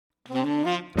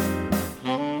Hi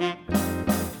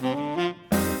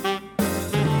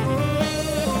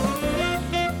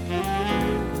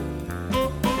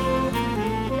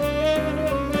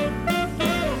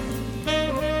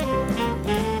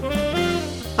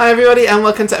everybody and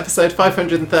welcome to episode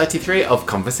 533 of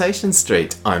Conversation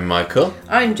Street. I'm Michael.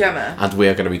 I'm Gemma. And we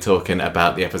are going to be talking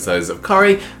about the episodes of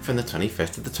Corrie from the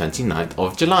 25th to the 29th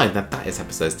of July. Now that is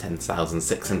episodes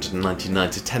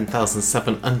 10,699 to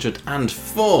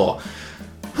 10,704.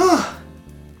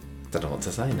 Don't know what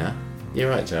to say now.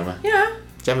 You're right, Gemma. Yeah.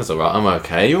 Gemma's alright, I'm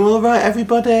okay. You alright,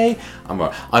 everybody? I'm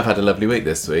alright. I've had a lovely week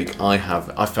this week. I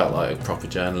felt like a proper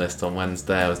journalist on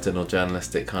Wednesday. I was doing all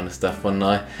journalistic kind of stuff one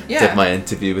night. Yeah. Did my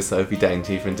interview with Sophie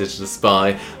Dainty from Digital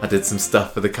Spy. I did some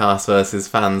stuff for the Cast versus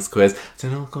Fans quiz.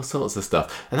 Did all sorts of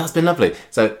stuff. And that's been lovely.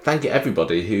 So thank you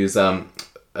everybody who's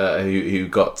who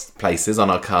got places on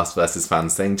our Cast versus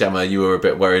Fans thing. Gemma, you were a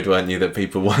bit worried, weren't you, that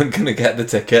people weren't going to get the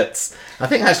tickets? I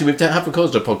think actually we have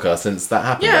recorded a podcast since that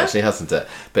happened, actually, hasn't it?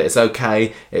 But it's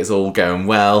okay, it's all going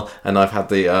well, and I've had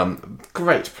the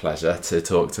great pleasure to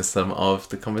talk to some of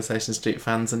the Conversation Street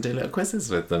fans and do little quizzes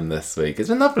with them this week. It's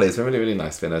been lovely, it's been really, really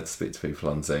nice being able to speak to people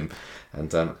on Zoom,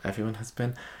 and everyone has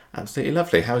been absolutely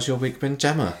lovely. How's your week been,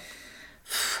 Gemma?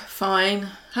 Fine.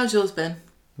 How's yours been?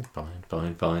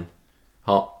 Fine.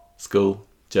 Hot, school,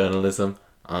 journalism.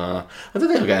 I don't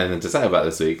think I've got anything to say about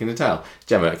this week, can you tell?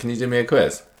 Gemma, can you do me a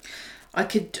quiz?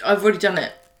 I've already done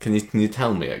it. Can you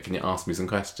tell me it? Can you ask me some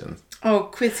questions?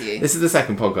 Oh, quiz you. This is the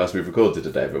second podcast we've recorded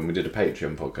today, but we did a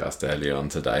Patreon podcast earlier on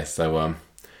today, so I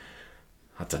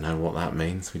don't know what that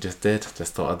means. We just did.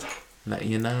 Just thought I'd let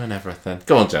you know and everything.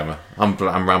 Go on, Gemma. I'm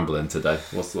rambling today.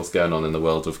 What's going on in the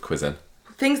world of quizzing?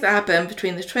 Things that happened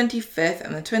between the 25th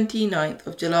and the 29th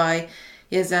of July,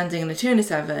 years ending in a 2 and a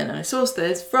 7, and I sourced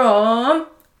this from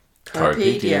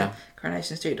Coropedia,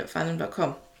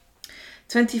 coronationstreet.fandom.com.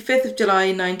 25th of July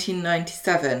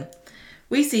 1997.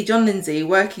 We see John Lindsay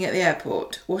working at the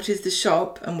airport. What is the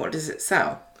shop and what does it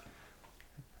sell?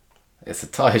 It's a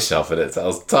tie shop and it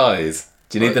sells ties.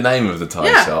 Do you need the name of the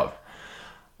tie shop?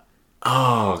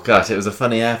 Oh gosh, it was a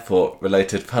funny airport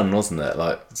related pun, wasn't it?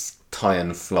 Like tie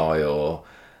and fly or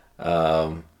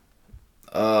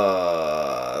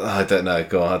I don't know.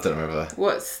 Go on, I don't remember.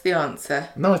 What's the answer?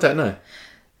 No, I don't know.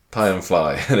 Tie and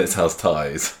fly, and it sells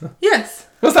ties. Yes.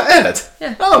 Was that it?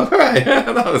 Yeah. Oh, hooray!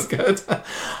 That was good.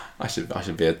 I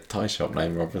should be a tie shop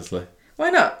name, obviously. Why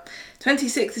not?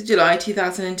 26th of July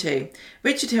 2002.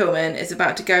 Richard Hillman is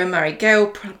about to go and marry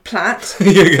Gail Platt.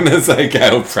 You're going to say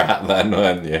Gail Pratt then,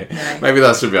 weren't you? No. Maybe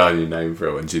that should be our new name for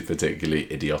her when she's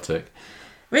particularly idiotic.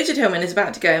 Richard Hillman is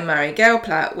about to go and marry Gail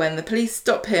Platt when the police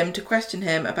stop him to question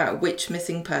him about which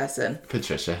missing person.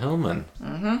 Patricia Hillman.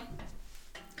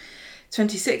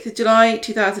 26th of July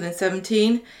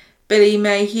 2017. Billy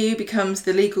Mayhew becomes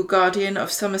the legal guardian of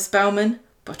Summer Spellman.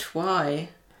 But why?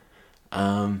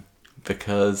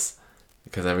 Because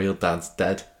her real dad's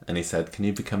dead. And he said, can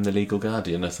you become the legal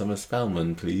guardian of Summer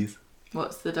Spellman, please?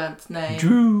 What's the dad's name?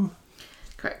 Drew.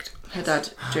 Correct. Her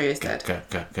dad, Drew, is dead. Go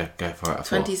for it.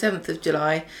 27th of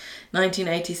July,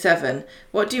 1987.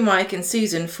 What do Mike and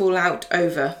Susan fall out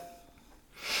over?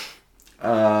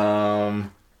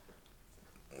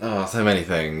 So many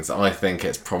things. I think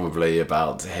it's probably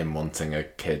about him wanting a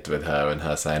kid with her and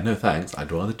her saying, no thanks,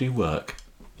 I'd rather do work.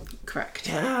 Correct.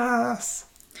 Yes.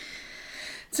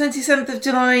 27th of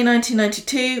July,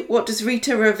 1992. What does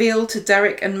Rita reveal to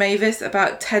Derek and Mavis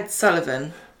about Ted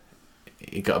Sullivan?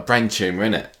 You got a brain tumour,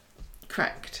 innit?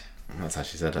 Correct. That's how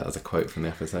she said it as a quote from the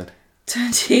episode.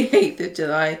 28th of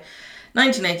July,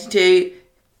 1982.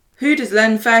 Who does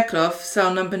Len Fairclough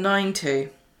sell number 9 to?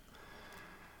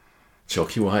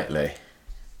 Chalky Whiteley.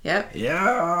 Yep.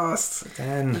 Yes!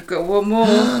 Again. You've got one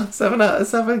more. 7 out of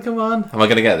 7, come on. Am I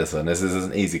going to get this one? This is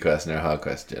an easy question or a hard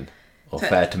question? Or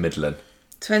fair to middling?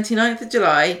 29th of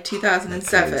July,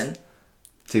 2007.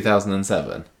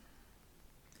 2007? Is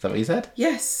that what you said?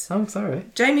 Yes. Oh, sorry.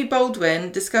 Jamie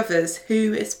Baldwin discovers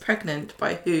who is pregnant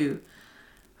by who.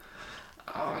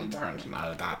 Oh, I don't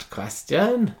know that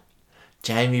question.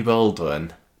 Jamie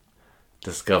Baldwin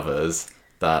discovers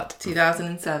that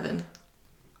 2007.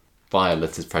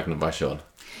 Violet is pregnant by Sean.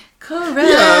 Correct.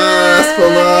 Yes,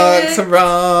 full marks,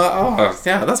 hurrah! Oh,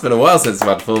 yeah, that's been a while since I've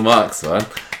had full marks, man.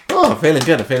 Oh, I'm feeling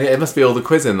good. It must be all the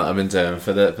quizzing that I've been doing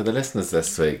for the listeners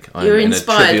this week. You're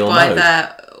inspired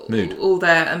by mood. all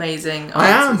their amazing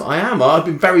answers. I am. I've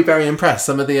been very, very impressed.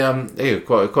 Some of the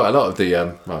quite a lot of the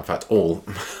well, in fact, all.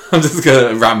 I'm just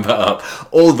going to ramp it up.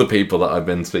 All the people that I've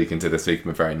been speaking to this week have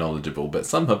been very knowledgeable, but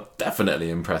some have definitely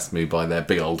impressed me by their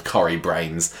big old Corrie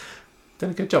brains.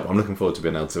 Done a good job. I'm looking forward to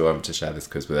being able to share this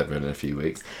quiz with everyone in a few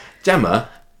weeks. Gemma,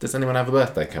 Does anyone have a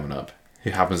birthday coming up who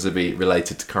happens to be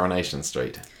related to Coronation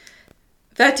Street?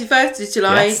 31st of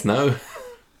July. Yes, no?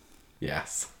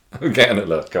 Yes. I'm getting a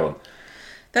look, go on.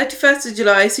 31st of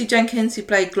July, Sue Jenkins, who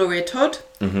played Gloria Todd.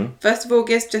 Mm-hmm. 1st of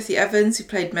August, Jessie Evans, who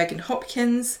played Megan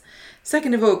Hopkins.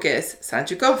 2nd of August,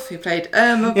 Sandra Gough, who played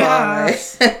Irma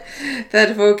Yes. Barlow.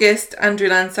 3rd of August, Andrew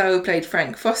Lansell, who played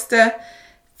Frank Foster.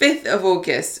 5th of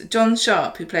August, John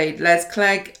Sharp, who played Les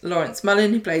Clegg. Lawrence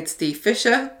Mullen, who played Steve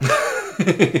Fisher.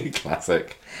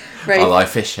 Classic. Ray, I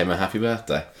fish him a happy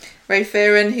birthday. Ray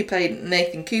Fearon, who played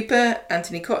Nathan Cooper.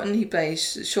 Anthony Cotton, who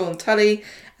plays Sean Tully.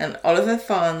 And Oliver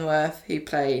Farnworth, who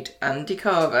played Andy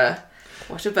Carver.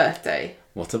 What a birthday.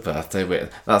 What a birthday.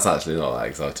 That's actually not that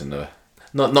exciting, though.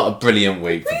 Not a brilliant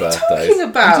week for birthdays. What are you talking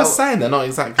about? I'm just saying they're not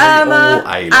exactly Emma,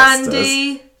 all A-listers.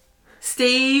 Andy,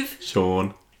 Steve.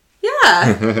 Sean. Yeah.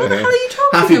 What the hell are you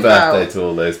talking Happy about? birthday to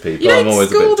all those people. You I'm don't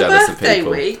always a school bit the jealous of birthday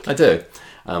people. week. I do.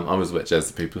 I was a bit jealous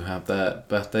of people who have their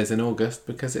birthdays in August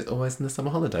because it's always in the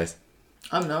summer holidays.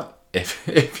 I'm not.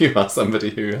 If you are somebody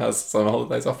who has summer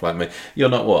holidays off like me, you're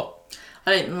not what?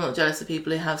 I'm not jealous of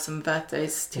people who have some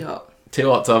birthdays too hot. Too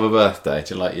hot to have a birthday?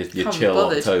 Do you like your Can't be chill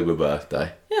bothered. October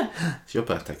birthday? Yeah. It's your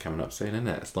birthday coming up soon, isn't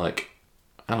it? It's like,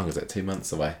 how long is it? 2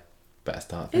 months away. Better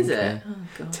start Is thinking. it?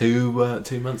 Oh, God.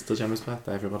 2 months till Gemma's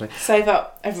birthday, everybody. Save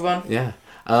up, everyone. Yeah.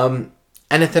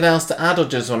 Anything else to add, or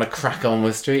just want to crack on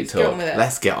with Street Talk? Get on with it.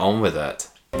 Let's get on with it.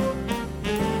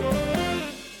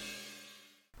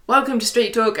 Welcome to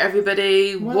Street Talk,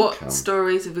 everybody. Welcome. What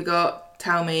stories have we got?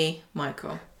 Tell me,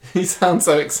 Michael. You sound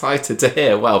so excited to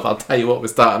hear. Well, I'll tell you what we're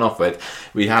starting off with.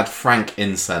 We had Frank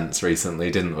Incense recently,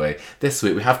 didn't we? This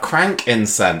week we have Crank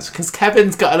Incense, because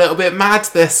Kevin's got a little bit mad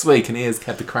this week, and he has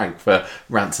kept the crank for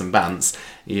rants and bants.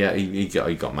 Yeah, he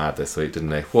got mad this week,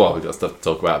 didn't he? Whoa, we've got stuff to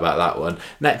talk about that one.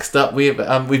 Next up, we've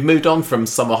moved on from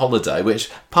summer holiday, which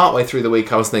partway through the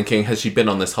week I was thinking, has she been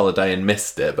on this holiday and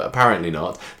missed it? But apparently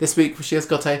not. This week she has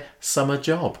got a summer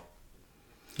job.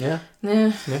 Yeah?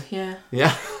 Yeah.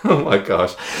 Yeah. Oh my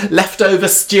gosh. Leftover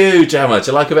stew, Gemma.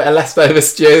 Do you like a bit of leftover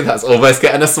stew? That's almost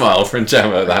getting a smile from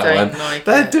Gemma, that don't one. like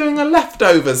They're it. doing a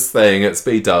leftovers thing at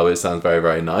Speed Dial, which sounds very,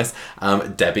 very nice.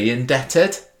 Debbie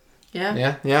Indebted.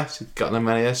 Yeah. Yeah. She's got no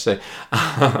money, has she?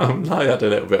 I had a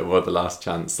little bit more of the Last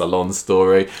Chance salon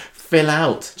story. Phil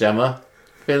out, Gemma.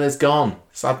 Phil is gone.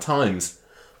 Sad times.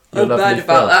 Your I'm lovely mad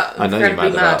about Phil. that. I know you're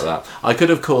Incredibly mad about mad. that. I could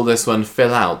have called this one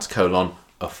Phil out,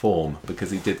 a form, because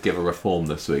he did give a reform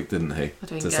this week, didn't he? I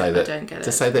don't get it.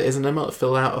 To say that isn't a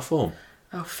fill out a form.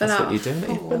 Oh, fill That's out what you're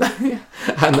doing. form. Yeah.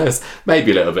 And there's maybe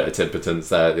a little bit of tidbitance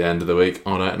there at the end of the week.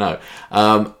 I don't know.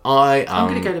 I'm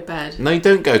going to go to bed. No, you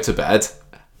don't go to bed.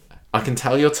 I can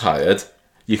tell you're tired.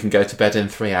 You can go to bed in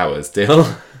 3 hours,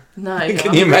 deal? No.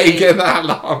 Can you make it that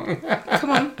long? Come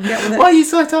on, get with it. Why are you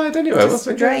so tired anyway? What's Just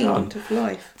been going on? drained of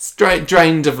life. Straight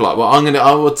drained of life. Well,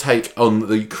 I will take on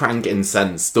the Crank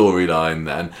Incense storyline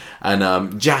then.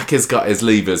 And Jack has got his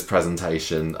Levers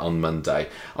presentation on Monday.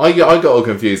 I got all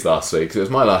confused last week because it was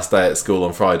my last day at school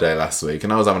on Friday last week,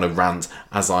 and I was having a rant,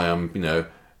 as I am,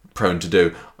 prone to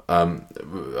do. On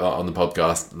the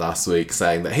podcast last week,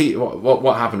 saying that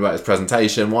what happened about his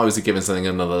presentation, why was he giving something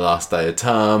another last day of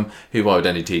term, why would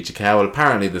any teacher care? Well,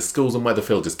 apparently the schools in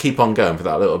Weatherfield just keep on going for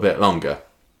that little bit longer,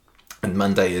 and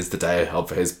Monday is the day of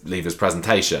his Levers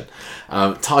presentation.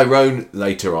 Tyrone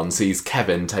later on sees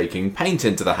Kevin taking paint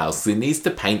into the house, so he needs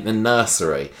to paint the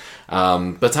nursery.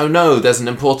 But oh no, there's an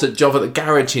important job at the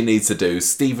garage he needs to do.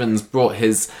 Stephen's brought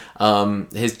his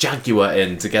Jaguar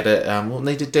in to get it, what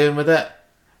needed doing with it?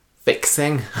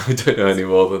 Fixing. I don't know any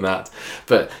more than that.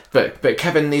 But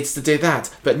Kevin needs to do that.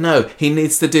 But no, he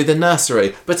needs to do the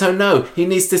nursery. But oh no, he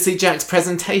needs to see Jack's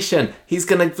presentation. He's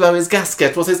going to blow his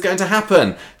gasket. What is going to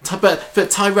happen? But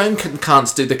Tyrone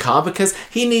can't do the car because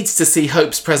he needs to see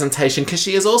Hope's presentation because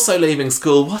she is also leaving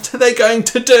school. What are they going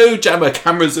to do? Gemma,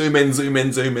 camera zoom in, zoom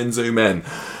in, zoom in, zoom in.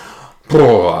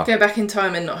 Go back in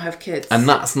time and not have kids. And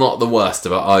that's not the worst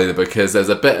of it either, because there's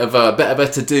a bit of a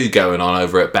to-do going on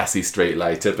over at Bessie Street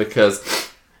later, because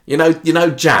you know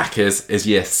Jack is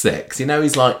year 6.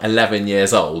 He's like 11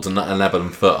 years old and not 11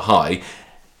 foot high.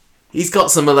 He's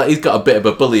got a bit of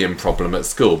a bullying problem at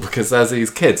school, because there's these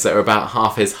kids that are about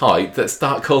half his height that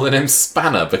start calling him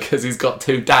Spanner because he's got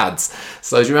 2 dads.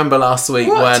 So do you remember last week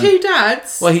when 2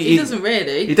 dads? Well, he doesn't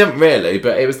really. He didn't really,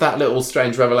 but it was that little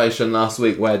strange revelation last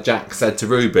week where Jack said to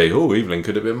Ruby, "Oh, Evelyn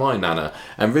could have been my nana,"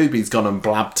 and Ruby's gone and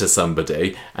blabbed to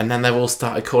somebody, and then they've all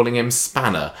started calling him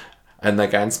Spanner. And they're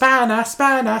going, Spanner,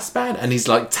 Spanner, Spanner. And he's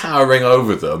like towering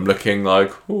over them, looking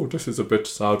like, oh, this is a bit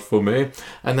sad for me.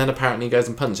 And then apparently he goes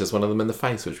and punches one of them in the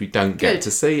face, which we don't get to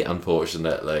see,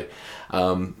 unfortunately.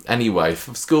 Anyway,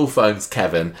 school phones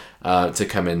Kevin to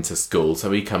come into school.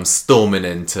 So he comes storming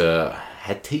into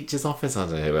head teacher's office. I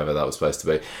don't know, whoever that was supposed to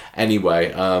be.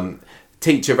 Anyway,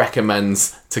 teacher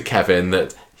recommends to Kevin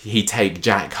that he take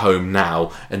Jack home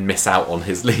now and miss out on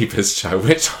his Leavers show,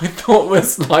 which I thought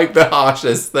was like the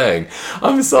harshest thing.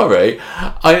 I'm sorry.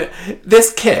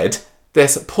 This kid,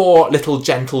 this poor little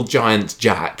gentle giant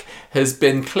Jack, has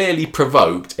been clearly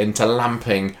provoked into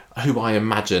lamping who I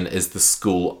imagine is the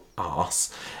school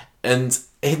arse. And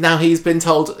now he's been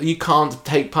told you can't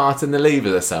take part in the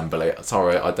Leavers assembly.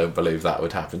 Sorry, I don't believe that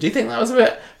would happen. Do you think that was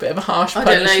a bit of a harsh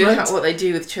punishment? I don't know what they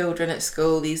do with children at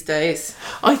school these days.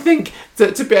 I think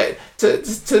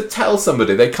to tell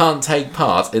somebody they can't take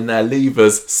part in their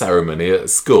Leavers ceremony at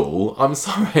school, I'm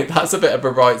sorry, that's a bit of a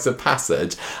rites of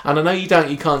passage. And I know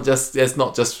you can't just, it's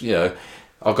not just,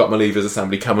 I've got my Leavers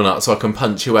assembly coming up so I can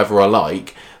punch whoever I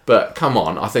like. But come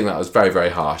on, I think that was very, very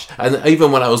harsh. And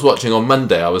even when I was watching on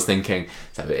Monday, I was thinking,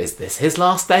 so is this his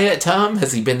last day at term?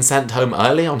 Has he been sent home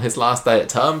early on his last day at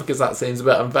term? Because that seems a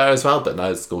bit unfair as well. But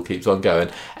no, school keeps on going.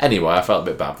 Anyway, I felt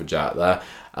a bit bad for Jack there.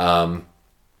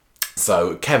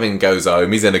 So Kevin goes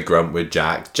home. He's in a grunt with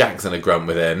Jack. Jack's in a grunt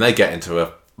with him. They get into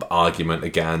a argument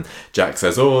again. Jack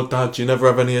says, oh, Dad, you never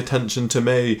have any attention to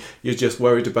me. You're just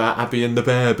worried about Abby and the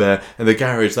bear in the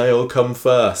garage. They all come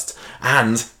first.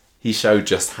 And he showed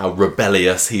just how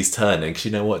rebellious he's turning. 'Cause you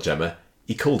know what, Gemma?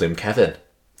 He called him Kevin.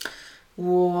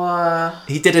 What?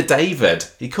 He did a David.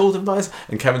 He called him by his...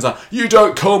 And Kevin's like, you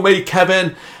don't call me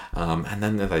Kevin. And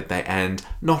then they end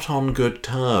not on good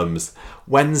terms.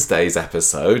 Wednesday's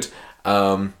episode...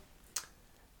 the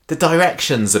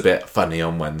direction's a bit funny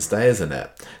on Wednesday, isn't it?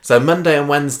 So Monday and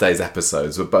Wednesday's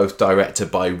episodes were both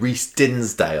directed by Rhys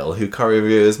Dinsdale, who Corrie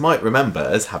reviewers might remember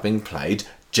as having played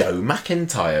Joe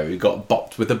McIntyre, who got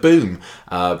bopped with a boom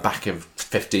back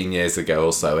 15 years ago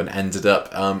or so and ended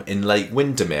up in Lake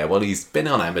Windermere. Well, he's been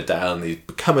on Emmerdale and he's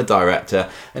become a director,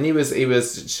 and he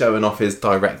was showing off his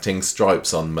directing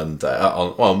stripes on Monday.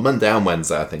 Monday and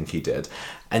Wednesday, I think he did.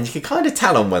 And you could kind of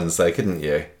tell on Wednesday, couldn't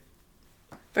you?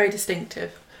 Very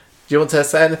distinctive. Do you want to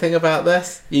say anything about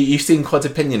this? You seemed quite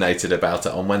opinionated about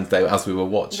it on Wednesday as we were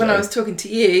watching. When I was talking to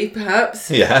you,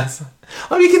 perhaps. Yes.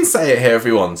 Oh, you can say it here if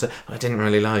you want. I didn't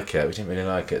really like it. We didn't really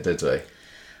like it, did we?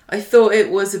 I thought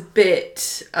it was a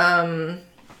bit... I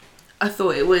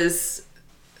thought it was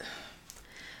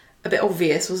a bit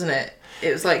obvious, wasn't it?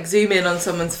 It was like zoom in on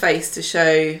someone's face to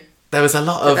show... There was a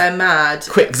lot of... they're mad.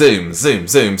 Quick zoom.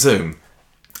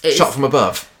 Shot from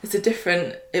above.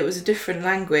 It was a different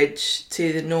language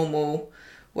to the normal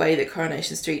way that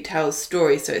Coronation Street tells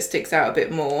stories, so it sticks out a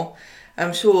bit more.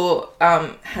 I'm sure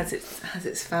has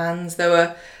its fans. There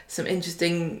were some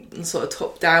interesting sort of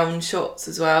top-down shots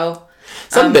as well.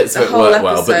 Some bits of it worked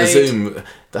well, but the zoom...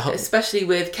 Especially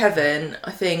with Kevin,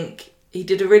 I think he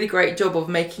did a really great job of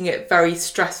making it very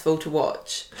stressful to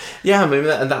watch. Yeah, I mean,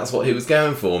 and that's what he was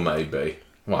going for, maybe.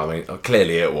 Well, I mean,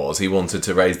 clearly it was. He wanted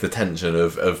to raise the tension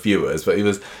of viewers, but he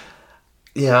was...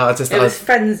 Yeah, it was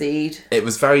frenzied. It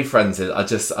was very frenzied. I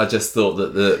just thought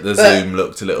that the zoom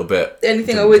looked a little bit... The only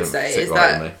thing I would say is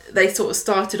that they sort of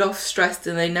started off stressed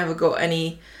and they never got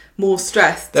any more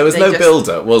stressed. There was no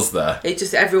build-up, was there?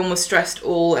 Everyone was stressed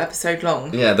all episode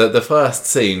long. Yeah, the first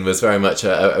scene was very much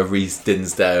a Rhys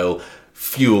Dinsdale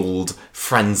fueled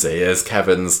frenzy as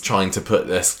Kevin's trying to put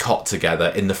this cot together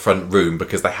in the front room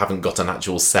because they haven't got an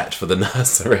actual set for the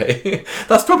nursery.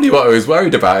 That's probably what I was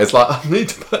worried about. It's like, I need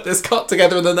to put this cot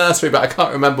together in the nursery, but I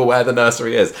can't remember where the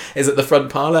nursery is. Is it the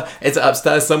front parlour? Is it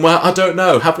upstairs somewhere? I don't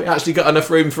know. Have we actually got enough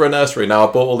room for a nursery now?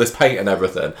 I bought all this paint and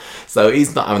everything. So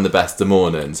he's not having the best of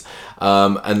mornings.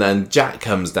 And then Jack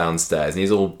comes downstairs and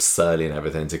he's all surly and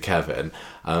everything to Kevin.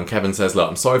 Kevin says, look,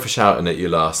 I'm sorry for shouting at you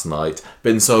last night.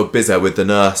 Been so busy with the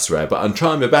nursery, but I'm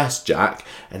trying my best, Jack.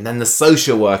 And then the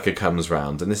social worker comes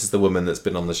round, and this is the woman that's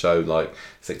been on the show like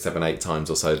 6, 7, 8 times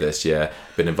or so this year,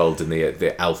 been involved in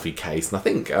the Alfie case. And I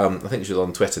think she was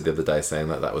on Twitter the other day saying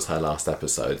that was her last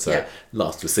episode. So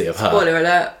last we see of her. Spoiler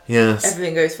alert. Yes.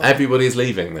 Everything goes fine. Everybody's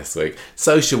leaving this week.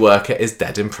 Social worker is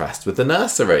dead impressed with the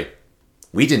nursery.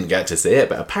 We didn't get to see it,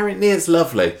 but apparently it's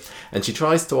lovely. And she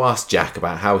tries to ask Jack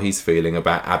about how he's feeling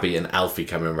about Abby and Alfie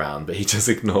coming round, but he just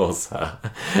ignores her.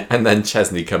 And then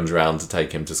Chesney comes round to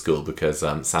take him to school because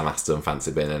Sam Aston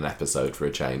fancied being in an episode for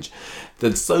a change.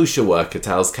 The social worker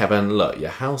tells Kevin, look, your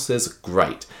house is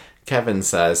great. Kevin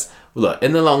says, look,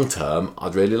 in the long term,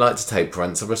 I'd really like to take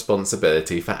parental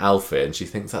responsibility for Alfie, and she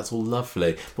thinks that's all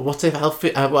lovely. But what if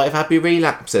Abby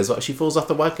relapses? What if she falls off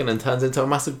the wagon and turns into a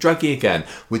massive druggie again?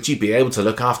 Would you be able to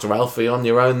look after Alfie on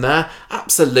your own there?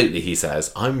 Absolutely, he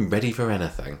says. I'm ready for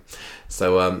anything.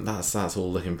 So that's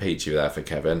all looking peachy there for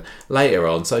Kevin. Later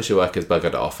on, social worker's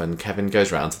buggered off and Kevin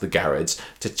goes round to the garage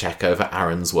to check over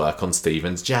Aaron's work on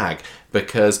Stephen's Jag,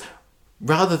 because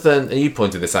rather than, and you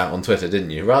pointed this out on Twitter, didn't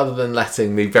you? Rather than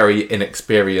letting the very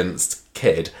inexperienced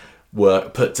kid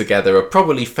put together a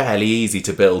probably fairly easy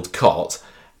to build cot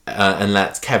and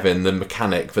let Kevin, the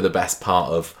mechanic for the best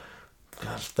part of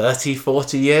 30,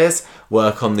 40 years,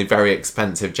 work on the very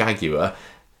expensive Jaguar,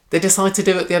 they decide to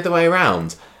do it the other way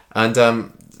around. And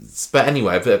but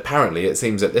anyway, but apparently it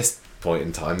seems at this point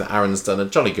in time that Aaron's done a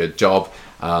jolly good job,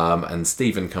 and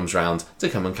Stephen comes round to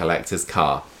come and collect his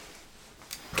car.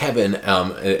 Kevin,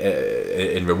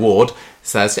 in reward,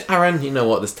 says, Aaron, you know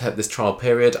what, this trial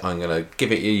period, I'm going to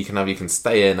give it you. You can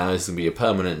stay here now. This is going to be a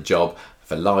permanent job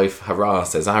for life. Hurrah,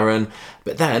 says Aaron.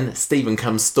 But then Stephen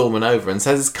comes storming over and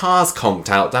says his car's conked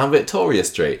out down Victoria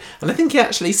Street. And I think he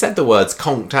actually said the words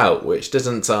conked out, which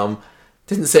didn't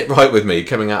sit right with me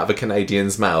coming out of a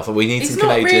Canadian's mouth. We need He's some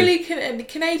not Canadian. really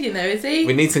Canadian though, is he?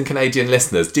 We need some Canadian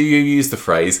listeners. Do you use the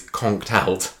phrase conked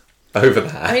out over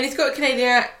there? I mean, he's got a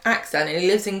Canadian accent and he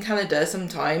lives in Canada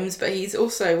sometimes, but he's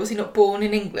also, was he not born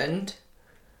in England?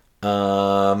 He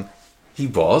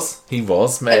was. And he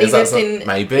lives in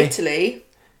maybe Italy.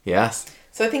 Yes.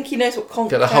 So I think he knows what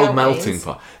conked Got a out whole melting means.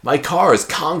 pot. My car is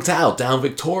conked out down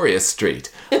Victoria Street.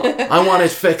 I want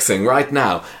it fixing right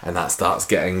now. And that starts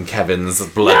getting Kevin's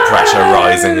blood pressure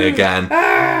rising again.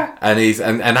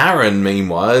 And Aaron,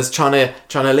 meanwhile, is trying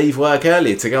to leave work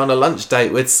early to go on a lunch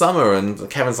date with Summer. And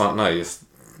Kevin's like, no, you're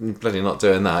bloody not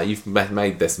doing that. You've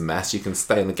made this mess. You can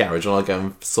stay in the garage while I go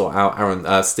and sort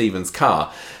out Stephen's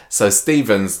car. So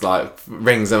Stephen's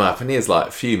rings him up and he's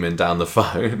fuming down the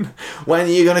phone. When are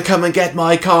you going to come and get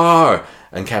my car?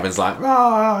 And Kevin's like,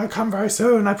 I'll come very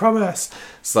soon, I promise.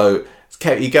 So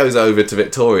he goes over to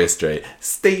Victoria Street.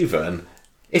 Stephen,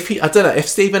 I don't know, if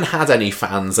Stephen had any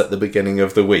fans at the beginning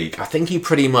of the week, I think he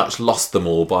pretty much lost them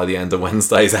all by the end of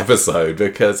Wednesday's episode,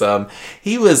 because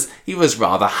he was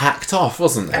rather hacked off,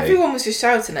 wasn't he? Everyone was just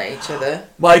shouting at each other.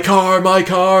 My car,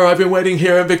 I've been waiting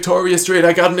here in Victoria Street.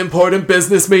 I got an important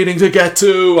business meeting to get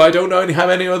to. I don't have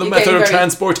any other method of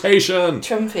transportation.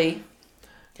 Trumpy.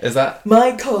 Is that?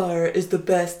 My car is the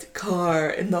best car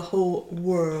in the whole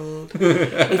world.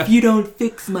 If you don't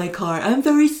fix my car, I'm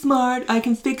very smart. I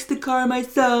can fix the car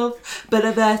myself, but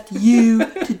I've asked you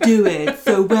to do it.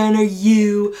 So when are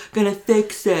you gonna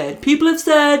fix it? People have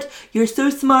said, you're so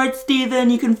smart,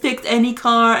 Stephen, you can fix any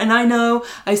car, and I know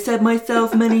I said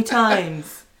myself many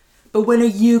times. But when are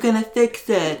you gonna fix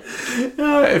it?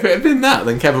 If it had been that,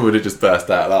 then Kevin would have just burst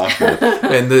out laughing.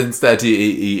 And instead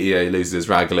he loses his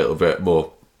rag a little bit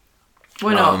more.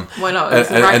 Why not?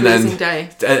 It's a rag-losing day.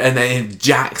 And then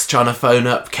Jack's trying to phone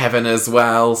up Kevin as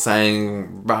well,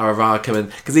 saying, rah, come in.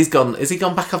 Because has he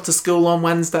gone back off to school on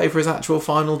Wednesday for his actual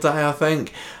final day, I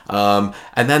think? And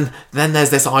then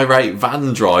there's this irate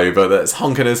van driver that's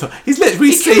honking his...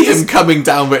 We see him coming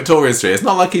down Victoria Street. It's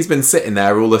not like he's been sitting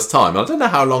there all this time. I don't know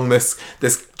how long this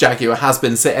Jaguar has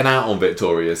been sitting out on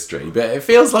Victoria Street, but it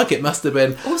feels like it must have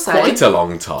been quite a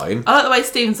long time. I like the way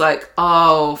Stephen's like,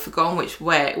 forgotten which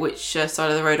side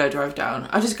of the road I drive down.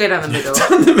 I'll just go down the middle.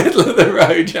 Down the middle of the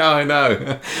road, yeah, I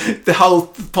know. The whole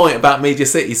point about Media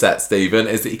City Set, Stephen,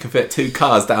 is that you can fit 2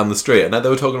 cars down the street. I know they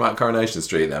were talking about Coronation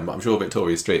Street then, but I'm sure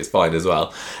Victoria Street is fine as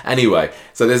well. Anyway,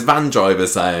 so there's van driver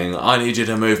saying, I need you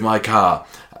to move my car.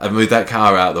 I've moved that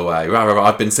car out of the way.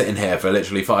 I've been sitting here for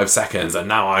literally 5 seconds and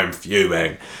now I'm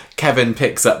fuming. Kevin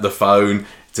picks up the phone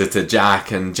to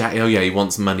Jack, and Jack, he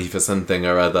wants money for something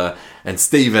or other. And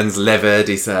Stephen's livid.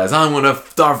 He says, I'm going to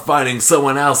start finding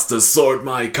someone else to sort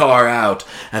my car out.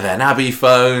 And then Abby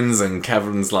phones, and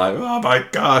Kevin's like, oh my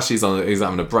gosh, he's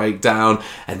having a breakdown.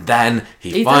 And then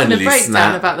he's finally having a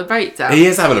breakdown about the breakdown. He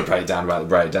is having a breakdown about the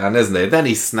breakdown, isn't he? Then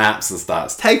he snaps and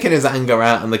starts taking his anger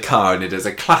out on the car, and it is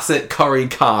a classic Corrie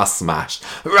car smash.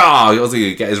 Rah! He also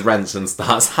gets his wrench and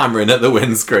starts hammering at the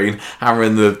windscreen,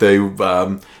 hammering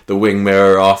the wing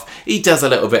mirror off. He does a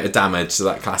little bit of damage to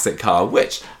that classic car,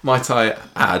 which, might I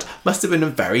add, must have been a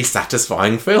very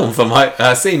satisfying scene for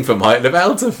Mike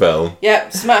Lavelle to film.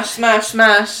 Yep,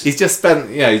 smash. He's just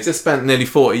spent nearly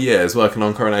 40 years working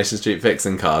on Coronation Street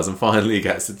fixing cars, and finally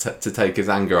gets to take his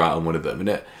anger out on one of them.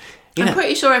 And I'm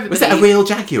pretty sure everybody... Was it a real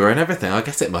Jaguar and everything? I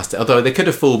guess it must have. Although they could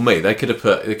have fooled me. They could have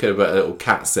put a little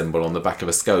cat symbol on the back of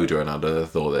a Skoda, and I'd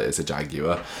have thought that it's a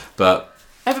Jaguar. But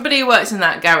Everybody who works in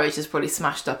that garage has probably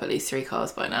smashed up at least 3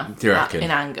 cars by now. Do you reckon?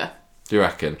 In anger. Do you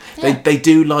reckon? Yeah. They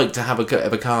do like to have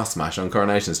a car smash on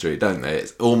Coronation Street, don't they?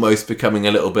 It's almost becoming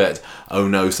a little bit, oh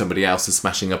no, somebody else is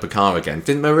smashing up a car again.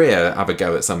 Didn't Maria have a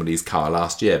go at somebody's car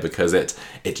last year because it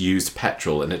used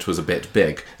petrol and it was a bit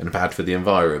big and bad for the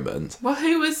environment? Well,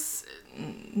 who was...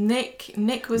 Nick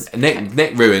was...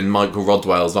 Nick ruined Michael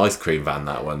Rodwell's ice cream van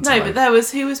that one time. No, but there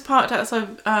was... Who was parked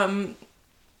outside...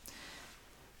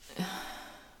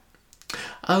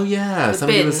 Oh yeah,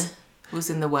 somebody was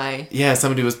in the way. Yeah,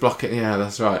 somebody was blocking. Yeah,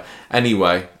 that's right.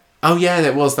 Anyway, oh yeah,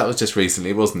 that was just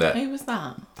recently, wasn't it? Who was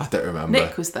that? I don't remember.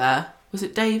 Nick was there. Was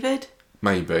it David?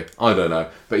 Maybe, I don't know.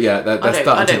 But yeah, they're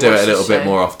starting to do it a little bit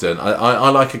more often. I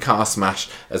like a car smash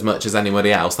as much as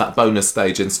anybody else. That bonus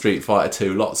stage in Street Fighter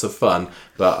 2, lots of fun.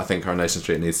 But I think Coronation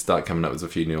Street needs to start coming up with a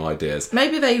few new ideas.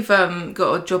 Maybe they've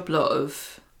got a job lot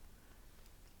of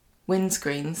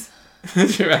windscreens. Do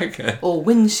you reckon? Or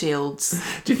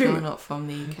windshields. Do you think you're not from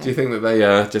the UK? Do you think that they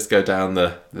just go down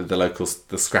the local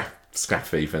scrap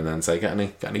thief and then say, got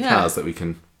any cars that we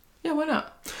can? Yeah, why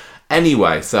not?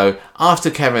 Anyway, so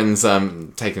after Kevin's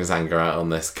taking his anger out on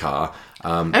this car,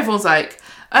 everyone's like,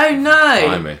 "Oh no!"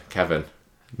 Blimey, Kevin.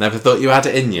 Never thought you had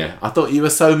it in you. I thought you were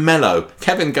so mellow.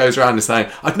 Kevin goes around and saying,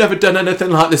 I've never done anything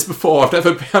like this before. I've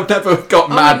never got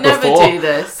mad before. I never do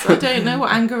this. I don't know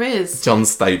what anger is. John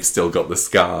Stape's still got the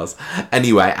scars.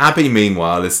 Anyway, Abby,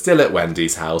 meanwhile, is still at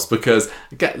Wendy's house because,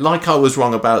 like I was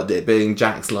wrong about it being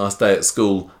Jack's last day at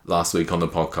school last week on the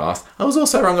podcast, I was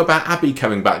also wrong about Abby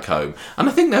coming back home. And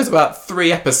I think there's about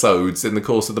 3 episodes in the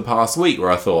course of the past week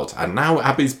where I thought, and now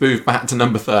Abby's moved back to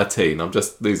number 13. I'm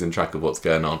just losing track of what's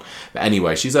going on. But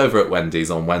anyway, she's over at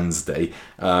Wendy's on Wednesday,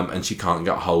 and she can't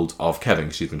get hold of Kevin.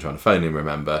 She's been trying to phone him,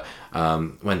 remember.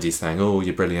 Wendy's saying, oh,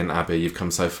 you're brilliant, Abby, you've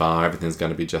come so far, everything's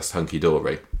going to be just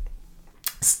hunky-dory.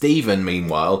 Stephen,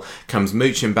 meanwhile, comes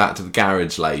mooching back to the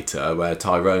garage later, where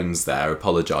Tyrone's there,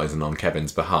 apologising on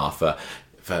Kevin's behalf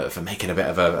for making a bit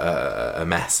of a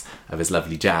mess of his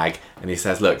lovely Jag, and he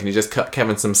says, look, can you just cut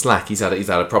Kevin some slack? He's had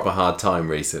a proper hard time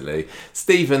recently.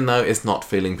 Stephen, though, is not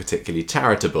feeling particularly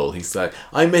charitable. He's like,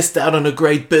 I missed out on a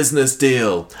great business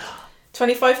deal.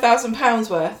 £25,000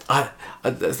 worth.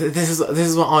 This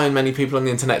is what I and many people on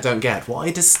the internet don't get.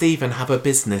 Why does Stephen have a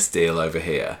business deal over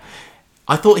here?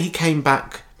 I thought he came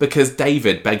back because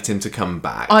David begged him to come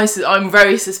back. I'm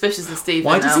very suspicious of Stephen.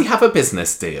 Why does he have a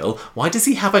business deal? Why does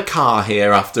he have a car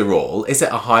here after all? Is it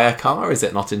a hire car? Is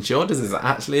it not insured? Is it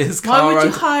actually his car? Why would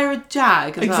you hire a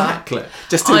Jag as exactly.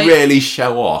 Just to really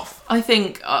show off. I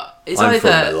think it's I'm either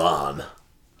from Milan.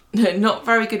 Not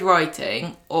very good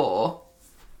writing, or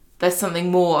there's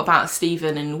something more about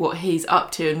Stephen and what he's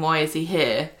up to and why is he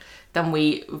here than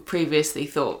we previously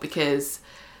thought, because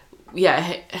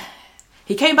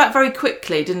he came back very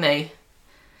quickly, didn't he?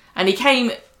 And he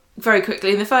came very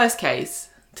quickly in the first case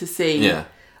to see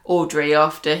Audrey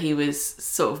after he was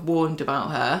sort of warned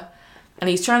about her. And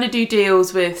he's trying to do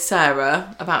deals with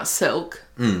Sarah about Silk.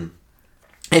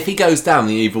 If he goes down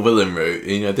the evil villain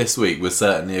route, this week was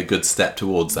certainly a good step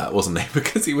towards that, wasn't it?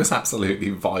 Because he was absolutely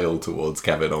vile towards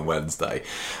Kevin on Wednesday.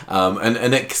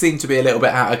 And it seemed to be a little bit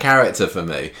out of character for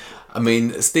me. I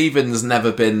mean, Stephen's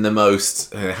never been the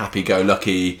most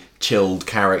happy-go-lucky, chilled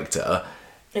character.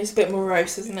 He's a bit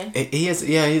morose, isn't he? He is,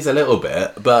 yeah, he's a little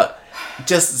bit, but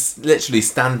just literally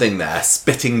standing there,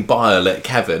 spitting bile at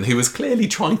Kevin, who was clearly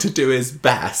trying to do his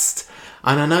best.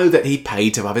 And I know that he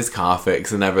paid to have his car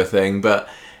fixed and everything, but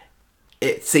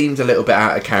it seemed a little bit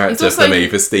out of character for me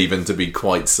for Stephen to be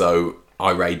quite so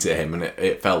irate at him, and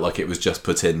it felt like it was just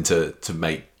put in to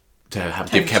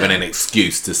give Kevin an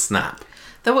excuse to snap.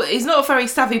 He's not a very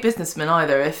savvy businessman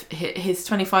either if his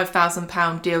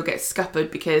 £25,000 deal gets scuppered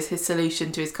because his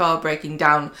solution to his car breaking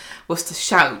down was to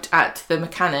shout at the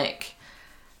mechanic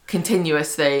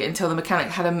continuously until the mechanic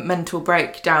had a mental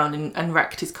breakdown and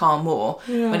wrecked his car more,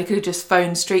 when he could have just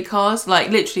phoned streetcars. Like,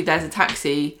 literally, there's a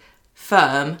taxi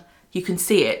firm, you can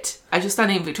see it. As you're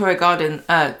standing in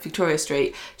Victoria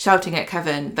Street, shouting at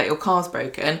Kevin that your car's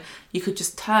broken, you could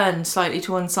just turn slightly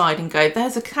to one side and go,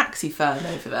 there's a taxi firm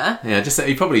over there. Yeah,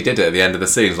 he probably did it at the end of the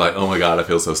scene. He's like, oh my God, I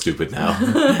feel so stupid now.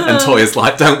 And Toya's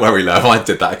like, don't worry, love, I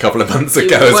did that a couple of months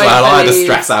ago as well. I had a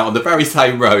stress out on the very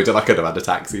same road and I could have had a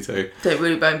taxi too.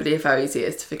 Won't believe how easy it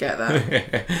is to forget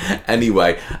that.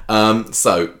 Anyway,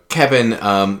 so Kevin,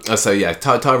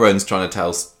 Tyrone's trying to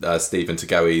tell Stephen to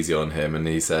go easy on him, and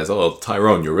he says, oh,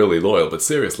 Tyrone, you're really loyal, but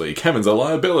seriously, Kevin's a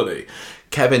liability.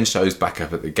 Kevin shows back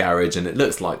up at the garage, and it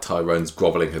looks like Tyrone's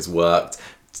grovelling has worked.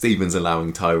 Stephen's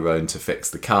allowing Tyrone to fix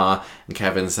the car, and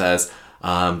Kevin says,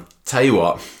 tell you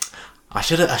what, I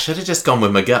should have just gone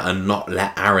with my gut and not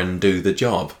let Aaron do the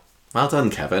job. Well done,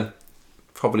 Kevin.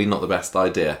 probably not the best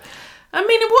idea. I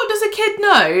mean, what does a kid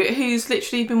know who's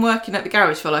literally been working at the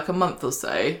garage for like a month or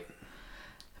so?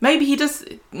 Maybe he does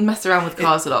mess around with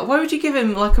cars a lot. Why would you give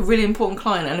him like a really important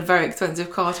client and a very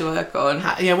expensive car to work on?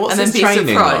 Yeah, what's and his then training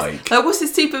be surprised? like? What's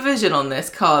his supervision on this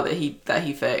car that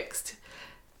he fixed?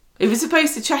 He was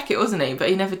supposed to check it, wasn't he? But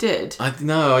he never did. I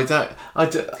don't.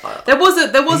 There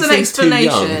was an seems too young.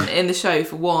 explanation in the show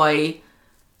for why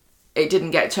it didn't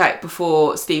get checked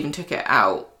before Stephen took it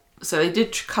out. So they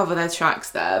did cover their tracks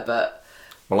there, but...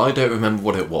 Well, I don't remember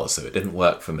what it was, so it didn't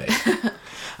work for me.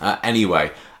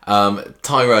 Anyway,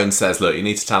 Tyrone says, look, you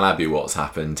need to tell Abby what's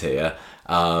happened here.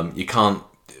 You can't...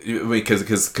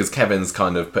 Because Kevin's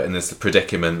kind of put in this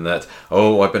predicament that,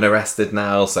 I've been arrested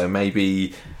now, so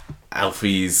maybe...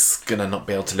 Alfie's gonna not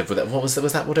be able to live with it. Was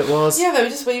that what it was? Yeah, they were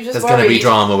just worried. There's gonna be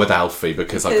drama with Alfie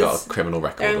because I've got a criminal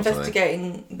record. They're or something.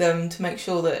 investigating them to make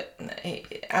sure that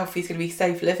Alfie's gonna be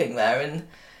safe living there. And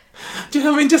do you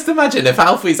know what I mean? Just imagine if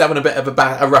Alfie's having a bit of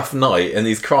a rough night and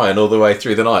he's crying all the way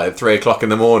through the night at 3:00 in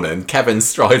the morning. Kevin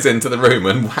strides into the room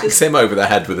and whacks him over the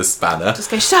head with a spanner. Just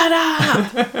go, shut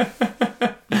up.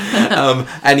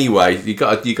 Anyway, you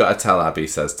got to tell Abby,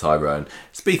 says Tyrone.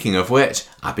 Speaking of which,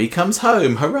 Abby comes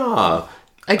home. Hurrah!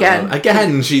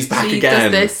 Again, she's back she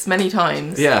again. Does this many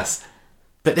times. Yes,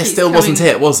 but this still wasn't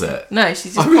it, was it? No,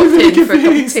 she's just popped in for a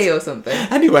cup of tea or something.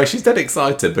 Anyway, she's dead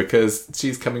excited because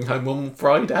she's coming home on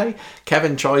Friday.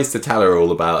 Kevin tries to tell her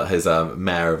all about his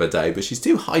mare of a day, but she's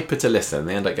too hyper to listen.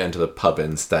 They end up going to the pub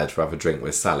instead to have a drink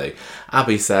with Sally.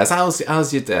 Abby says,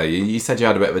 how's your day? You said you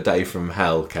had a bit of a day from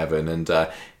hell, Kevin, and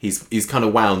he's kind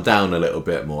of wound down a little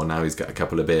bit more now. He's got a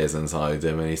couple of beers inside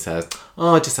him, and he says,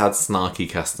 I just had snarky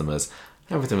customers.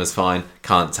 Everything was fine.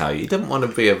 Can't tell you. He didn't want to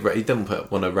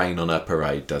rain on a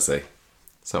parade, does he?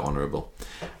 So honourable.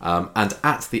 And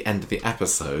at the end of the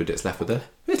episode, it's left with a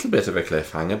little bit of a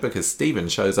cliffhanger because Stephen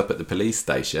shows up at the police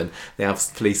station. They have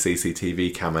police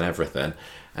CCTV cam and everything.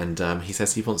 And he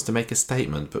says he wants to make a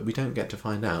statement, but we don't get to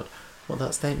find out what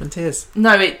that statement is.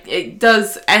 No, it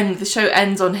does end. The show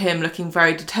ends on him looking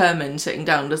very determined, sitting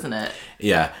down, doesn't it?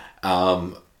 Yeah.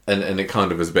 And it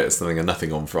kind of was a bit of something and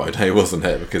nothing on Friday, wasn't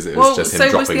it? Because it was just him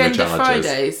dropping the charges. So was the end of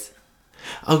Fridays.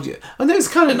 Oh, yeah. I know it's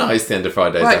kind of nice, the end of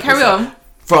Friday's right, episode. Carry on.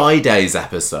 Friday's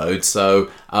episode, so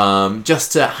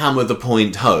just to hammer the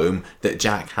point home that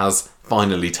Jack has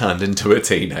finally turned into a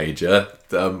teenager,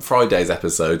 Friday's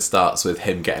episode starts with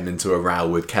him getting into a row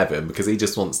with Kevin because he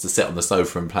just wants to sit on the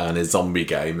sofa and play on his zombie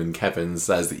game, and Kevin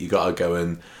says that you got to go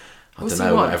and... I don't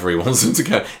know, whatever he wants him to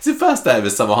go. It's the first day of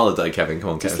his summer holiday, Kevin.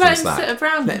 Come on, Kevin. Let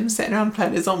him sit around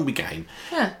playing his zombie game.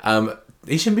 Yeah.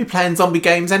 He shouldn't be playing zombie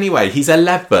games anyway. He's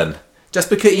 11. Just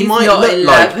because he might not look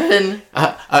 11.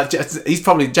 like...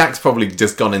 Jack's probably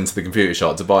just gone into the computer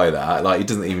shop to buy that. Like, he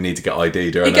doesn't even need to get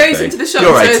ID'd or anything. He goes into the shop.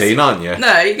 You're 18, aren't you?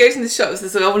 No, he goes into the shop and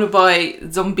says, I want to buy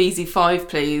Zombiesy 5,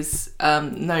 please.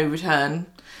 No return.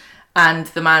 And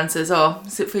the man says,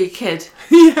 is it for your kid?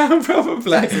 Yeah,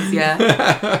 probably. Says,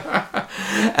 yeah.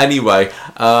 Anyway,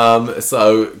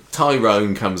 so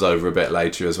Tyrone comes over a bit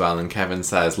later as well, and Kevin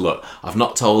says, look, I've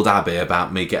not told Abby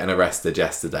about me getting arrested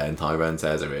yesterday. And Tyrone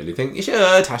says, I really think you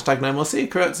should. # no more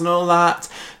secrets and all that.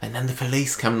 And then the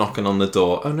police come knocking on the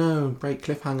door. Oh no, break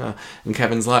cliffhanger. And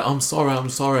Kevin's like, I'm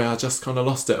sorry, I just kind of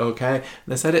lost it, okay? And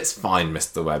they said, it's fine,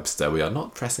 Mr. Webster, we are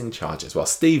not pressing charges. Well,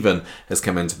 Stephen has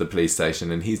come into the police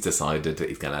station and he's decided that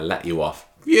he's going to let you off.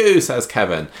 Phew, says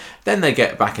Kevin. Then they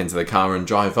get back into the car and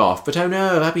drive off. But oh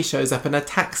no, Abby shows up in a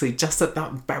taxi just at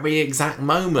that very exact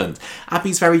moment.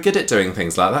 Abby's very good at doing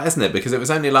things like that, isn't it? Because it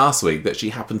was only last week that she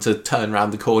happened to turn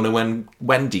around the corner when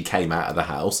Wendy came out of the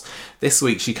house. This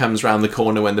week she comes round the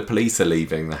corner when the police are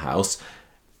leaving the house.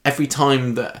 Every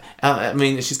time that...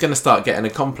 she's going to start getting a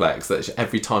complex that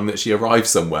every time that she arrives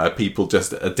somewhere, people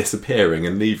just are disappearing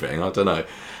and leaving. I don't know.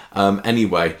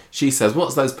 Anyway, she says,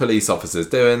 what's those police officers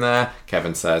doing there?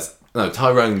 Kevin says... No,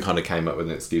 Tyrone kind of came up with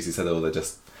an excuse. He said, they're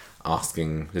just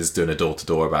just doing a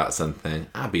door-to-door about something.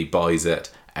 Abby buys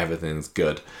it. Everything's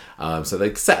good. So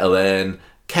they settle in.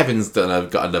 Kevin's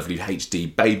got a lovely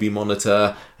HD baby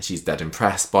monitor. She's dead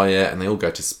impressed by it. And they all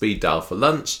go to Speed Dial for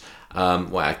lunch,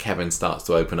 where Kevin starts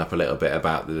to open up a little bit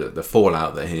about the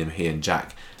fallout that he and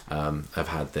Jack have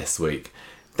had this week.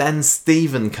 Then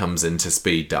Stephen comes into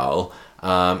Speed Dial.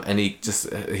 And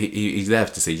he's there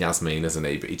to see Yasmin, isn't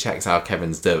he? But he checks how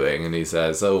Kevin's doing, and he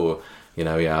says,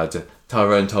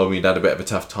 Tyrone told me he'd had a bit of a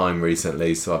tough time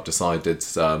recently, so I've decided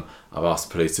I've asked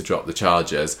the police to drop the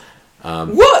charges.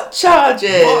 What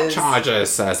charges? What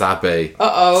charges, says Abby.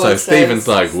 Uh-oh. So Stephen's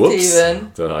like, whoops,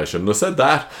 Stephen. I shouldn't have said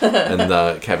that.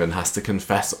 And Kevin has to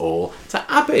confess all to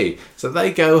Abby. So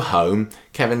they go home.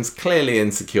 Kevin's clearly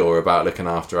insecure about looking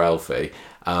after Alfie.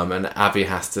 And Abby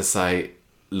has to say,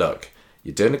 look,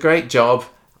 you're doing a great job.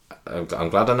 I'm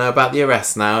glad I know about the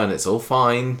arrest now and it's all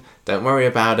fine. Don't worry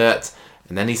about it.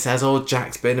 And then he says,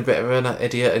 Jack's been a bit of an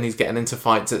idiot and he's getting into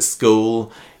fights at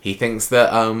school. He thinks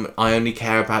that I only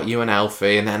care about you and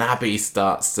Alfie. And then Abby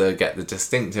starts to get the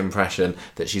distinct impression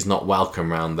that she's not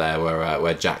welcome round there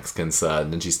where Jack's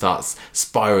concerned. And she starts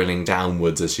spiralling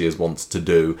downwards as she is wont to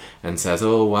do and says,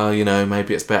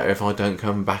 maybe it's better if I don't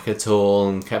come back at all.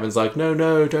 And Kevin's like,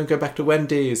 no, don't go back to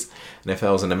Wendy's. And if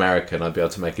I was an American, I'd be able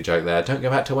to make a joke there. Don't go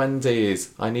back to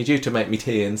Wendy's. I need you to make me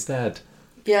tea instead.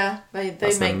 Yeah, they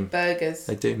make burgers.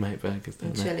 They do make burgers,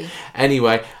 don't they? Chili.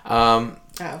 Anyway,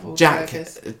 Jack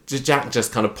burgers. Jack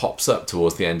just kind of pops up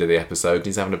towards the end of the episode.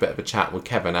 He's having a bit of a chat with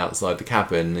Kevin outside the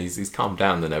cabin. He's calmed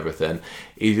down and everything.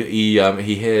 He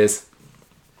hears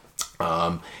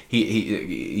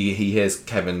he hears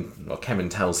Kevin. Well, Kevin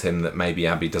tells him that maybe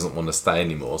Abby doesn't want to stay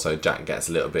anymore. So Jack gets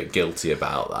a little bit guilty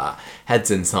about that.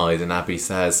 Heads inside and Abby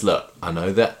says, "Look, I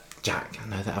know that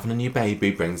having a new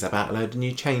baby brings about a load of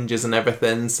new changes and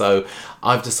everything, so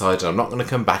I've decided I'm not going to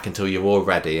come back until you're all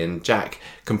ready." And Jack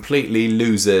completely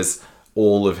loses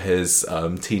all of his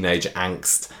teenage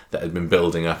angst that had been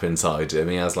building up inside him.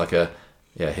 He has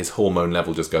his hormone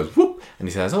level just goes whoop, and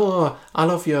he says, I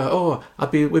love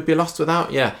you, we'd be lost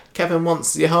without you, Kevin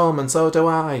wants you home and so do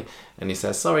I. And he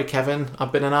says, sorry Kevin,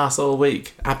 I've been an arse all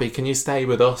week, Abby, can you stay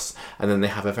with us? And then they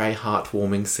have a very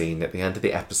heartwarming scene at the end of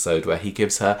the episode where he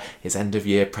gives her his end of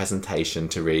year presentation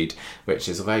to read, which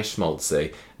is very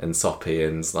schmaltzy and soppy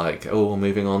and it's like,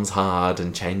 moving on's hard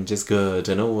and change is good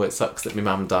and it sucks that my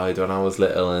mum died when I was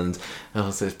little and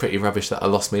so it's pretty rubbish that I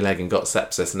lost my leg and got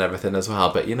sepsis and everything as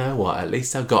well, but you know what, at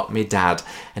least I've got me dad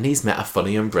and he's met a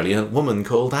funny and brilliant woman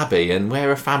called Abby and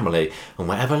we're a family and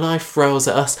whatever life throws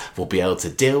at us we'll be able to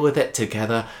deal with it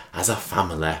together as a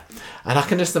family. And I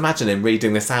can just imagine him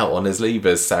reading this out on his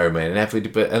Leavers ceremony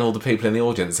and all the people in the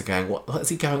audience are going, what is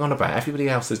he going on about? Everybody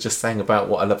else is just saying about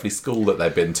what a lovely school that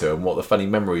they've been to and what the funny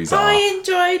memories are. I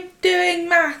enjoyed doing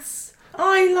maths.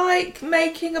 I like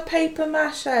making a paper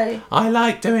mache. I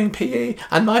like doing PE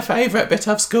and my favourite bit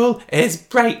of school is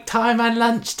break time and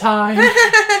lunch time.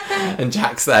 And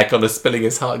Jack's there kind of spilling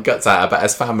his heart guts out about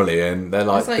his family and they're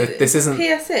like this isn't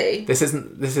PSE. This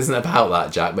isn't about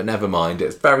that, Jack, but never mind.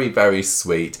 It's very, very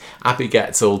sweet. Abby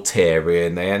gets all teary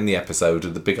and they end the episode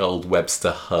with a big old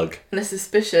Webster hug. And a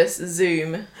suspicious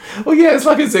zoom. Well, yeah, it's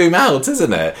like a zoom out,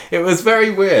 isn't it? It was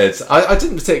very weird. I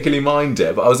didn't particularly mind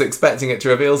it, but I was expecting it to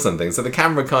reveal something. So the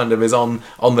camera kind of is on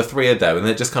the three of them and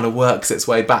it just kind of works its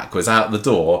way backwards out the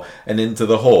door and into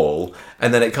the hall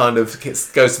and then it kind of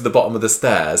goes to the bottom of the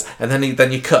stairs and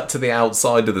then you cut to the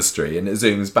outside of the street and it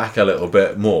zooms back a little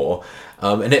bit more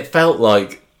and it felt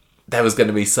like there was going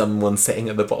to be someone sitting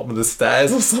at the bottom of the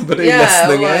stairs or somebody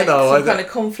listening in. Some kind of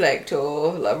conflict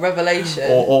or like revelation.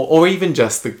 Or even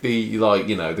just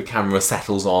the camera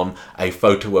settles on a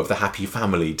photo of the happy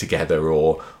family together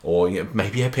or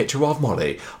maybe a picture of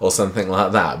Molly or something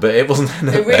like that. But it wasn't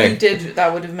anything. It really did.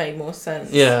 That would have made more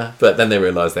sense. Yeah, but then they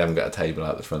realised they haven't got a table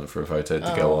out the front for a photo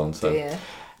to go on. So. Dear.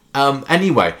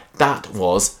 Anyway, that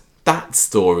was that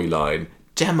storyline.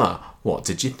 Gemma, what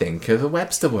did you think of the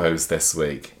Webster Woes this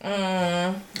week?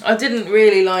 I didn't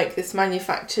really like this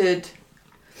manufactured,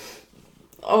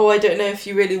 I don't know if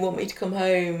you really want me to come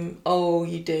home. Oh,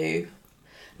 you do.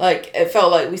 Like, it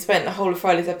felt like we spent the whole of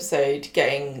Friday's episode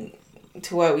getting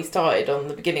to where we started on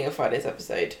the beginning of Friday's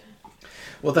episode.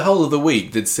 Well, the whole of the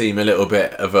week did seem a little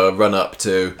bit of a run-up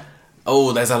to,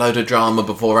 there's a load of drama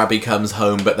before Abby comes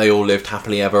home, but they all lived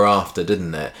happily ever after,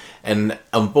 didn't it? And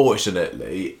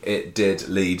unfortunately, it did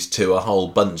lead to a whole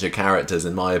bunch of characters,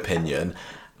 in my opinion,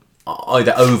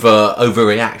 either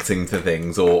overreacting to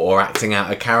things or acting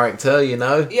out a character, you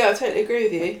know? Yeah, I totally agree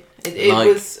with you. It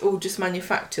was all just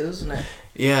manufactured, wasn't it?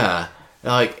 Yeah.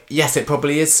 Like, yes, it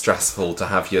probably is stressful to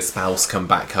have your spouse come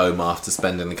back home after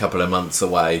spending a couple of months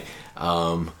away.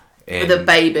 With a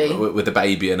baby. With a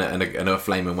baby and a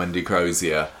flaming Wendy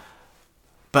Crozier.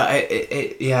 But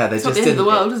they it's just not the end of the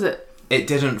world, is it? It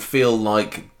didn't feel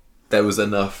like there was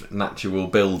enough natural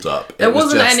build-up. There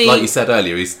wasn't any... Like you said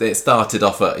earlier, it started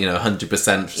off at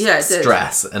 100%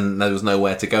 stress and there was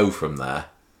nowhere to go from there.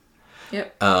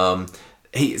 Yep. I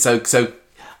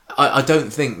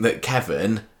don't think that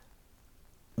Kevin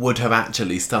would have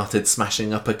actually started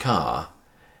smashing up a car.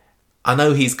 I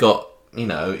know he's got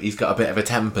a bit of a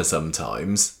temper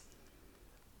sometimes.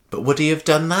 But would he have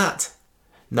done that?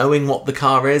 Knowing what the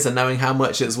car is and knowing how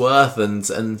much it's worth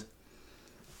and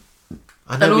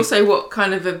also what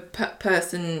kind of a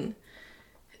person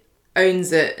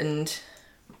owns it and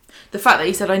the fact that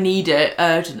he said I need it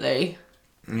urgently.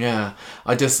 Yeah,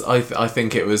 I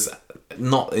think it was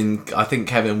I think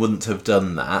Kevin wouldn't have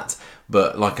done that,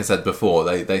 but like I said before,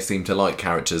 they seem to like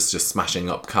characters just smashing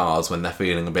up cars when they're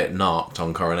feeling a bit narked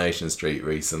on Coronation Street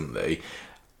recently.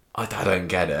 I don't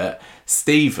get it.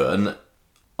 Stephen,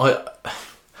 I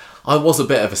was a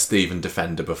bit of a Stephen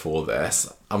defender before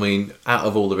this. I mean, out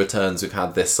of all the returns we've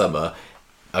had this summer,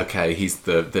 okay, he's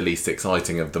the least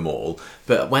exciting of them all.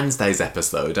 But Wednesday's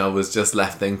episode, I was just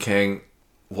left thinking,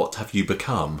 what have you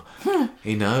become?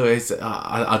 You know,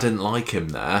 I didn't like him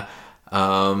there.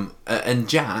 And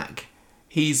Jack,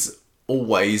 he's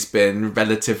always been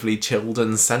relatively chilled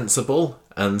and sensible,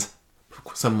 and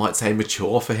some might say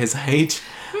mature for his age.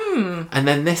 And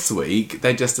then this week,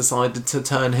 they just decided to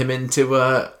turn him into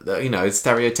a,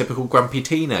 stereotypical grumpy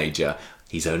teenager.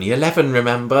 He's only 11,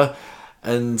 remember?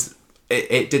 And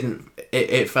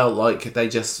it felt like they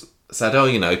just said,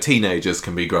 teenagers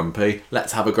can be grumpy.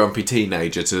 Let's have a grumpy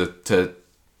teenager to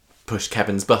push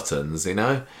Kevin's buttons, you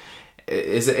know?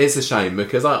 It's a shame,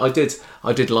 because I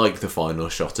did like the final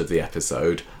shot of the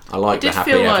episode. I like the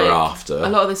happy ever after. A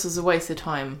lot of this was a waste of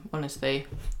time, honestly.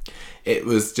 It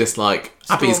was just like,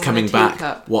 Abby's coming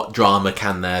back, what drama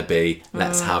can there be?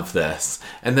 Let's have this.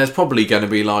 And there's probably going to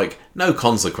be like no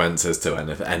consequences to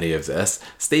any of this.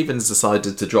 Stephen's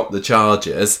decided to drop the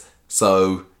charges,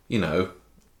 so,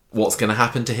 what's going to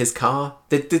happen to his car?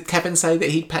 Did Kevin say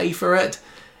that he'd pay for it?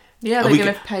 Yeah, they're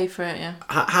going to pay for it, yeah.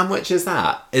 How much is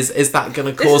that? Is that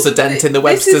going to cause a dent in the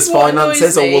Webster's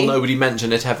finances, or will nobody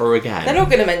mention it ever again? They're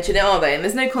not going to mention it, are they? And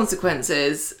there's no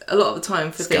consequences a lot of the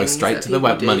time for things. Go straight to the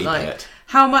money pit.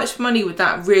 How much money would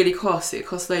that really cost? It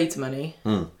costs loads of money.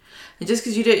 And just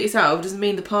because you do it yourself doesn't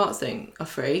mean the parts are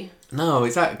free. No,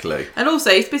 exactly. And also,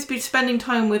 he's supposed to be spending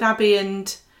time with Abby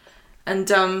and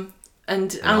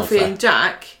Alfie and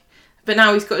Jack. But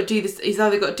now he's got to do this. He's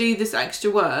either got to do this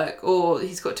extra work, or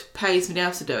he's got to pay somebody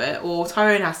else to do it, or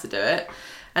Tyrone has to do it.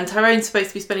 And Tyrone's supposed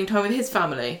to be spending time with his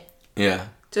family. Yeah.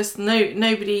 Just no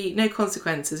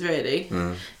consequences, really.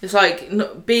 It's like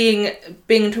being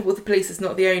in trouble with the police is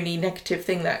not the only negative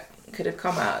thing that could have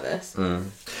come out of this.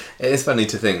 It is funny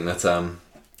to think that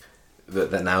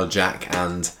that now Jack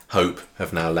and Hope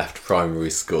have now left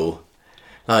primary school.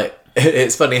 Like,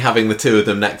 it's funny having the two of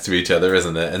them next to each other,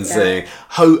 isn't it? And seeing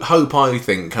Hope, I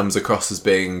think, comes across as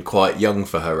being quite young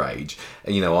for her age.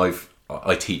 And,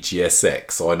 I teach year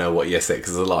 6, so I know what year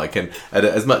 6s are like. And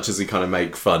as much as we kind of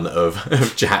make fun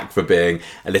of Jack for being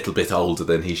a little bit older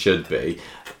than he should be,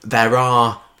 there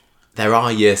are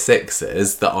year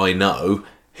 6s that I know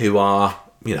who are,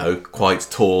 quite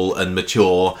tall and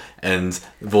mature and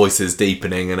voices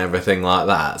deepening and everything like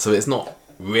that. So it's not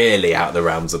really out the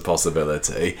realms of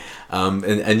possibility.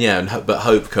 But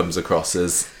Hope comes across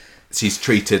as she's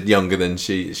treated younger than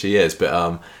she is.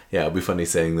 But it'll be funny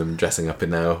seeing them dressing up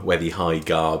in their Weddy High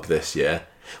garb this year.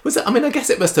 Was it? I mean, I guess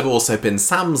it must have also been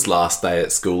Sam's last day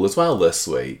at school as well this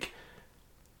week.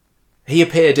 He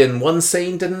appeared in one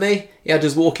scene, didn't he? He had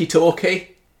his walkie-talkie.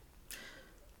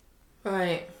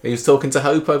 Right. He was talking to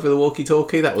Hope over the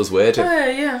walkie-talkie. That was weird.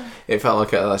 Yeah. It felt like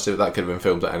that could have been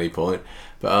filmed at any point.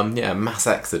 But mass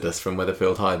exodus from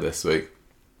Weatherfield High this week.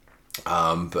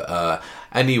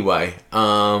 Anyway,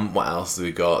 what else have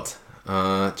we got?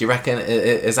 Do you reckon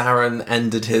has Aaron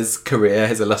ended his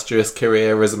illustrious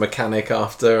career as a mechanic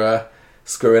after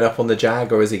screwing up on the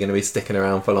Jag, or is he going to be sticking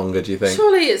around for longer, do you think?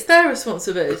 Surely it's their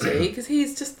responsibility, because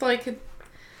he's just like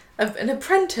an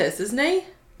apprentice, isn't he?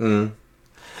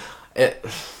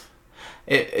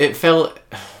 It felt...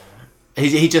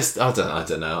 He just... I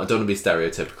don't know. I don't want to be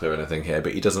stereotypical or anything here,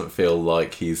 but he doesn't feel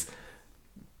like he's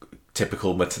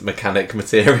typical mechanic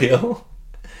material.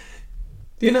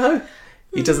 You know?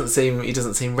 He doesn't seem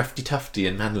refty tufty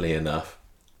and manly enough.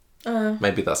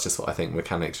 Maybe that's just what I think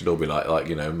mechanics should all be like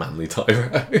manly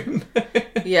Tyrone.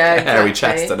 Yeah, exactly. Hairy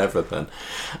chest and everything.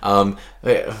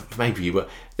 Maybe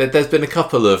there's been a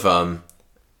couple of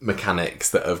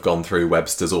mechanics that have gone through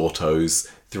Webster's Autos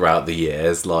throughout the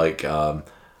years, like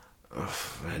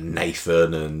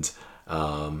Nathan and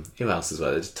who else as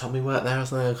well? Did Tommy work there or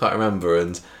something? I can't remember.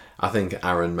 And I think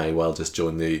Aaron may well just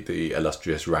join the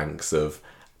illustrious ranks of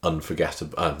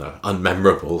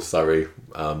unmemorable,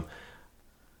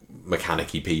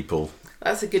 mechanic-y people.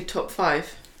 That's a good top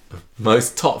 5.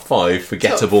 Most top 5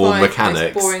 forgettable top 5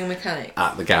 mechanics. Most boring mechanics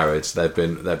at the garage.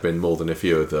 There've been more than a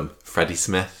few of them. Freddie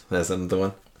Smith, there's another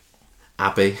one.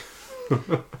 Abby.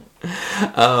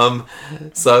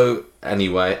 So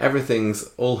anyway, everything's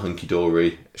all hunky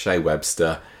dory. Shea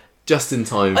Webster, just in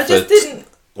time. I didn't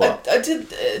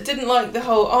like the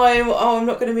whole. I'm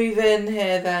not going to move in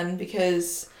here then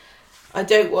because I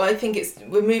think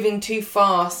we're moving too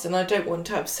fast and I don't want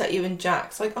to upset you and Jack.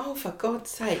 It's like, oh, for God's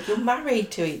sake, you're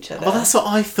married to each other. Well, that's what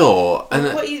I thought. And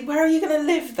where are you going to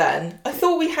live then? I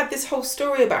thought we had this whole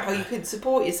story about how you couldn't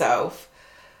support yourself.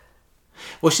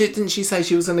 Well, didn't she say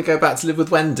she was going to go back to live with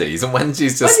Wendy's? And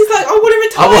Wendy's like, I want to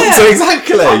retire. I want to,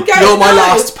 exactly. You're my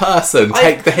last person.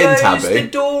 Take the hint, Abby. I've closed the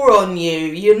door on you.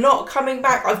 You're not coming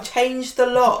back. I've changed the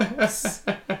locks.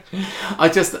 I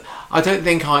don't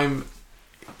think I'm...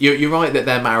 You're right that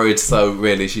they're married, so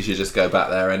really she should just go back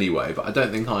there anyway. But I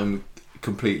don't think I'm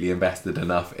completely invested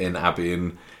enough in Abby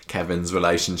and Kevin's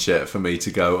relationship for me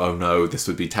to go, oh no, this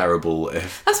would be terrible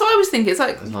if... That's what I was thinking. It's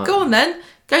like go on then.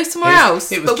 Go somewhere else.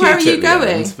 But where are you going?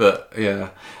 End, but yeah.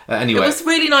 Anyway. It was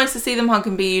really nice to see them hug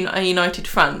and be a united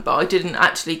front, but I didn't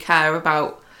actually care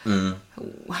about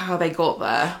how they got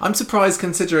there. I'm surprised,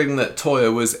 considering that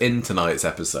Toya was in tonight's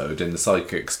episode in the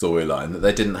psychic storyline, that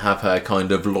they didn't have her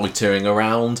kind of loitering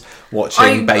around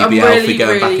watching baby Alfie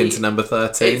going back into number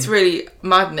 13. It's really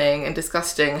maddening and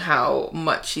disgusting how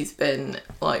much she's been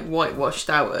like whitewashed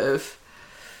out of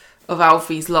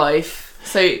Alfie's life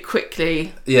so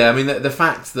quickly. Yeah, I mean, the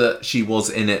fact that she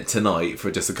was in it tonight for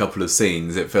just a couple of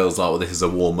scenes, it feels like, well, this is a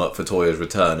warm-up for Toya's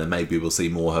return, and maybe we'll see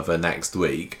more of her next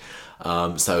week.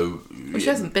 Well, she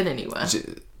hasn't been anywhere.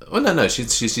 No,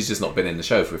 she's just not been in the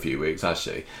show for a few weeks, has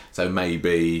she? So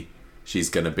maybe she's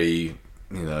going to be,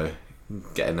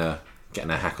 getting her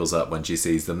hackles up when she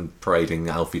sees them parading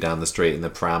Alfie down the street in the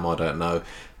pram. I don't know.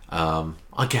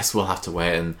 I guess we'll have to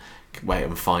wait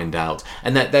and find out.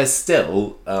 And that there's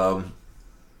still,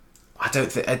 I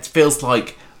don't think it feels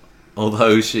like,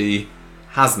 although she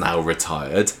has now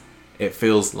retired, it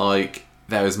feels like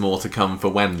there is more to come for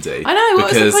Wendy. I know,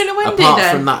 what was the point of Wendy apart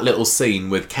then? from that little scene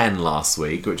with Ken last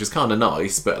week, which was kind of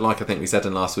nice, but like I think we said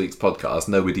in last week's podcast,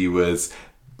 nobody was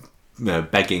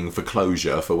begging for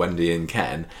closure for Wendy and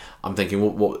Ken. I'm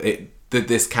thinking,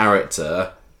 this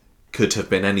character could have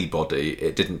been anybody.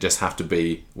 It didn't just have to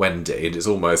be Wendy. And it's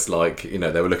almost like, they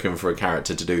were looking for a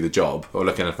character to do the job, or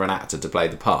looking for an actor to play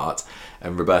the part.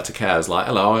 And Roberta Kerr's like,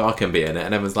 hello, I can be in it.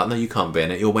 And everyone's like, no, you can't be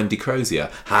in it. You're Wendy Crozier.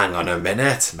 Hang on a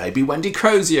minute. Maybe Wendy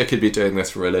Crozier could be doing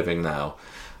this for a living now.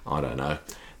 I don't know.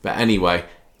 But anyway,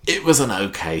 it was an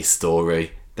okay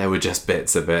story. There were just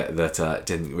bits of it that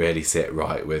didn't really sit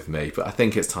right with me. But I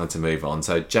think it's time to move on.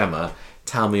 So, Gemma,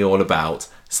 tell me all about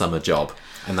Summer Job.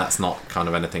 And that's not kind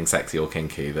of anything sexy or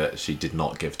kinky that she did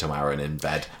not give to Aaron in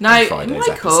bed on Friday's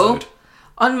episode.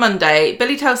 On Monday,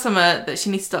 Billy tells Summer that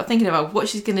she needs to start thinking about what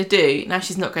she's going to do now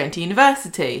she's not going to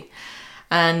university.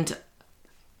 And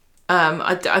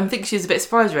I think she's a bit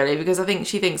surprised, really, because I think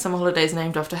she thinks summer holidays are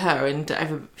named after her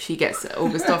and she gets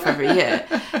August off every year.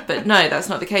 But no, that's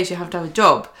not the case. You have to have a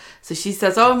job. So she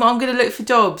says, I'm going to look for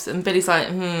jobs. And Billy's like,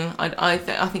 I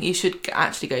think you should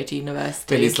actually go to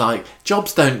university. Billy's like,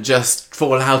 jobs don't just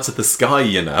fall out of the sky,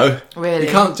 Really?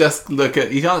 You can't just say,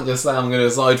 I'm going to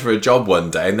decide for a job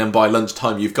one day and then by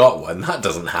lunchtime you've got one. That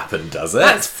doesn't happen, does it?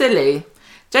 That's silly.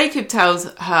 Jacob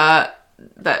tells her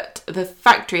that the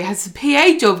factory has a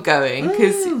PA job going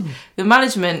because the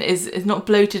management is not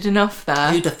bloated enough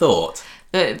there. Who'd have thought?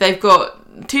 They've got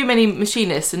too many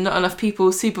machinists and not enough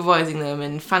people supervising them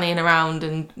and fannying around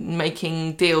and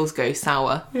making deals go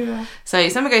sour. Yeah. So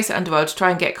Summer goes to Underworld to try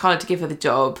and get Carla to give her the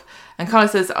job. And Carla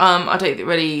says, I don't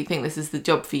really think this is the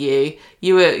job for you.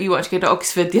 You wanted to go to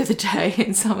Oxford the other day.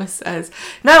 And Summer says,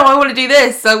 no, I want to do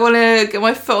this. I want to get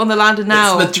my foot on the ladder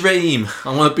now. It's my dream.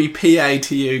 I want to be PA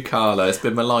to you, Carla. It's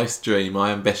been my life's dream,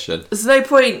 my ambition. There's no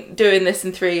point doing this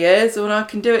in 3 years when I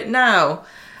can do it now.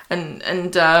 And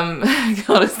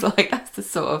Carla's like, that's the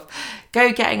sort of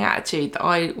go-getting attitude that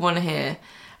I want to hear.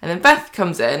 And then Beth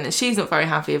comes in and she's not very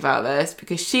happy about this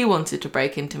because she wanted to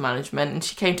break into management and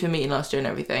she came to a meeting last year and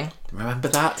everything. Remember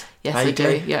that? Yes, I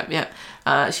do.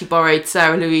 Yeah. She borrowed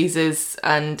Sarah Louise's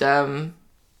and who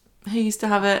used to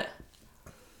have it?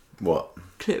 What?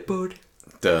 Clipboard.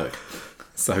 Dirk.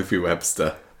 Sophie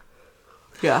Webster.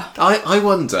 Yeah. I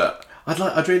wonder,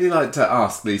 I'd really like to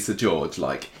ask Lisa George,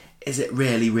 is it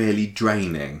really, really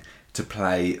draining to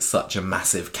play such a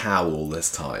massive cow all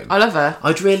this time? I love her.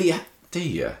 I'd really... Do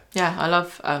you? Yeah, I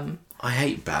love... I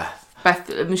hate Beth.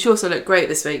 She also looked great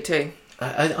this week too.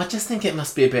 I just think it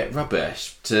must be a bit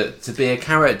rubbish to be a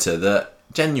character that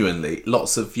genuinely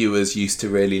lots of viewers used to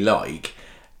really like,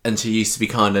 and she used to be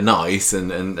kind of nice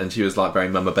and she was very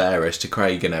mama bearish to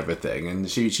Craig and everything, and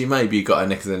she maybe got her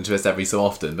knickers in a twist every so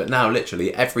often, but now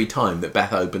literally every time that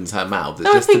Beth opens her mouth it's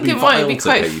just to be vile to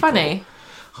people. I think it might be quite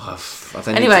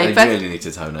funny. They really need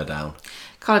to tone her down.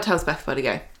 Carla tells Beth where to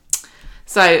go.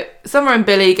 So, Summer and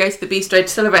Billy go to the bistro to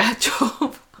celebrate her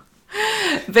job.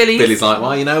 Billy's like,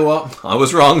 well, you know what? I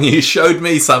was wrong. You showed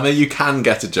me, Summer. You can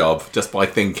get a job just by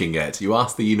thinking it. You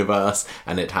ask the universe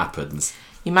and it happens.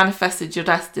 You manifested your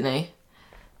destiny.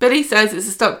 Billy says it's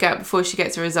a stopgap before she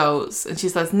gets her results. And she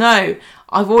says, no,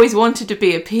 I've always wanted to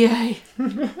be a PA.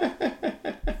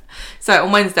 So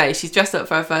on Wednesday, she's dressed up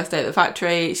for her first day at the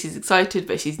factory. She's excited,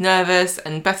 but she's nervous.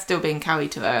 And Beth's still being cowy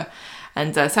to her.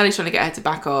 And Sally's trying to get her to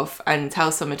back off and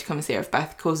tell Summer to come and see her if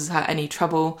Beth causes her any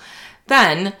trouble.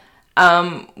 Then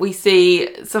we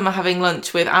see Summer having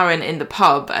lunch with Aaron in the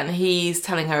pub, and he's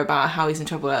telling her about how he's in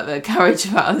trouble at the garage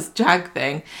about this drag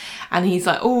thing. And he's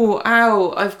like, oh,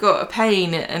 ow, I've got a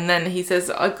pain. And then he says,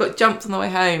 I've got jumped on the way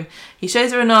home. He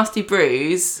shows her a nasty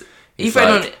bruise. He's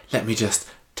like, let me just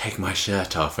take my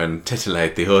shirt off and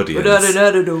titillate the audience. I've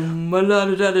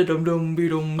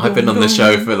been on the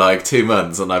show for like 2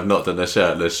 months and I've not done a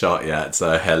shirtless shot yet,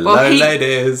 so hello,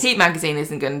 ladies. Heat magazine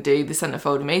isn't going to do the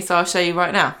centrefold of me, so I'll show you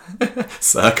right now.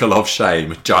 Circle of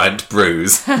shame, giant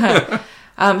bruise. He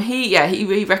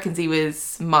reckons he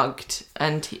was mugged,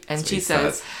 and she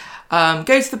says, go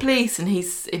to the police, and he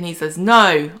says,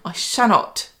 no, I shall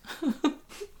not.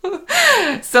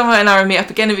 Summer and Aaron meet up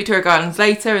again in Victoria Gardens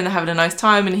later, and they're having a nice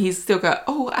time, and he's still going,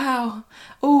 oh, ow,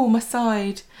 oh, my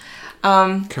side.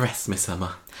 Caress me,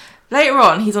 Summer. Later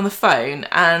on, he's on the phone,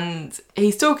 and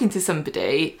he's talking to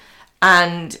somebody,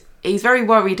 and he's very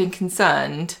worried and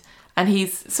concerned, and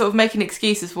he's sort of making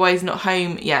excuses for why he's not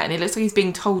home yet, and it looks like he's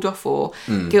being told off or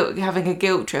having a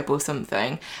guilt trip or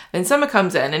something. Then Summer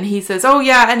comes in, and he says, oh,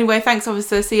 yeah, anyway, thanks,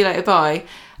 officer, see you later, bye.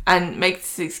 And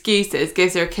makes excuses,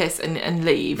 gives her a kiss and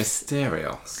leaves.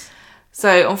 Mysterious.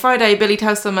 So on Friday, Billy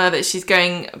tells Summer that she's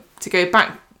going to go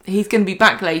back. He's going to be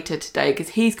back later today because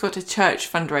he's got a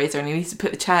church fundraiser and he needs to put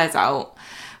the chairs out.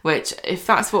 Which, if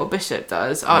that's what a bishop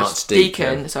does,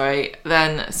 archdeacon,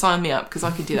 then sign me up because I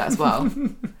can do that as well.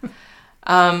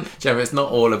 Gemma, it's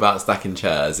not all about stacking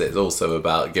chairs. It's also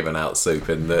about giving out soup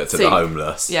to the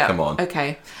homeless. Yeah. Come on.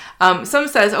 Okay. Summer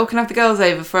says, oh, can I have the girls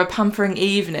over for a pampering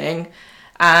evening?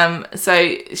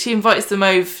 So she invites them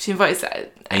over. She invites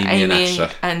Amy and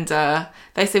Asher. And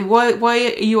they say, why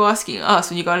are you asking us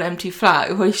when you got an empty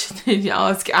flat? Why should you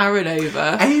ask Aaron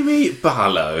over? Amy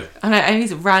Barlow. I know,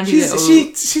 Amy's a randy little...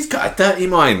 She's got a dirty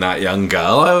mind, that young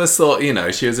girl. I always thought,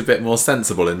 she was a bit more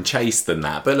sensible and chaste than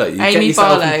that. But look, Amy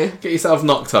Barlow. Get yourself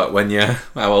knocked up when you're...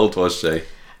 How old was she?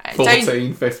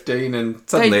 14, 15, and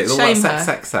suddenly it's all that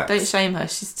sex. Don't shame her.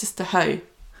 She's just a hoe.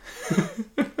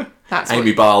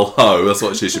 Amy Barlow, that's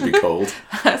what she should be called.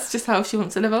 That's just how she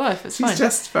wants to live her life. It's fine. She's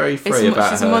just very free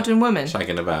about she's a modern woman.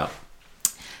 Shagging about.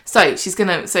 So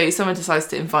someone decides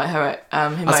to invite her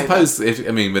him over. I suppose,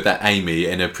 with that Amy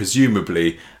in a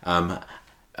presumably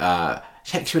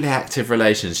sexually active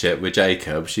relationship with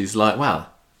Jacob, she's like,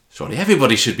 well, surely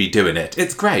everybody should be doing it.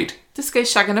 It's great. Just go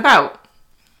shagging about.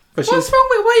 But what's wrong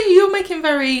with why you're making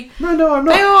very? No, I'm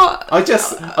not. They are. I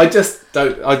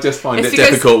just find it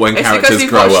difficult when characters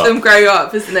grow up. It's because them grow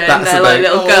up, isn't it? And they're like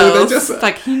little girls. They're just,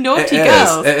 like naughty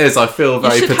girls. It is. I feel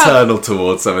very paternal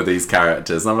towards some of these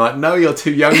characters. And I'm like, no, you're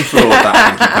too young for all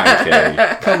that hanky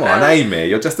panky. Come on, Amy,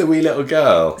 you're just a wee little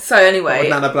girl. So anyway, what would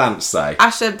Nana Blanche say?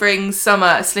 Asher brings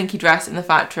Summer a slinky dress in the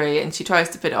factory, and she tries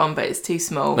to put it on, but it's too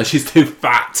small. No, she's too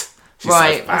fat. She's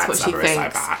right, so fat, that's what she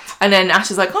thinks. So and then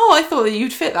Ash is like, oh, I thought that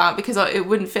you'd fit that because it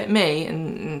wouldn't fit me,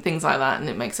 and things like that, and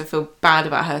it makes her feel bad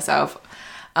about herself.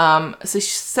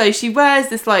 So she wears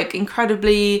this like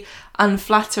incredibly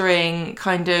unflattering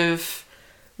kind of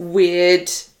weird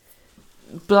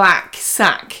black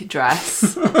sack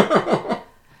dress.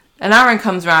 And Aaron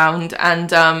comes round and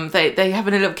they have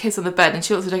a little kiss on the bed, and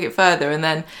she wants to take it further, and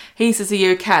then he says, are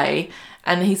you okay?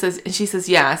 And she says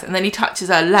yes, and then he touches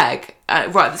her leg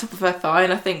right at the top of her thigh,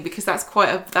 and I think because that's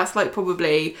like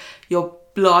probably your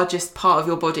largest part of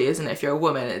your body, isn't it? If you're a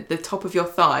woman, the top of your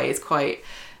thigh is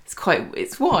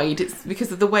it's wide. It's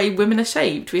because of the way women are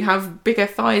shaped. We have bigger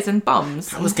thighs and bums.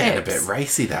 That was getting a bit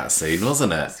racy, that scene,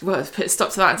 wasn't it? Well, put a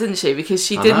stop to that, didn't she? Because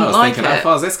she didn't like it. How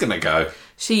far is this going to go?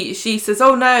 She says,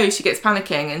 oh no, she gets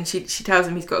panicking, and she tells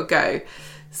him he's got to go.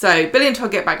 So Billy and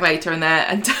Todd get back later, and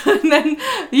then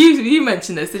you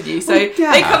mentioned this, didn't you? So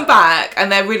they come back and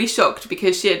they're really shocked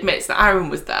because she admits that Aaron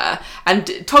was there,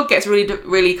 and Todd gets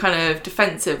really kind of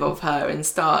defensive of her and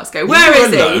starts going, "Where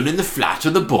is he? Alone in the flat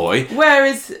with the boy. Where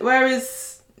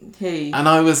is he?" And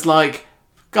I was like,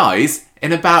 guys,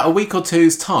 in about a week or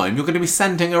two's time, you're going to be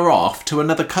sending her off to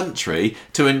another country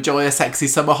to enjoy a sexy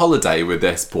summer holiday with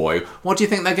this boy. What do you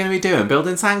think they're going to be doing?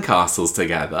 Building sandcastles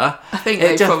together? I think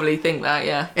they probably think that,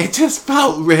 yeah. It just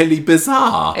felt really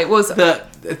bizarre. It was.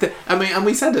 And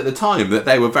we said at the time that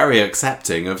they were very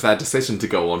accepting of their decision to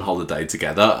go on holiday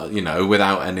together,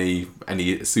 without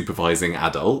any supervising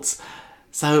adults.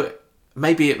 So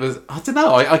maybe it was, I don't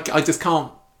know, I just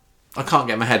can't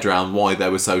get my head around why they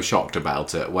were so shocked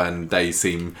about it when they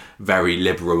seem very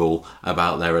liberal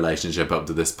about their relationship up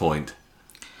to this point.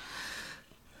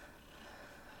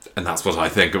 And that's what I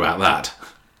think about that.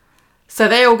 So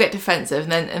they all get defensive,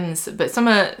 but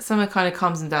Summer kind of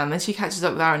calms them down. Then she catches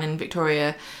up with Aaron and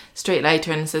Victoria Street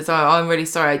later and says, "Oh, I'm really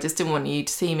sorry. I just didn't want you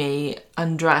to see me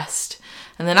undressed."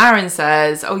 And then Aaron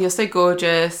says, "Oh, you're so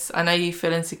gorgeous. I know you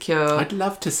feel insecure." I'd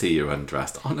love to see you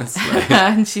undressed, honestly.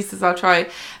 And she says, "I'll try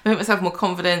make myself more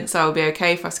confident, so I'll be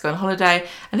okay for us to go on holiday."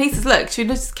 And he says, "Look, should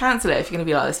we just cancel it if you're going to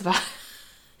be like this about it?"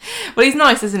 Well, he's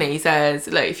nice, isn't he? He says,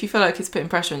 "Look, if you feel like it's putting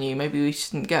pressure on you, maybe we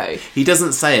shouldn't go." He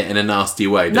doesn't say it in a nasty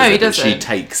way, No, he but doesn't. she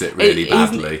takes it really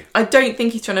badly. I don't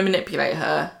think he's trying to manipulate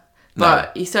her,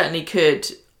 but he certainly could,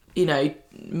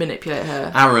 manipulate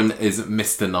her. Aaron is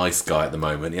Mr. Nice Guy at the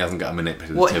moment. He hasn't got a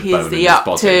manipulative what bone he's in his up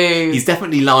body. to. He's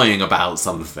definitely lying about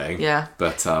something. Yeah.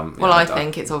 But I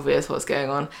think it's obvious what's going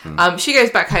on. She goes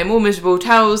back home all miserable,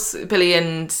 tells Billy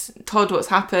and Todd what's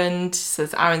happened,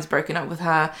 says Aaron's broken up with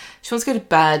her. She wants to go to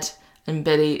bed, and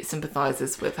Billy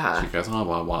sympathises with her. She goes, "Oh,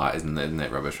 well, why isn't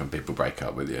it rubbish when people break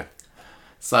up with you?"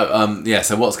 So,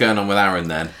 so what's going on with Aaron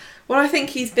then? Well, I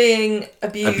think he's being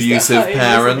abused. Abusive at home,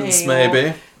 parents, isn't he?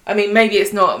 maybe. I mean, maybe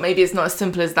it's not as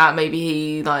simple as that. Maybe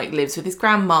he lives with his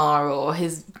grandma or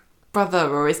his brother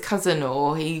or his cousin,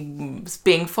 or he's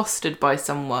being fostered by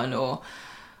someone or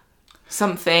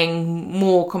something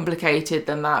more complicated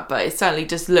than that. But it certainly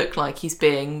does look like he's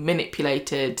being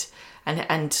manipulated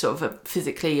and sort of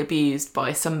physically abused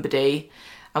by somebody.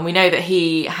 And we know that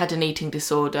he had an eating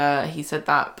disorder. He said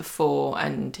that before,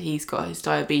 and he's got his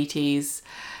diabetes.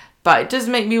 But it does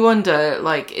make me wonder,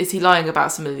 is he lying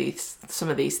about some of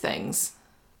these things?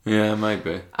 Yeah,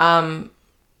 maybe.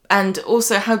 And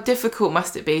also, how difficult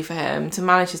must it be for him to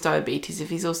manage his diabetes if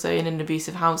he's also in an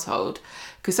abusive household?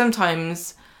 Because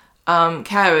sometimes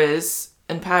carers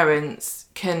and parents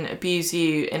can abuse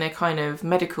you in a kind of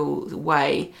medical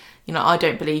way. I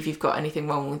don't believe you've got anything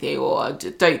wrong with you, or I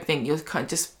don't think you're kind of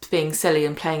just being silly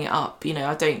and playing it up. You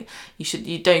don't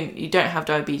have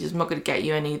diabetes. I'm not going to get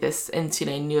you any of this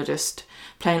insulin. You're just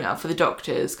playing it up for the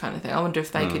doctors, kind of thing. I wonder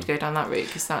if they could go down that route,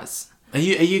 because that's. Are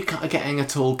you getting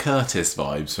at all Curtis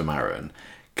vibes from Aaron?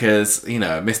 Because,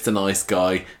 Mr. Nice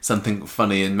Guy, something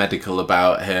funny and medical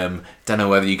about him. Don't know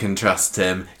whether you can trust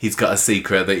him. He's got a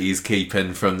secret that he's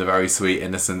keeping from the very sweet,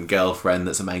 innocent girlfriend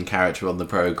that's a main character on the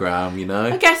programme,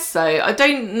 I guess so. I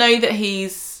don't know that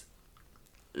he's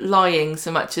lying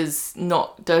so much as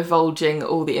not divulging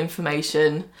all the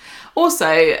information.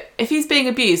 Also, if he's being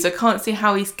abused, I can't see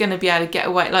how he's going to be able to get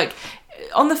away.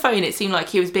 On the phone, it seemed like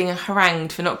he was being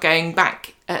harangued for not going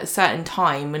back at a certain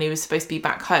time when he was supposed to be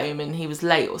back home, and he was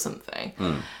late or something.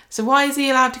 So why is he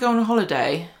allowed to go on a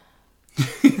holiday?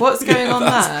 What's going on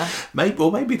there?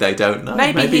 Maybe they don't know.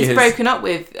 Maybe he's broken up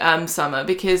with Summer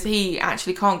because he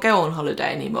actually can't go on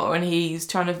holiday anymore, and he's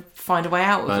trying to find a way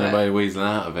out of it. Find a way of weaseling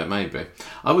out of it, maybe.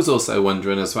 I was also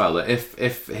wondering as well that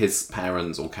if his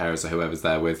parents or carers or whoever's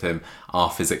there with him are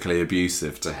physically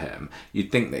abusive to him,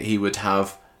 you'd think that he would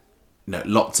have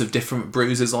lots of different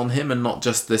bruises on him and not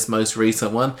just this most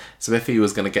recent one. So if he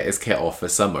was going to get his kit off for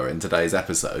Summer in today's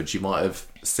episode, you might have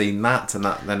seen that, and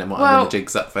then it might have been the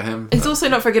jig's up for him. He's also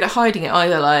not very good at hiding it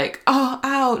either. Oh,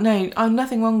 ow, no, I'm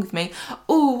nothing wrong with me.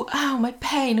 Oh, ow, my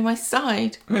pain in my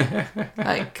side.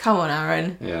 Come on,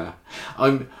 Aaron. Yeah.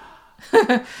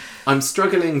 I'm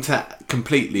struggling to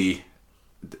completely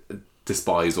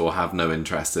despise or have no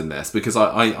interest in this, because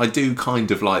I do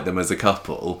kind of like them as a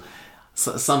couple.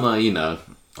 Summer,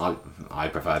 I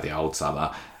prefer the old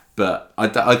Summer, but I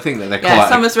think that they're quite... Yeah,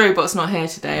 Summer's robot's not here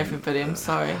today, everybody. I'm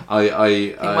sorry. I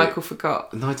think Michael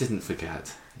forgot. No, I didn't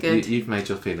forget. Good. You've made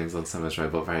your feelings on Summer's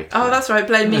robot very clear. Oh, that's right.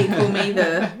 Blame me. Call me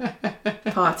the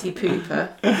party pooper.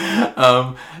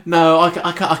 No,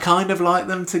 I kind of like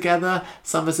them together.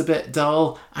 Summer's a bit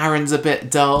dull. Aaron's a bit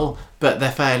dull, but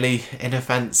they're fairly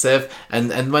inoffensive.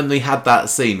 And when we had that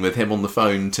scene with him on the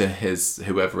phone to his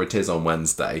whoever it is on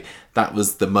Wednesday, that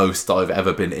was the most I've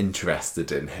ever been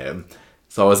interested in him.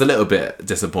 So I was a little bit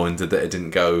disappointed that it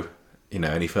didn't go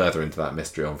any further into that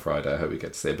mystery on Friday. I hope we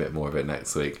get to see a bit more of it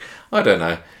next week. I don't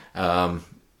know.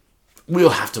 We'll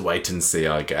have to wait and see,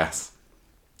 I guess.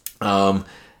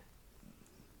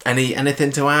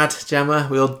 Anything to add, Gemma?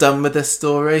 We all done with this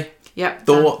story? Yep.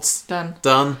 Thoughts? Done.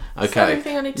 Done? Okay. Is there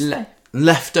anything I need to say?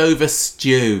 Leftover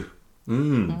stew.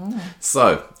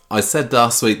 So, I said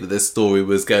last week that this story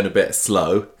was going a bit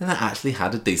slow, and I actually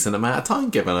had a decent amount of time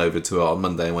given over to it on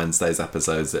Monday and Wednesday's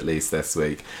episodes, at least this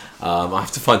week. I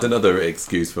have to find another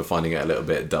excuse for finding it a little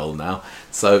bit dull now.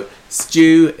 So,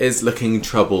 Stu is looking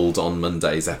troubled on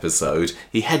Monday's episode.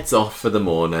 He heads off for the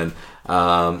morning.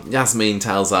 Yasmin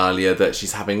tells Alia that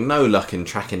she's having no luck in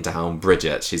tracking down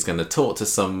Bridget. She's going to talk to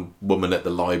some woman at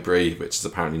the library, which is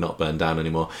apparently not burned down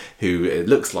anymore, who it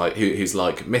looks like who's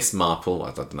like Miss Marple.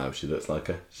 I don't know if she looks like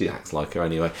her. She acts like her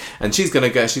anyway. And she's going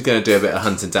to do a bit of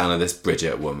hunting down of this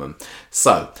Bridget woman.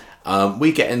 So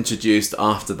we get introduced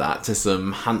after that to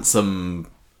some handsome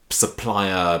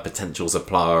potential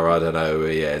supplier, I don't know who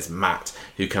he is, Matt,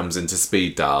 who comes into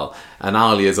speed dial, and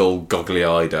Alia's all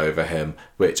goggly-eyed over him,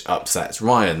 which upsets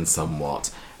Ryan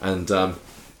somewhat. And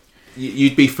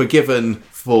you'd be forgiven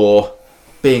for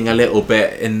being a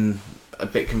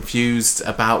bit confused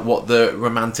about what the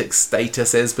romantic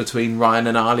status is between Ryan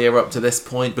and Alia up to this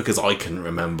point, because I couldn't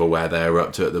remember where they're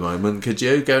up to at the moment. Could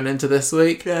you, going into this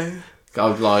week? No.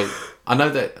 I know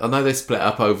they split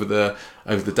up over the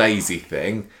Daisy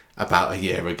thing about a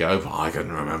year ago, but I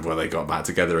couldn't remember when they got back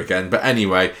together again. But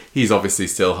anyway, he's obviously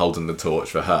still holding the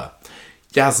torch for her.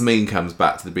 Yasmin comes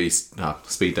back to the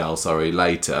speed dial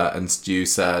later, and Stu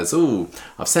says,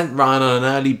 I've sent Ryan on an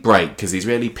early break because he's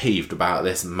really peeved about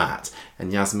this Matt.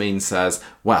 And Yasmin says,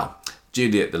 well,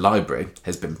 Julie at the library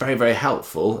has been very, very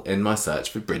helpful in my search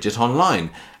for Bridget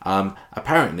online.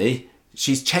 Apparently,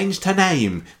 she's changed her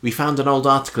name. We found an old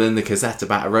article in the Gazette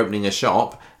about her opening a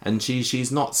shop, and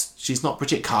she's not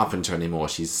Bridget Carpenter anymore.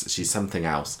 She's something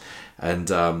else.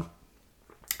 And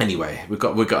anyway, we've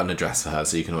got an address for her,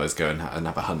 so you can always go and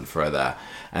have a hunt for her there.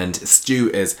 And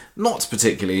Stu is not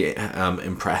particularly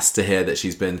impressed to hear that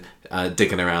she's been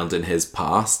digging around in his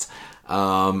past.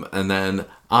 And then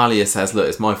Alia says, "Look,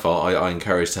 it's my fault. I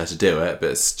encouraged her to do it,"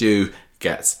 but Stu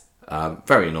gets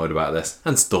very annoyed about this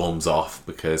and storms off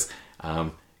because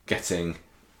getting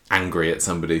angry at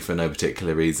somebody for no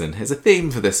particular reason is a theme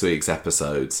for this week's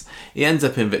episodes. He ends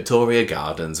up in Victoria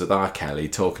Gardens with R. Kelly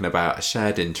talking about a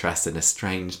shared interest in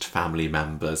estranged family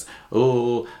members.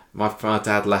 My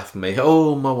dad left me.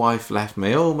 My wife left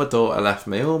me. My daughter left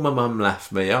me. My mum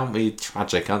left me. Aren't we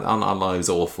tragic? Aren't our lives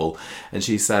awful? And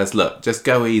she says, look, just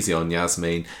go easy on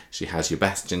Yasmin. She has your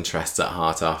best interests at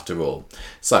heart after all.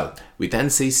 So we then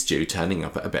see Stu turning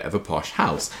up at a bit of a posh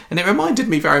house. And it reminded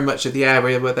me very much of the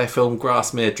area where they filmed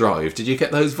Grasmere Drive. Did you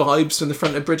get those vibes from the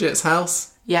front of Bridget's house?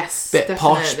 Yes, bit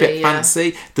posh, bit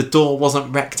fancy. The door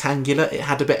wasn't rectangular. It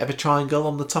had a bit of a triangle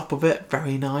on the top of it.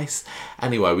 Very nice.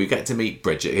 Anyway, we get to meet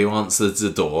Bridget, who answers the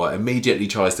door, immediately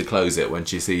tries to close it when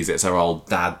she sees it's her old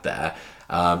dad there.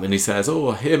 And he says,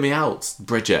 hear me out,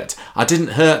 Bridget. I didn't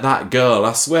hurt that girl,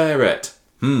 I swear it.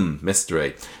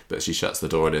 Mystery. But she shuts the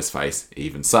door in his face,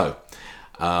 even so.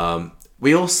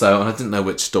 We also, and I didn't know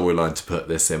which storyline to put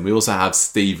this in, we also have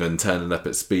Stephen turning up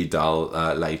at speed dial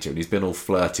later, and he's been all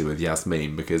flirty with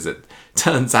Yasmin because it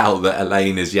turns out that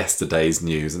Elaine is yesterday's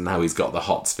news and now he's got the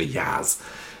hots for Yaz.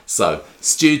 So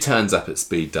Stu turns up at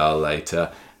speed dial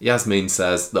later. Yasmin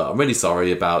says, look, I'm really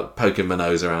sorry about poking my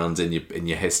nose around in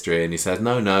your history. And he says,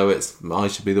 no, I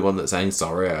should be the one that's saying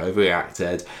sorry, I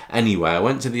overreacted. Anyway, I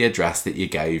went to the address that you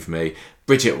gave me.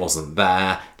 Bridget wasn't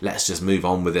there. Let's just move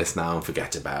on with this now and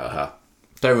forget about her.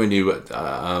 Don't renew it.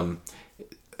 Go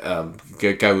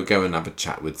and have a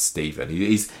chat with Stephen.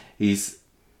 He's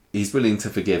willing to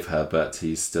forgive her, but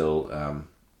he's still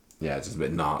just a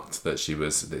bit narked that she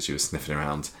was sniffing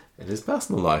around in his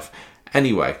personal life.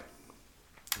 Anyway,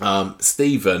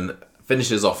 Stephen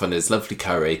finishes off on his lovely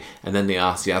curry, and then they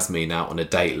ask Yasmin out on a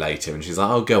date later, and she's like,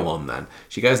 "Oh, go on then."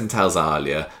 She goes and tells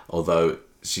Alia, although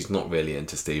she's not really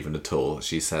into Stephen at all.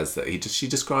 She says that she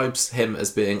describes him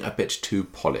as being a bit too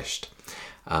polished.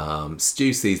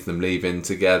 Stu sees them leaving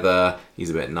together. He's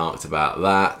a bit narked about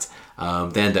that.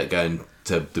 They end up going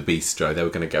to the bistro. They were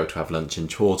going to go to have lunch in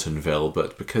Chawtonville,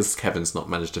 but because Kevin's not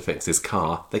managed to fix his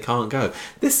car, they can't go.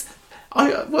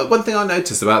 One thing I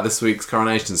noticed about this week's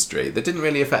Coronation Street that didn't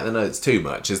really affect the notes too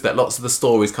much is that lots of the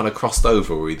stories kind of crossed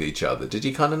over with each other. Did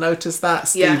you kind of notice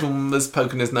that? Yeah. Stephen was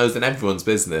poking his nose in everyone's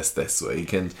business this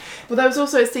week. And well, there was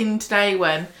also a scene today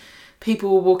when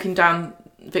people were walking down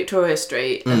Victoria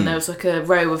Street and there was like a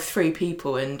row of 3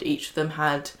 people and each of them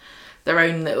had their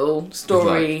own little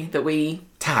story that we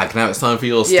Tag, now it's time for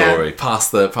your story. Pass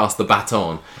the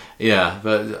baton. Yeah,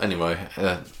 but anyway,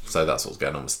 so that's what's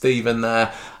going on with Stephen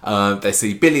there. They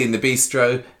see Billy in the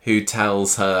bistro, who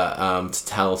tells her to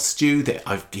tell Stu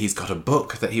that he's got a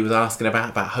book that he was asking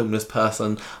about homeless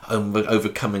person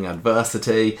overcoming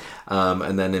adversity.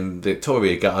 And then in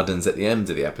Victoria Gardens at the end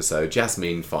of the episode,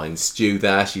 Jasmine finds Stu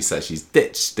there. She says she's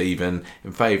ditched Stephen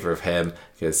in favour of him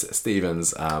because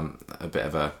Stephen's a bit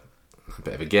of a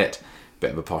git,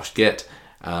 bit of a posh git.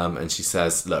 And she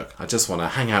says, look, I just want to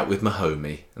hang out with my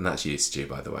homie. And that's you, Stu,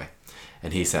 by the way.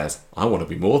 And he says, I want to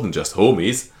be more than just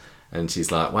homies. And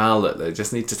she's like, well, look, they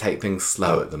just need to take things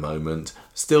slow at the moment.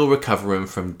 Still recovering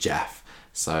from Jeff.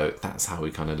 So that's how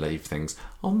we kind of leave things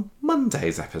on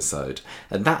Monday's episode.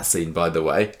 And that scene, by the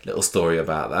way, little story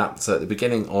about that. So at the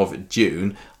beginning of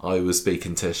June, I was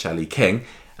speaking to Shelley King.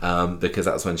 Because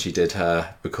that's when she did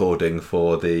her recording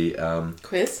for the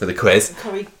quiz. For the quiz.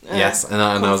 Yes, and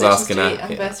I was asking her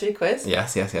anniversary quiz.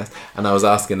 Yes. And I was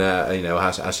asking her, you know,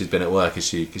 how she's been at work.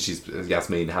 Because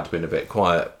Yasmin had been a bit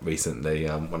quiet recently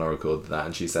when I recorded that,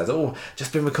 and she says, "Oh,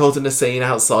 just been recording a scene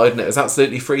outside, and it was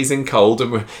absolutely freezing cold,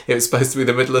 and it was supposed to be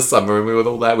the middle of summer, and we were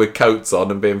all there with coats on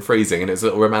and being freezing, and it was a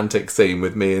little romantic scene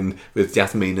with me and with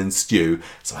Yasmin and Stu.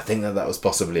 So I think that was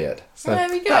possibly it. So there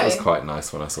we go. That was quite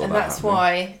nice when I saw that. And that's happening.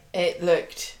 why it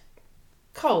looked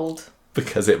cold.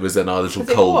 Because it was a little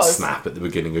cold snap at the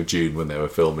beginning of June when they were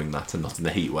filming that, and not in the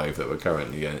heat wave that we're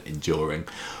currently enduring.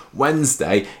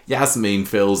 Wednesday, Yasmin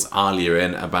fills Alia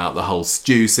in about the whole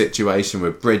Stu situation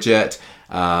with Bridget.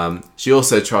 She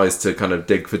also tries to kind of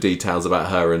dig for details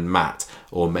about her and Matt.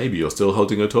 Or maybe you're still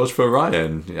holding a torch for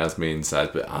Ryan, Yasmin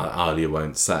said, but Alia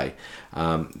won't say.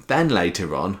 Then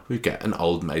later on, we get an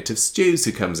old mate of Stu's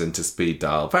who comes into speed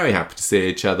dial. Very happy to see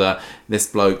each other. This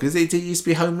bloke, did he used to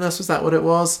be homeless? Was that what it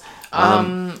was?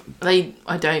 I'm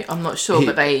not sure,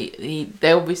 but they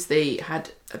obviously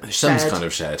had some kind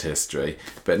of shared history.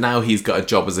 But now he's got a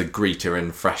job as a greeter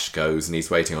in Freshco's and he's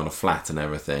waiting on a flat and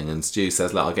everything. And Stu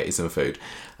says, look, I'll get you some food.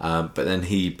 But then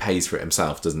he pays for it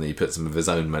himself, doesn't he? He puts some of his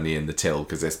own money in the till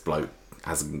because this bloke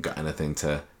hasn't got anything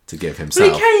to give himself.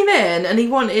 Well, he came in and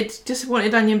he just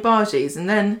wanted onion bhajis, and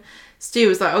then Stu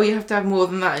was like, oh, you have to have more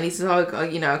than that. And he says, oh, I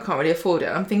can't really afford it.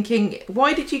 I'm thinking,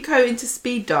 why did you go into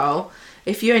speed dial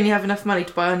if you only have enough money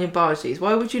to buy onion bhajis?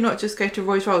 Why would you not just go to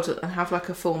Roy's Rolls and have like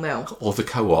a full meal? Or the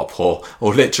Co-op, or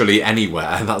literally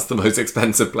anywhere. That's the most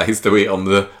expensive place to eat on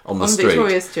the street. On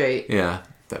Victoria Street. Yeah.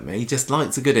 But he just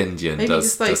likes a good Indian. Maybe he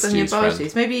just likes onion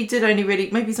bhajis. Maybe he did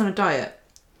maybe he's on a diet.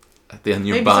 The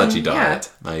onion bhaji diet,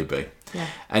 maybe. Yeah.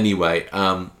 Anyway,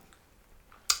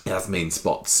 Yasmin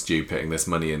spots Stu putting this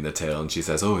money in the till and she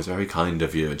says, oh, it's very kind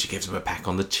of you. And she gives him a peck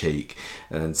on the cheek.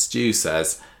 And then Stu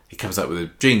says, he comes up with a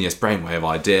genius brainwave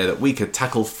idea that we could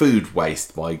tackle food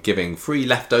waste by giving free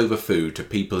leftover food to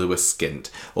people who are skint.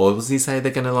 Or does he say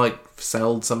they're going to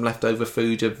sell some leftover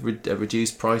food at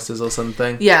reduced prices or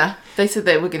something? Yeah, they said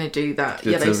they were going to do that.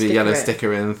 Yellow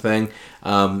sticker in thing.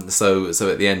 So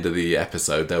at the end of the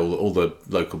episode, they're all the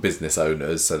local business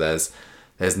owners. So there's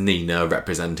Nina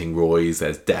representing Roy's,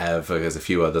 there's Dev, there's a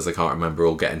few others I can't remember,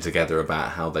 all getting together about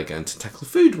how they're going to tackle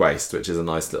food waste, which is a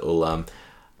nice little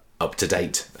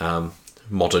up-to-date,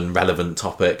 modern, relevant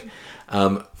topic.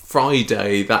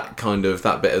 Friday, that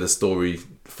bit of the story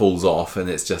falls off, and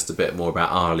it's just a bit more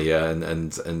about Alia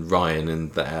and Ryan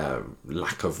and their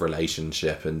lack of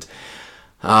relationship. And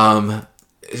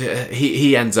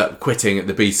he ends up quitting at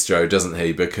the bistro, doesn't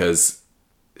he? Because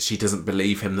she doesn't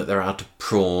believe him that they're out of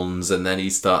prawns, and then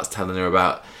he starts telling her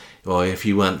about, well, if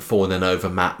you weren't falling over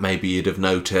Matt, maybe you'd have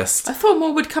noticed. I thought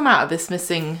more would come out of this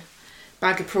missing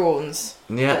bag of prawns.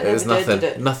 Yeah, it was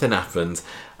nothing. Nothing happened.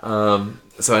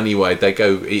 So anyway,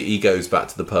 he goes back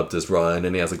to the pub, does Ryan,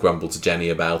 and he has a grumble to Jenny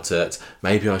about it.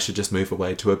 Maybe I should just move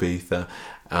away to Ibiza.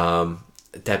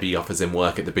 Debbie offers him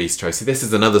work at the bistro. See, this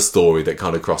is another story that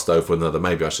kind of crossed over with another.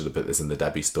 Maybe I should have put this in the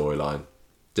Debbie storyline.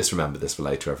 Just remember this for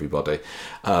later, everybody.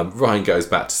 Ryan goes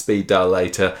back to speed dial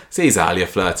later, sees Alia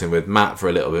flirting with Matt for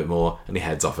a little bit more, and he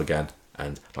heads off again.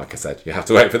 And like I said, you have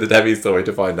to wait for the Debbie story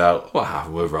to find out what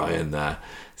happened with Ryan there.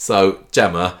 So,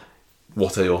 Gemma,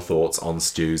 what are your thoughts on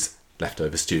Stu's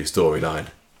leftover Stu storyline?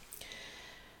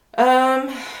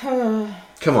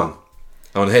 Come on.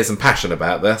 I want to hear some passion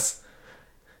about this.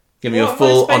 Give me your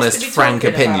full, honest, frank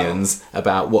opinions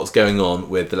about what's going on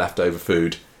with the leftover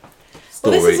food.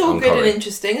 Well, this is all good and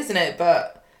interesting, isn't it?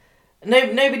 But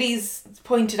nobody's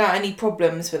pointed out any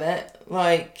problems with it.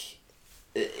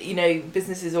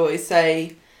 Businesses always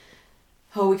say,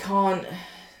 oh, we can't,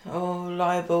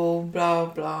 liable, blah,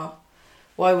 blah.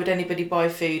 Why would anybody buy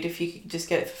food if you could just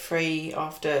get it for free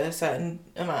after a certain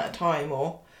amount of time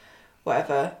or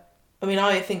whatever? I mean,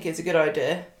 I think it's a good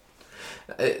idea.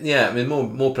 Yeah, I mean,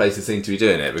 more places seem to be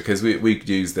doing it because we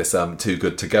use this Too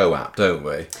Good To Go app, don't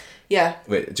we? Yeah.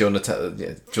 Wait, do you want to do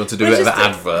a bit of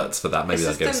adverts for that? Maybe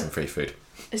they'll give us some free food.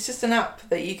 It's just an app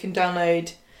that you can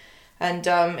download, and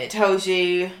it tells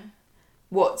you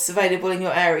what's available in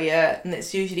your area, and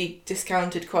it's usually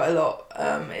discounted quite a lot.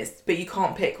 But you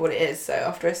can't pick what it is. So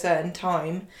after a certain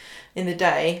time in the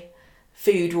day,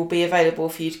 food will be available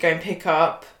for you to go and pick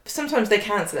up. Sometimes they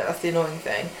cancel it. That's the annoying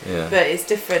thing. Yeah. But it's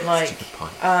different. Like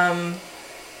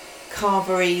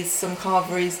Carveries, some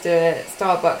Carveries do it.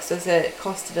 Starbucks does it.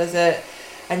 Costa does it.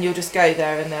 And you'll just go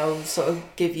there and they'll sort of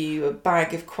give you a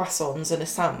bag of croissants and a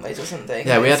sandwich or something.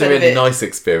 Yeah, we had a really nice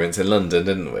experience in London,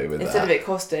 didn't we, with instead of it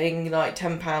costing like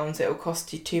 £10, it'll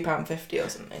cost you £2.50 or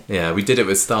something. Yeah, we did it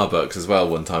with Starbucks as well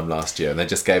one time last year, and they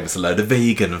just gave us a load of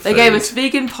vegan food. They gave us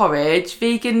vegan porridge,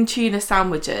 vegan tuna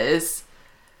sandwiches,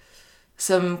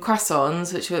 some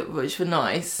croissants, which were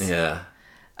nice. Yeah.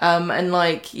 And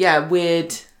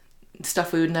weird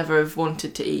stuff we would never have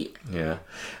wanted to eat. Yeah,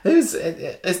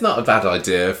 it's not a bad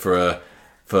idea for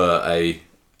a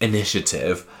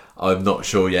initiative. I'm not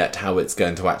sure yet how it's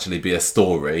going to actually be a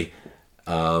story,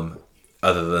 other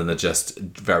than a just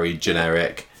very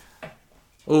generic.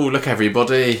 Oh, look,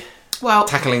 everybody! Well,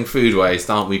 tackling food waste,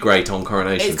 aren't we great on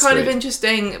Coronation Street? It's kind of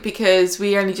interesting because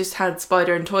we only just had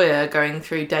Spider and Toya going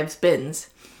through Dev's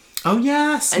bins. Oh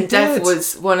yes, and Dev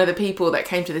was one of the people that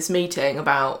came to this meeting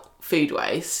about food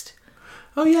waste.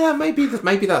 Oh yeah, maybe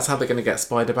that's how they're going to get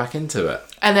Spider back into it.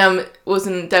 And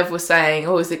Dev was saying,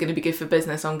 is it going to be good for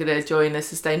business? I'm going to join a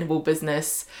sustainable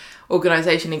business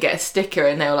organisation and get a sticker.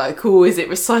 And they were like, is it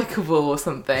recyclable or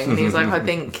something? And he was like, I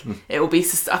think it will be.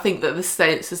 I think that the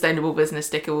sustainable business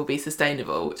sticker will be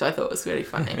sustainable, which I thought was really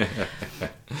funny.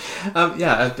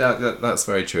 That's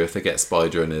very true. If they get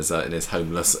Spider and his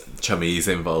homeless chummies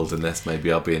involved in this, maybe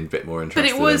I'll be a bit more interested.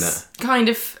 But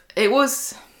it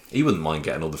was. He wouldn't mind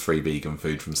getting all the free vegan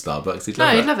food from Starbucks. He'd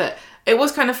love it. It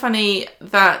was kind of funny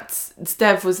that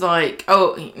Dev was like,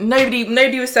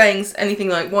 nobody was saying anything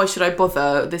like, why should I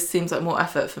bother? This seems like more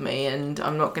effort for me and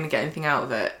I'm not going to get anything out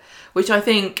of it. Which I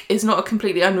think is not a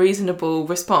completely unreasonable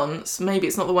response. Maybe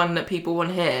it's not the one that people want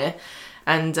to hear.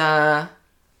 And,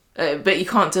 but you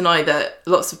can't deny that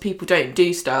lots of people don't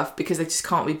do stuff because they just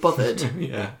can't be bothered.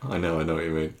 Yeah, I know what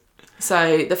you mean.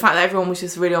 So the fact that everyone was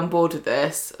just really on board with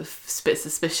this, a bit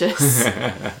suspicious.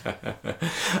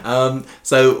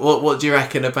 So what do you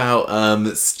reckon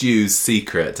about Stu's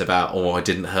secret about, I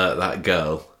didn't hurt that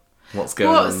girl? What's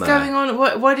going on there? What's going on?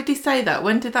 Why did he say that?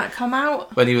 When did that come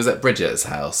out? When he was at Bridget's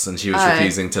house and she was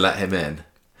refusing to let him in.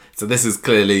 So this is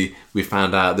clearly, we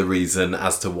found out the reason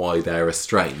as to why they're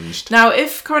estranged. Now,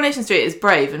 if Coronation Street is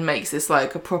brave and makes this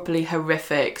like a properly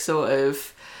horrific sort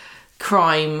of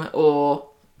crime or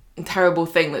terrible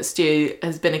thing that Stu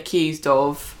has been accused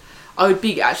of, I would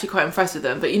be actually quite impressed with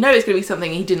them. But it's going to be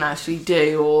something he didn't actually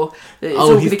do, or that it's all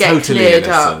going to get totally cleared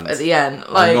innocent. up at the end.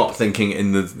 I'm not thinking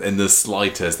in the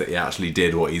slightest that he actually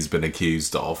did what he's been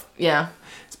accused of. Yeah.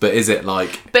 But is it going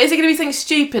to be something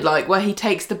stupid like where he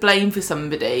takes the blame for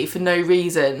somebody for no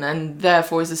reason and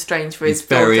therefore is estranged for his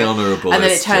daughter? Very honourable. And then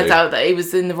it turns out that he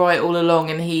was in the right all along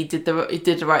and he did the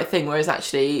right thing. Whereas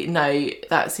actually, no,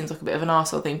 that seems like a bit of an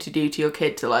arsehole thing to do to your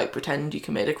kid, to like pretend you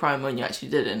committed a crime when you actually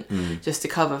didn't, just to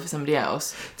cover for somebody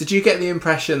else. Did you get the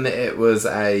impression that it was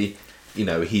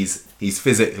he's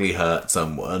physically hurt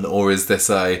someone, or is this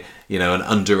an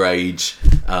underage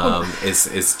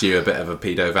is Stu a bit of a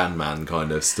pedo van man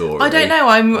kind of story? I don't know.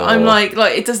 I'm like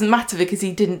it doesn't matter because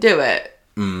he didn't do it.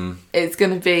 He's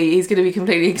going to be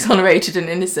completely exonerated and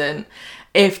innocent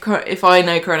if I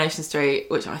know Coronation Street,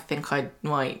 which I think I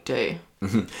might do.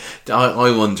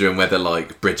 I'm wondering whether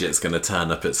Bridget's going to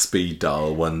turn up at speed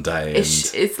dial one day.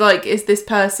 Is this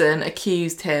person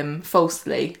accused him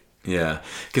falsely? Yeah,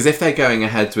 because if they're going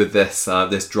ahead with this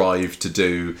drive to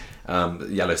do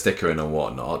yellow stickering and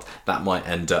whatnot, that might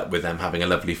end up with them having a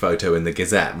lovely photo in the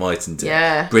Gazette, mightn't it?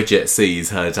 Yeah. Bridget sees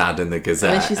her dad in the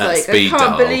Gazette. And she's at like, speed I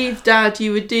can't dial. believe, Dad,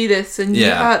 you would do this and you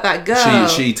hurt that girl.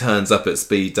 She turns up at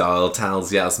speed dial,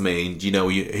 tells Yasmin, do you know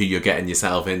who you're getting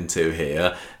yourself into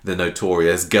here? The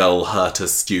notorious girl herter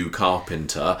Stu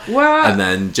Carpenter. What? And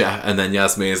then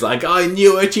Yasmin is like, I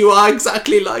knew it, you are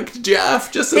exactly like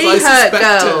Jeff, just as I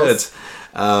suspected.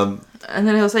 And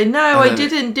then he'll say, no, I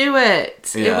didn't do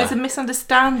it. Yeah. It was a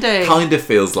misunderstanding. Kind of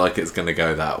feels like it's going to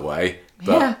go that way.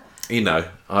 But,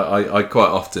 I quite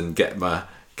often get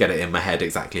get it in my head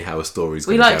exactly how a story's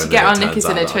We going like to to go. get our And then it knickers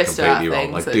turns in a out that I'm twist about completely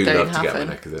wrong. things I that do don't love to get my happen.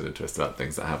 knickers in a twist about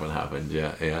things that haven't happened.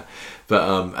 Yeah.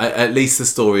 But at least the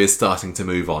story is starting to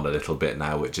move on a little bit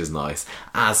now, which is nice.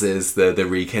 As is the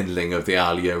rekindling of the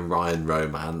Alia and Ryan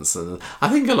romance, and I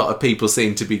think a lot of people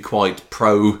seem to be quite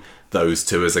pro those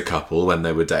two as a couple when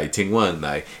they were dating, weren't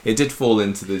they? It did fall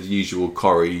into the usual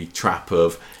Corrie trap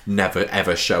of never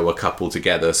ever show a couple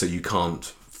together, so you can't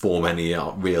form any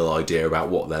real idea about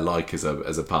what they're like as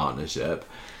a partnership.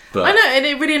 But I know, and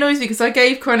it really annoys me because I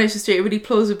gave Coronation Street a really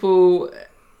plausible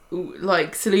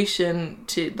solution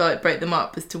to break them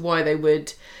up as to why they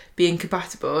would be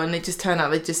incompatible, and it just turned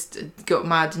out they just got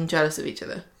mad and jealous of each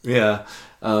other. Yeah.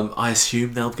 I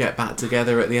assume they'll get back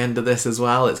together at the end of this as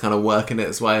well. It's kind of working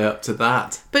its way up to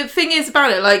that. But the thing is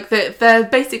about it, they're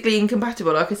basically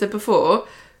incompatible. Like I said before,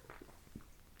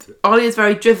 Alia's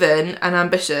very driven and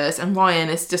ambitious, and Ryan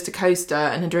is just a coaster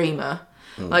and a dreamer.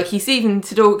 Like, he's even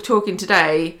talking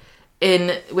today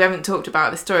we haven't talked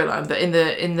about the storyline, but in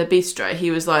the bistro, he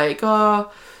was like,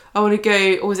 oh, I want to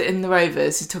go, or was it in the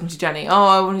Rovers? He's talking to Jenny. Oh,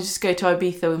 I want to just go to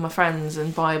Ibiza with my friends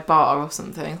and buy a bar or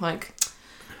something. Like,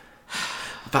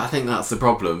 but I think that's the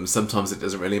problem. Sometimes it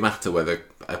doesn't really matter whether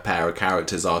a pair of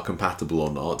characters are compatible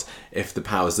or not. If the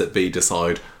powers that be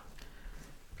decide,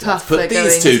 let's put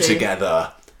these two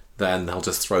together, then they'll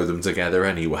just throw them together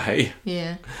anyway.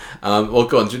 Yeah. Well,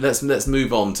 go on. Let's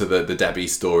move on to the Debbie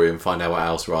story and find out what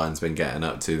else Ryan's been getting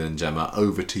up to. Then, Gemma,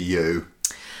 over to you.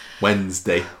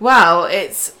 Wednesday. Well,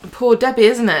 it's poor Debbie,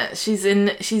 isn't it?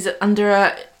 She's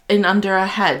under her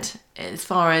head as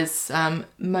far as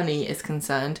money is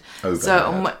concerned.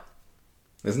 Overhead.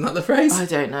 Isn't that the phrase? I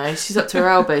don't know. She's up to her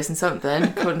elbows in something,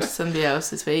 according to somebody else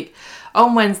this week.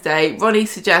 On Wednesday, Ronnie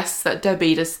suggests that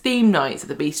Debbie does theme nights at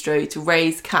the bistro to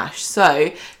raise cash. So,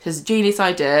 she has a genius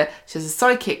idea. She has a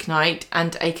psychic night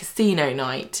and a casino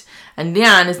night. And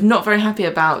Leanne is not very happy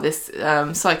about this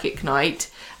psychic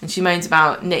night. And she moans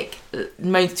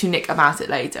to Nick about it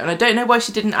later. And I don't know why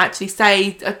she didn't actually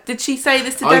say... did she say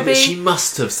this to Debbie? She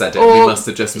must have said it. We must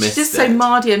have just missed it. She's just so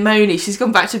mardy and moany. She's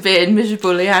gone back to being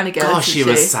miserable Leanne again. Gosh, she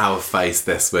was sour-faced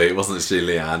this week, wasn't she,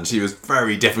 Leanne? She was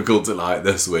very difficult to like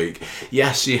this week.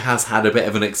 Yes, she has had a bit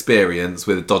of an experience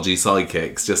with dodgy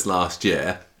psychics just last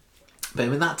year. But I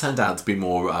mean, that turned out to be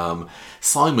more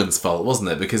Simon's fault, wasn't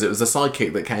it? Because it was a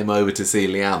psychic that came over to see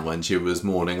Leanne when she was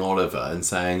mourning Oliver and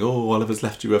saying, oh, Oliver's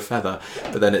left you a feather.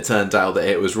 But then it turned out that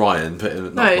it was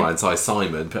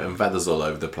Simon putting feathers all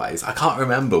over the place. I can't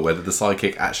remember whether the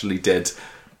psychic actually did,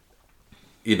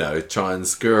 try and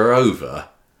screw her over.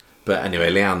 But anyway,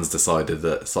 Leanne's decided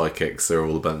that psychics are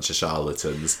all a bunch of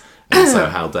charlatans. And so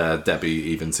how dare Debbie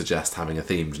even suggest having a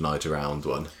themed night around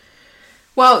one?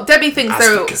 Well, Debbie thinks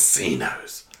they're all...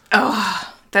 casinos.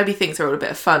 Oh, Debbie thinks they're all a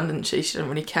bit of fun, doesn't she? She doesn't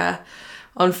really care.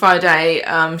 On Friday,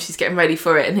 she's getting ready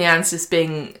for it, and Leanne's just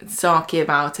being sarky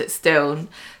about it still.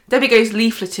 Debbie goes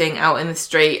leafleting out in the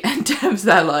street, and Deb's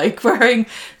there, like, wearing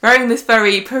this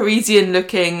very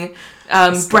Parisian-looking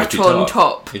Breton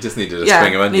top. He just needed a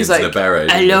string of onions and a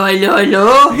beret.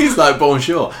 Hello. He's like,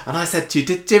 bonjour. And I said to you,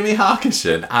 did Jimmy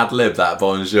Harkishan ad-lib that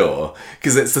bonjour?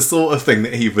 Because it's the sort of thing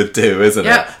that he would do, isn't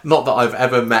it? Not that I've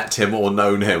ever met him or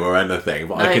known him or anything,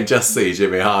 but I can just see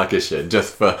Jimmy Harkishan,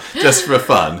 just for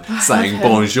fun, saying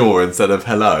bonjour instead of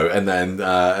hello. And then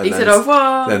he said au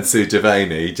revoir. Then Sue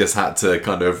Devaney just had to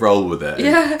kind of roll with it.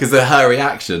 Yeah. Because her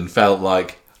reaction felt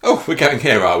like, oh, we're going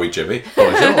here, are we, Jimmy?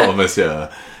 Bonjour,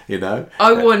 monsieur.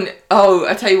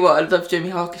 I tell you what, I'd love Jimmy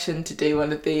Harkishan to do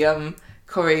one of the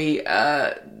Corrie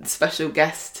special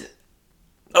guest.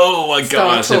 Oh my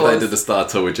gosh, if they did a Star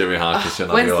Tour with Jimmy Harkishan,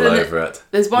 I'd be all over it.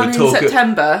 There's one in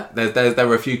September. There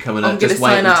were a few coming up. Just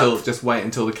wait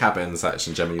until the cabin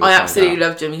section, Jimmy. I absolutely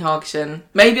love Jimmy Harkishan.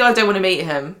 Maybe I don't want to meet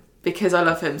him because I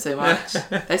love him so much.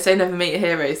 They say never meet a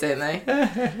hero, don't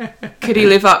they? Could he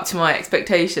live up to my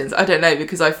expectations? I don't know,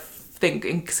 because I think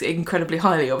incredibly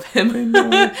highly of him.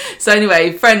 So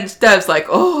anyway, French Dev's like,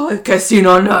 oh,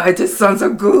 casino night, it sounds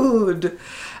so good.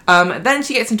 Then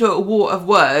she gets into a war of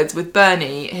words with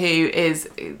Bernie, who is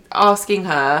asking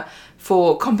her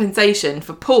for compensation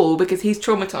for Paul because he's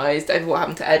traumatised over what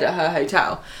happened to Ed at her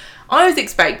hotel. I was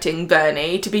expecting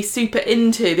Bernie to be super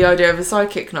into the idea of a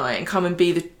psychic night and come and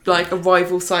be a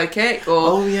rival psychic,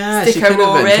 or stick her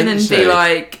oar in and be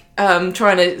like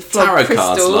trying to flog tarot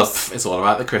crystals. Cards, it's all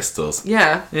about the crystals.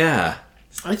 Yeah.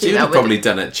 I think she would have probably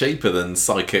done it cheaper than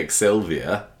psychic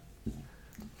Sylvia.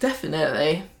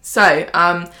 Definitely. So,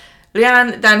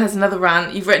 Leanne then has another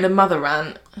rant. You've written a mother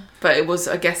rant, but it was,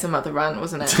 I guess, a mother rant,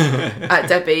 wasn't it? At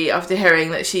Debbie, after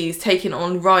hearing that she's taken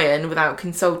on Ryan without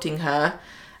consulting her.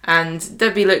 And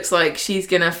Debbie looks like she's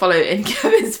going to follow in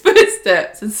Kevin's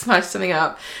footsteps and smash something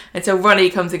up. Until Ronnie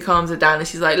comes and calms her down. And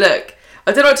she's like, look,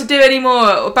 I don't know what to do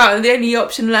anymore. About the only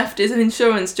option left is an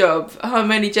insurance job. Oh,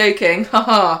 I'm only joking.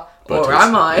 Haha. Or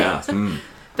am I? Yeah.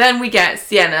 Then we get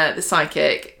Sienna, the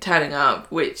psychic, turning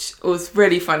up, which was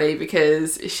really funny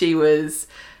because she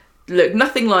looked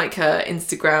nothing like her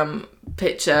Instagram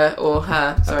picture or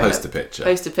her poster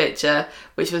picture,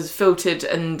 which was filtered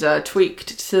and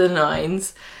tweaked to the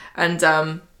nines.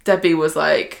 And Debbie was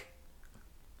like,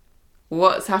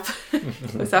 what's happened?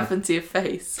 What's happened to your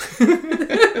face?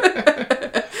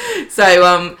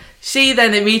 So she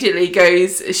then immediately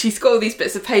goes, she's got all these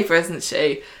bits of paper, hasn't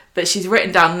she, that she's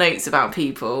written down notes about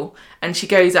people, and she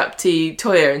goes up to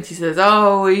Toya and she says,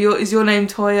 oh, is your name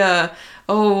Toya?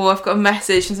 Oh, I've got a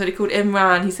message from somebody called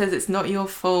Imran. He says it's not your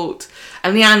fault.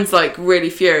 And Leanne's like really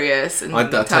furious. And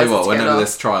I'll tell you what, whenever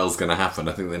this trial's going to happen,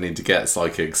 I think they need to get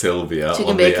Psychic Sylvia. She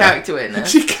can be a character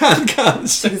witness. She can, can't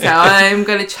she? She can say, I'm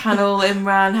going to channel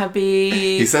Imran Habib.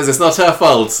 He says it's not her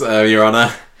fault, Your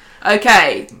Honour.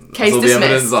 Okay, case That's all dismissed. the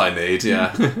evidence I need,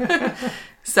 yeah.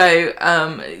 So,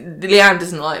 Leanne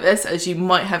doesn't like this, as you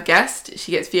might have guessed.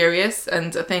 She gets furious,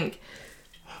 and I think...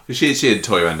 She and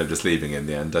Toya end up just leaving in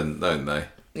the end, don't they?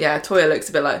 Yeah, Toya looks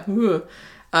a bit like... Well,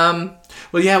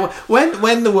 yeah,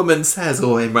 when the woman says,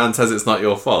 Imran says it's not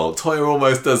your fault, Toya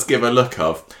almost does give a look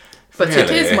of... But really?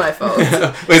 It is my fault.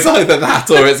 It's either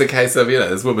that or it's a case of,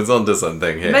 this woman's onto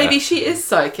something here. Maybe she is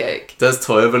psychic. Does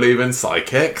Toya believe in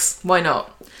psychics? Why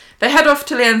not? They head off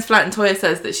to Leanne's flat and Toya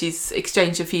says that she's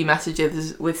exchanged a few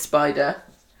messages with Spider.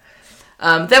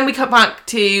 Then we come back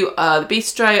to the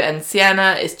bistro and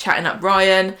Sienna is chatting up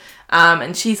Ryan.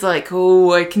 And she's like,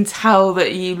 oh, I can tell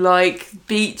that you like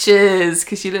beaches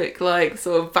because you look like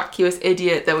sort of vacuous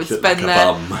idiot that would spend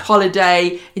their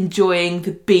holiday enjoying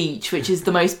the beach, which is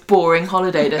the most boring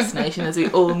holiday destination, as we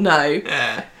all know.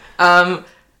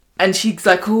 And she's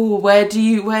like, oh, where do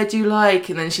you like?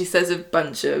 And then she says a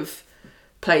bunch of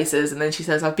places, and then she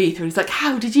says Ibiza, and he's like,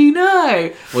 how did you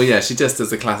know? Well, yeah, she just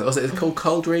does a classic. What's it called?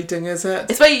 Cold reading, is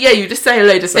it? It's where you just say a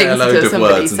load of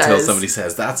things until somebody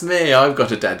says, that's me, I've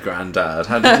got a dead granddad.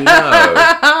 How did you know?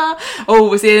 Oh,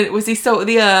 was he salt of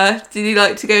the earth? Did he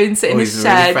like to go and sit in his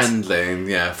shed? Really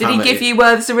friendly, yeah. Did he give you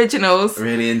Worth's Originals?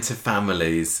 Really into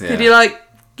families, yeah. Did he like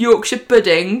Yorkshire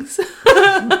puddings?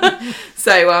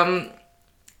 So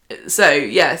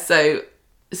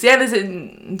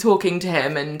Sienna's talking to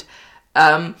him, and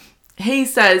he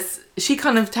says, she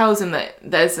kind of tells him that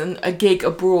there's a gig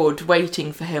abroad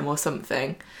waiting for him or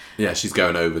something. Yeah, she's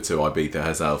going over to Ibiza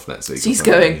herself next week. She's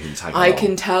going, I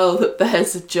can tell that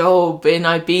there's a job in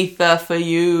Ibiza for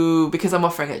you because I'm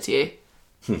offering it to you.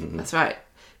 That's right.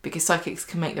 Because psychics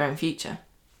can make their own future.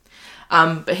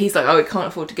 But he's like, I can't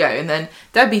afford to go. And then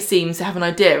Debbie seems to have an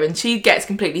idea, and she gets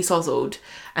completely sozzled,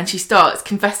 and she starts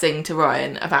confessing to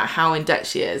Ryan about how in debt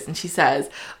she is. And she says,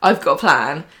 I've got a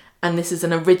plan, and this is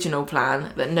an original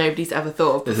plan that nobody's ever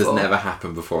thought of before. This has never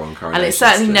happened before on Coronation And it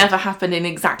certainly never happened in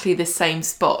exactly this same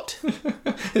spot.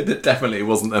 It definitely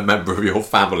wasn't a member of your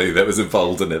family that was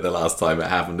involved in it the last time it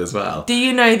happened as well. Do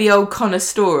you know the old Connor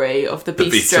story of the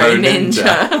Bistro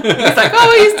Ninja? He's like,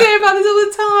 I used to hear about this all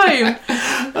the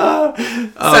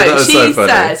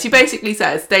time. She basically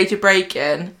says, stage a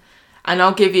break-in, and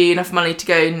I'll give you enough money to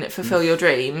go and fulfill your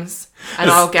dreams, and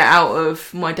I'll get out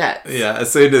of my debts. Yeah,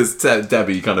 as soon as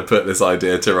Debbie kind of put this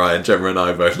idea to Ryan, Gemma and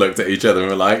I both looked at each other and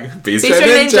were like, Bistro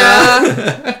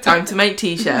Ninja! Time to make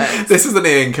t-shirts. This is an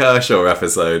Ian Kershaw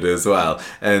episode as well,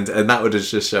 and that would have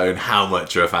just shown how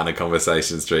much of a fan of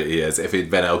Conversation Street he is if he'd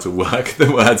been able to work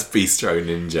the words Bistro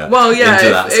Ninja into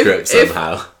that script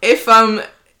somehow.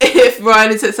 If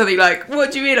Ryan had said something like,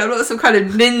 what do you mean, I'm not some kind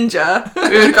of ninja? We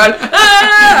would have gone,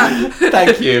 ah!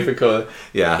 Thank you for calling.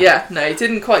 Yeah. Yeah, no, it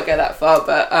didn't quite go that far,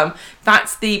 but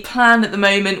that's the plan at the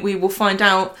moment. We will find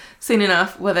out soon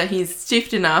enough whether he's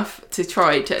stupid enough to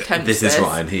try to attempt this. This is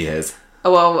Ryan, he is.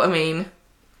 Oh, well, I mean,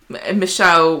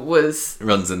 Michelle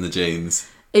runs in the genes.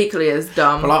 Equally as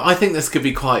dumb. Well, I think this could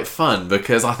be quite fun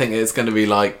because I think it's going to be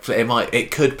like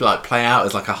it could like play out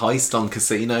as like a heist on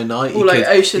Casino Night. Or like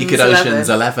Ocean's 11. Ocean's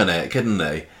 11 it, couldn't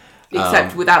he?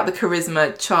 Except without the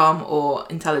charisma, charm, or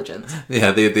intelligence.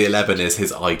 Yeah, the 11 is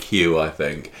his IQ. I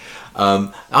think.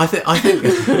 I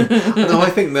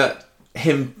think that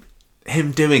him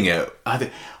doing it.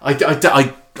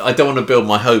 I don't want to build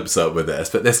my hopes up with this,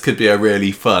 but this could be a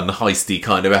really fun, heisty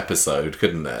kind of episode,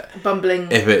 couldn't it? Bumbling.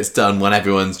 If it's done when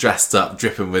everyone's dressed up,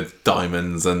 dripping with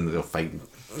diamonds and fake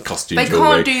costume jewelry. They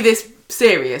can't do this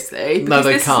seriously. No,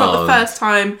 they this can't. This is not the first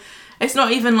time. It's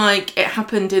not even like it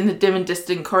happened in the dim and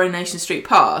distant Coronation Street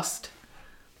past.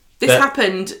 This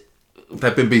happened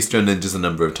They've been Bistro Ninjas a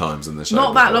number of times in the show.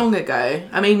 Not that long ago.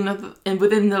 I mean,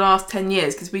 within the last 10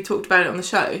 years, because we talked about it on the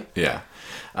show. Yeah.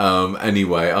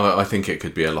 Anyway, I think it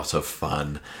could be a lot of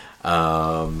fun.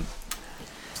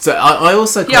 So I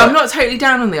also I'm not totally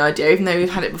down on the idea, even though we've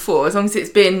had it before, as long as it's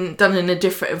been done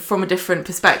from a different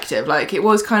perspective. Like, it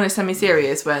was kind of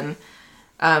semi-serious when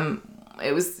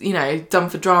it was, done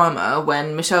for drama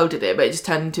when Michelle did it, but it just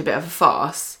turned into a bit of a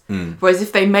farce. Whereas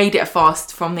if they made it a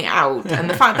farce from the out, and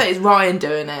the fact that it's Ryan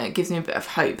doing it gives me a bit of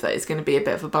hope that it's going to be a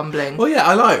bit of a bumbling. Well, yeah,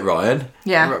 I like Ryan.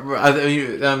 Yeah.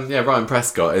 Ryan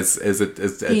Prescott is a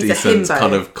decent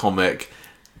kind of comic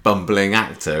bumbling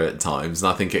actor at times,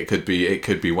 and I think it could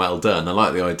be well done. I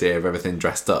like the idea of everything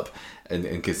dressed up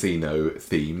in casino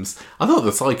themes. I thought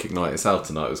the psychic night itself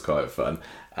tonight was quite fun.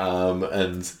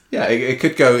 And yeah, it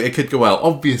could go well.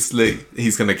 Obviously,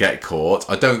 he's going to get caught.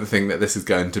 I don't think that this is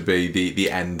going to be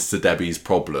the end to Debbie's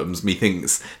problems.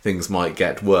 Methinks things might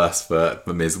get worse for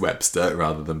Ms. Webster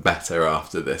rather than better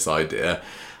after this idea.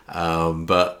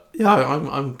 But yeah,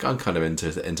 I'm kind of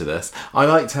into this. I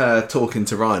liked her talking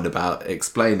to Ryan about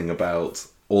explaining about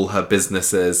all her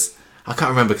businesses. I can't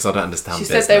remember because I don't understand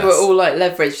business. She said they were all like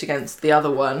leveraged against the other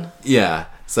one. Yeah.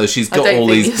 So she's got all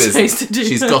these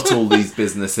she's got all these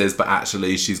businesses, but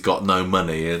actually she's got no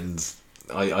money, and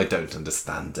I don't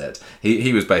understand it.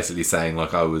 He was basically saying,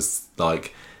 like, I was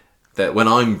like, that when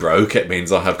I'm broke it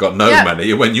means I have got no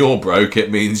money. When you're broke it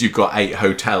means you've got 8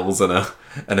 hotels and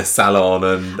a salon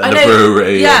and a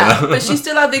brewery. Yeah, but she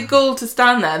still had the gall to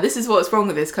stand there. This is what's wrong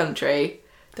with this country.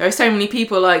 There are so many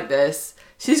people like this.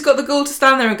 She's got the gall to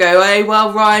stand there and go, hey,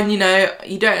 well, Ryan,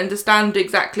 you don't understand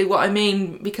exactly what I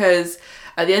mean, because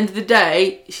at the end of the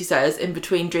day, she says, in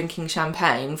between drinking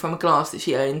champagne from a glass that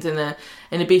she owns in a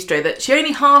bistro that she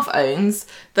only half owns,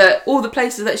 that all the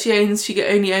places that she owns, she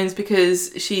only owns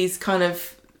because she's kind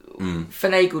of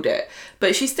finagled it.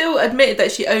 But she still admitted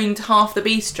that she owned half the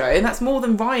bistro, and that's more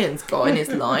than Ryan's got in his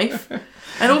life.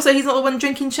 And also, he's not the one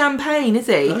drinking champagne, is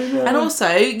he? And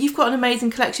also, you've got an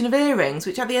amazing collection of earrings,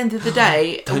 which at the end of the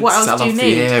day, what else do you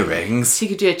need? Earrings. She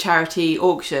could do a charity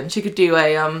auction. She could do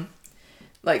a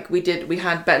like we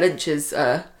had Bet Lynch's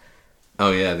the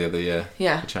other year.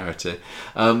 Yeah. Charity.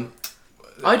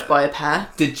 I'd buy a pair.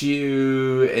 Did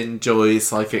you enjoy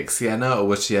Psychic Sienna, or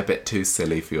was she a bit too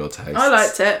silly for your taste? I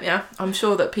liked it, yeah. I'm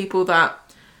sure that people that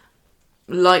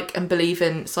like and believe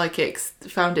in psychics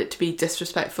found it to be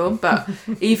disrespectful, but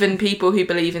even people who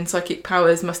believe in psychic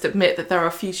powers must admit that there are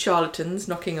a few charlatans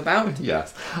knocking about.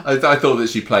 Yes, I thought that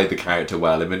she played the character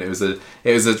well. I mean, it was a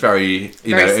very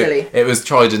silly. It was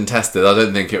tried and tested. I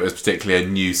don't think it was particularly a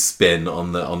new spin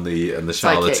on the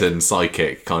charlatan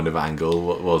psychic kind of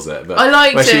angle, was it? But I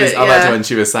liked it. I liked it when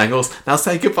she was saying, "Oh, now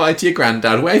say goodbye to your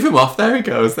granddad. Wave him off. There he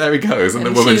goes. There he goes." And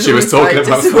the woman she was talking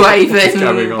about just waving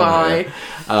going on.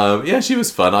 Yeah, she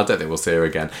was fun. I don't think we'll see her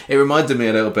again. It reminded me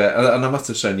a little bit, and I must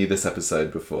have shown you this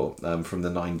episode before, from the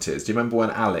 90s. Do you remember when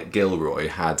Alec Gilroy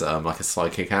had like a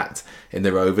psychic act in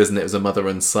the Rovers, and it was a mother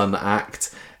and son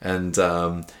act, and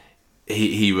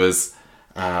he was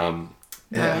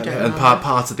and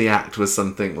part of the act was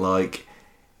something like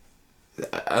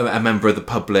a member of the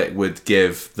public would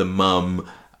give the mum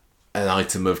an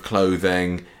item of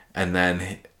clothing,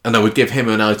 and I would give him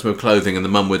an item of clothing, and the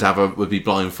mum would be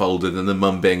blindfolded, and the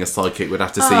mum, being a psychic, would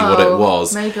have to see what it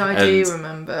was. Maybe I do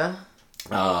remember.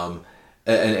 And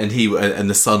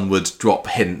the son would drop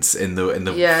hints in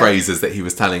the phrases that he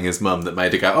was telling his mum that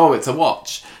made her go, "Oh, it's a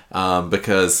watch,"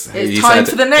 because it's time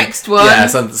for the next one. Yeah,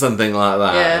 something like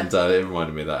that. Yeah. And it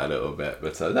reminded me of that a little bit,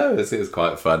 but no, it was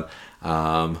quite fun.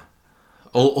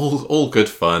 All good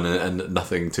fun and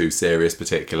nothing too serious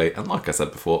particularly. And like I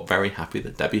said before, very happy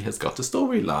that Debbie has got a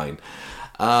storyline.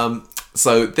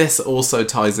 So this also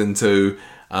ties into,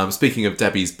 speaking of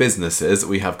Debbie's businesses,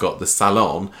 we have got the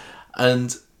salon.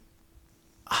 And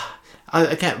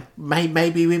again,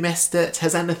 maybe we missed it.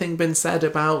 Has anything been said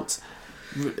about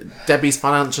Debbie's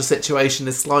financial situation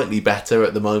is slightly better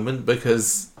at the moment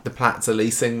because the Platts are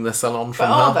leasing the salon from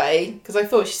her? But are they? Because I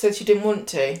thought she said she didn't want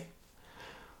to.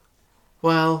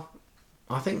 Well,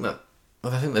 I think they've done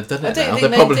it now. I don't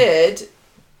think they did.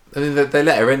 I mean, they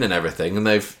let her in and everything, and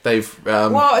they've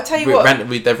well, I tell you what,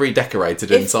 they've redecorated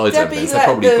inside and everything. So they've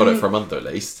probably got it for a month at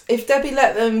least. If Debbie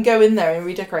let them go in there and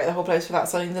redecorate the whole place without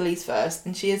signing the lease first,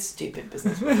 then she is stupid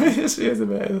businesswoman. She is a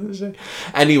bit, isn't she?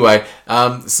 Anyway,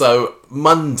 so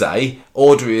Monday,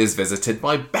 Audrey is visited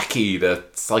by Becky, the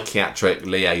psychiatric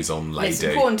liaison lady. It's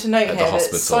important to note here that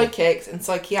psychics and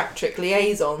psychiatric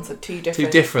liaisons are two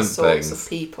different sorts things. Of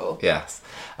people. Yes.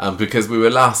 Because we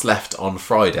were last left on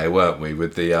Friday, weren't we,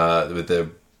 with the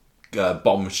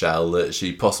bombshell that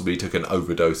she possibly took an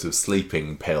overdose of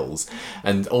sleeping pills,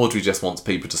 and Audrey just wants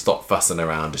people to stop fussing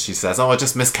around. She says, I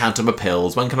just miscounted my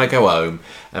pills, when can I go home?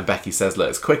 And Becky says, look,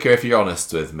 it's quicker if you're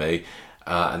honest with me,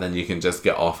 and then you can just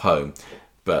get off home.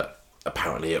 But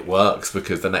apparently it works,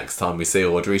 because the next time we see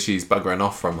Audrey, she's buggering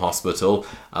off from hospital.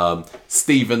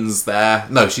 Stephen's there.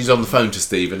 No, she's on the phone to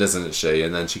Stephen, isn't she?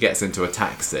 And then she gets into a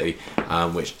taxi,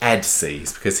 which Ed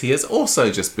sees, because he has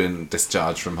also just been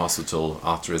discharged from hospital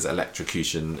after his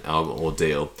electrocution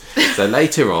ordeal. So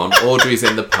later on, Audrey's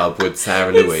in the pub with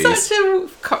Sarah Louise. It's such a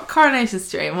Coronation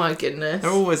Street, my goodness.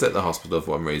 They're always at the hospital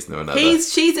for one reason or another.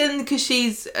 She's in because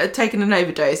she's taken an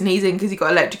overdose, and he's in because he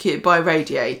got electrocuted by a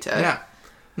radiator. Yeah.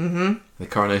 Mm-hmm. The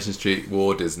Coronation Street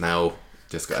ward is now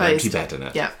just got an empty bed in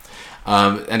it. Yeah.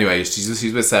 Anyway,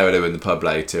 she's with Sarah Lou in the pub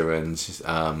later, and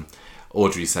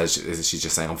Audrey says she's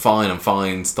just saying, I'm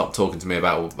fine. Stop talking to me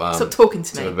about stop talking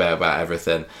to me about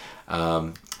everything.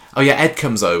 Ed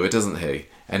comes over, doesn't he?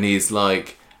 And he's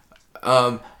like,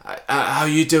 how are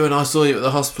you doing? I saw you at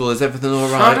the hospital. Is everything all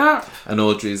right? Shut up. And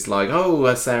Audrey's like,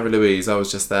 Sarah Louise, I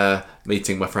was just there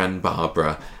meeting my friend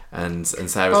Barbara. And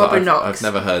Sarah's like, I've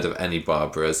never heard of any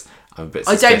Barbaras. I'm a bit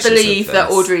suspicious. I don't believe that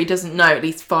Audrey doesn't know at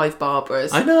least 5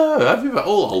 Barbaras. I know. I think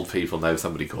all old people know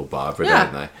somebody called Barbara,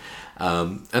 don't they?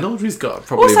 And Audrey's got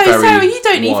probably also, a very Sarah, you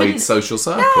don't wide social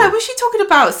circle. Yeah, was she talking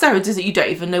about Sarah? Does it? You don't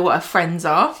even know what her friends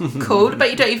are called.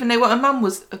 But you don't even know what her mum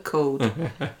was called.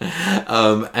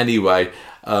 Anyway,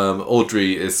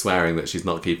 Audrey is swearing that she's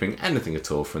not keeping anything at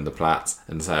all from the Platts,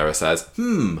 and Sarah says,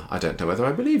 I don't know whether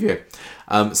I believe you.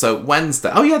 So Wednesday,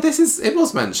 it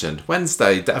was mentioned.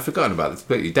 Wednesday, I've forgotten about this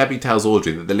completely. Debbie tells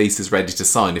Audrey that the lease is ready to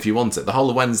sign if you want it. The whole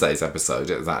of Wednesday's episode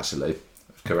is actually,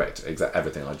 correct,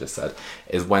 everything I just said,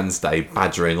 is Wednesday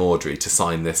badgering Audrey to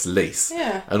sign this lease.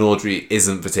 Yeah. And Audrey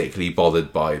isn't particularly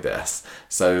bothered by this.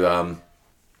 So,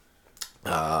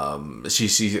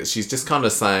 she's just kind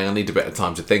of saying, I need a bit of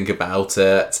time to think about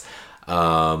it.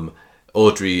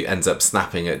 Audrey ends up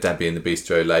snapping at Debbie in the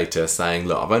bistro later, saying,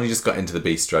 look, I've only just got into the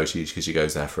bistro, because she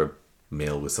goes there for a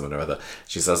meal with someone or other.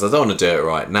 She says, I don't want to do it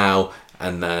right now.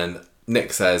 And then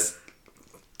Nick says,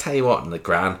 tell you what,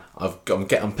 Gran,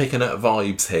 I'm picking up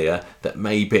vibes here that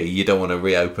maybe you don't want to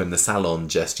reopen the salon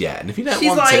just yet. And if you don't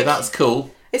want to, that's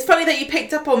cool. It's funny that you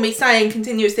picked up on me saying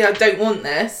continuously, I don't want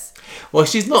this. Well,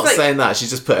 she's not saying that. She's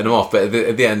just putting him off. But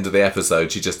at the end of the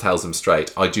episode, she just tells him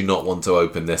straight, I do not want to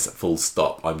open this, full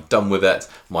stop. I'm done with it.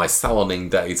 My saloning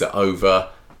days are over.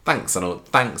 Thanks,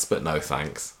 but no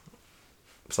thanks.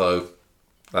 So,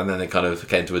 and then it kind of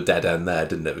came to a dead end there,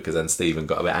 didn't it? Because then Stephen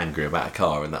got a bit angry about a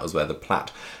car, and that was where the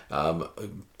Platt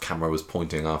camera was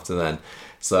pointing after then.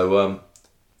 So,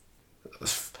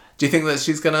 do you think that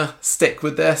she's going to stick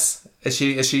with this? Is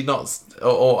she not,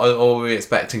 or are we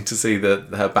expecting to see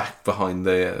her back behind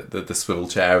the swivel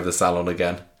chair of the salon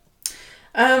again?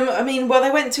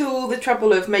 They went to all the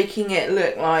trouble of making it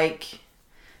look like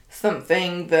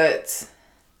something that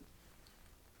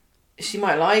she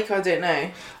might like. I don't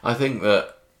know. I think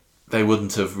that they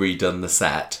wouldn't have redone the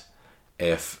set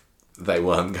if they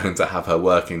weren't going to have her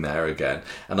working there again.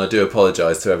 And I do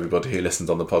apologise to everybody who listened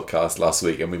on the podcast last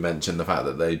week, and we mentioned the fact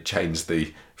that they changed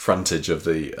the frontage of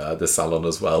the salon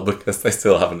as well, because they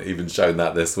still haven't even shown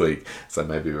that this week. So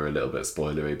maybe we're a little bit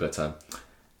spoilery, but the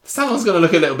salon's going to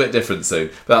look a little bit different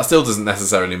soon. But that still doesn't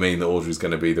necessarily mean that Audrey's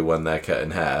going to be the one there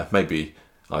cutting hair. Maybe,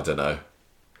 I don't know.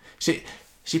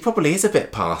 She probably is a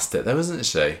bit past it though, isn't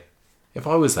she? If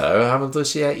I was her, how old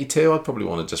is she, 82? I'd probably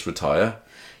want to just retire.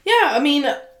 Yeah,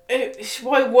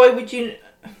 why would you...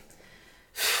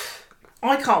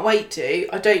 I can't wait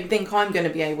to. I don't think I'm going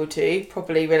to be able to,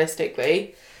 probably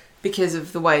realistically, because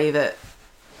of the way that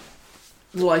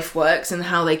life works and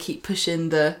how they keep pushing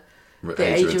the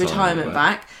age of retirement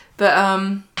back. But,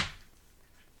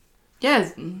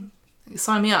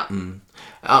 sign me up.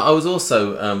 I was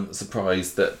also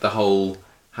surprised that the whole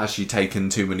has she taken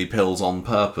too many pills on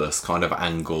purpose kind of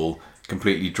angle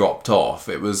completely dropped off.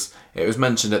 It was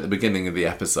mentioned at the beginning of the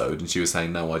episode, and she was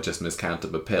saying, no, I just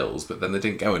miscounted my pills, but then they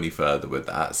didn't go any further with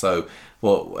that. So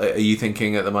what are you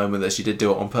thinking at the moment, that she did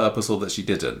do it on purpose or that she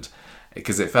didn't?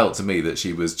 Because it felt to me that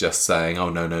she was just saying, oh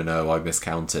no, I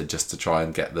miscounted, just to try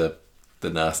and get the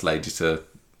nurse lady to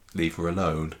leave her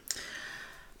alone.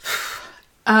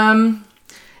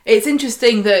 It's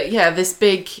interesting that this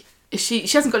big... She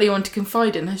hasn't got anyone to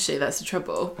confide in, has she? That's the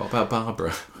trouble. What about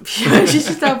Barbara? She's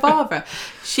just our Barbara.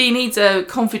 She needs a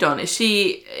confidant.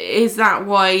 Is that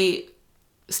why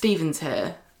Stephen's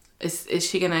here? Is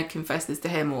she going to confess this to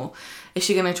him, or is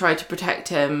she going to try to protect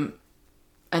him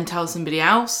and tell somebody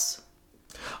else?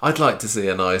 I'd like to see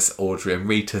a nice Audrey and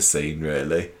Rita scene,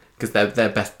 really. because they're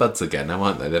best buds again now,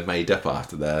 aren't they? They've made up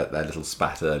after their little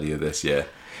spat earlier this year.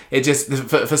 It just,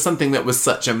 for something that was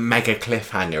such a mega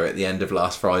cliffhanger at the end of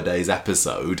last Friday's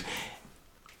episode,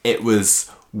 it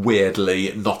was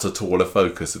weirdly not at all a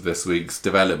focus of this week's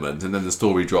development. And then the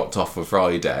story dropped off for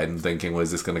Friday, and thinking, well,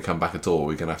 is this going to come back at all?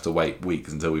 We're going to have to wait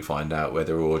weeks until we find out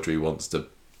whether Audrey wants to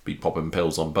be popping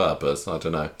pills on purpose. I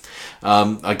don't know.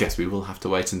 I guess we will have to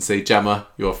wait and see. Gemma,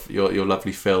 your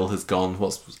lovely Phil has gone. Do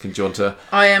you want to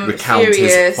I am recount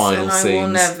furious, his final and I scenes? will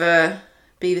never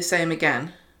be the same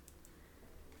again.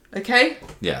 Okay?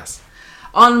 Yes.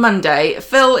 On Monday,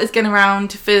 Phil is going around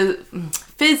to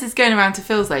Fizz is going around to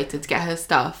Phil's later to get her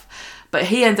stuff, but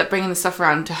he ends up bringing the stuff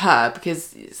around to her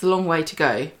because it's a long way to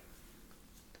go,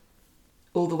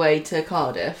 all the way to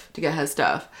Cardiff to get her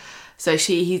stuff. So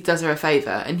he does her a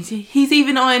favour, and he's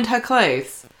even ironed her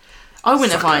clothes. I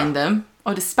wouldn't have ironed them.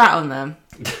 I'd have spat on them.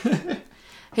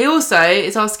 He also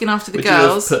is asking after the Would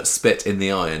girls. you have put spit in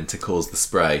the iron to cause the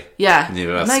spray? Yeah. And you'd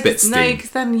have No, spit steam.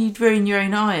 because then you'd ruin your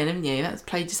own iron, haven't you? That's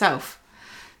played yourself.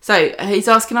 So he's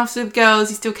asking after the girls.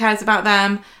 He still cares about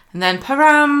them. And then,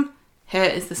 param, here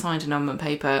is the signed annulment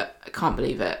paper. I can't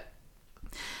believe it.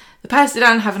 The pair sit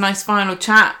down and have a nice final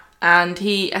chat. And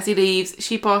as he leaves,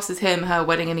 she passes him her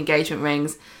wedding and engagement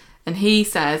rings. And he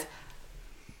says,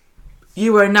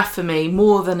 "You were enough for me,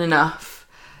 more than enough.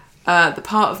 The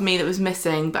part of me that was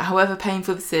missing, but however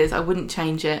painful this is, I wouldn't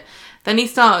change it." Then he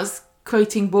starts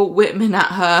quoting Walt Whitman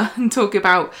at her and talk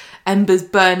about embers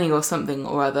burning or something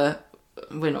or other.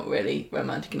 We're not really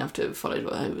romantic enough to have followed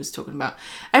what he was talking about.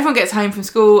 Everyone gets home from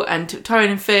school, and Tyrone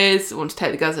and Fizz want to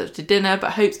take the girls out to dinner,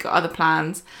 but Hope's got other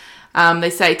plans. They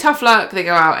say tough luck, they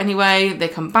go out anyway. They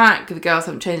come back, the girls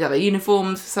haven't changed out their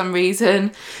uniforms for some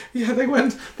reason. Yeah, they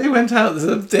went out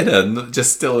to dinner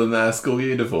just still in their school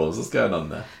uniforms. What's going on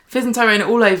there? Fizz and Tyrone are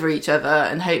all over each other,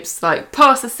 and Hope's like,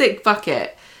 "Pass the sick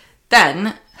bucket."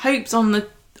 Then Hope's on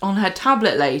her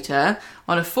tablet later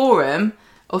on a forum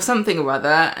or something or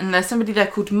other, and there's somebody there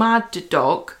called Mad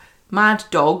Dog,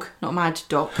 not Mad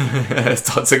Doc.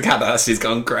 It's Dr. Gaddis, she's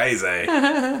gone crazy.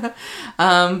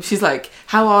 She's like,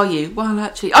 "How are you?" "Well,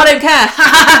 actually, I don't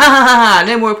care."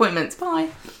 "No more appointments. Bye."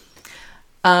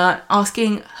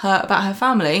 Asking her about her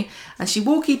family, and she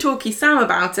walkie-talkie Sam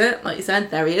about it. Like you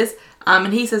said, there he is.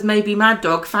 And he says maybe Mad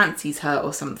Dog fancies her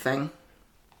or something.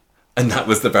 And that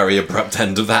was the very abrupt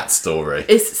end of that story.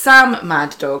 It's Sam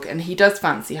Mad Dog, and he does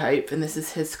fancy Hope, and this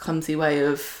is his clumsy way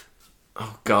of...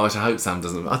 Oh gosh, I hope Sam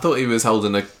doesn't... I thought he was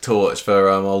holding a torch for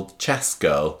old chess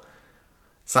girl.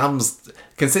 Sam's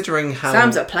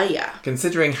a player.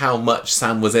 Considering how much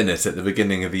Sam was in it at the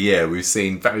beginning of the year, we've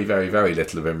seen very, very, very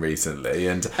little of him recently.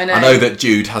 And I know that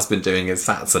Jude has been doing his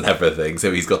sats and everything,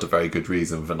 so he's got a very good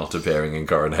reason for not appearing in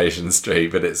Coronation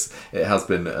Street. But it has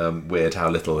been weird how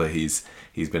little he's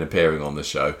been appearing on the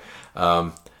show.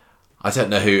 I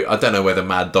don't know whether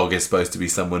Mad Dog is supposed to be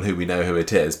someone who we know who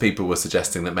it is. People were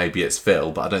suggesting that maybe it's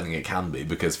Phil, but I don't think it can be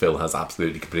because Phil has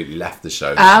absolutely completely left the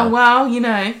show now. Well, you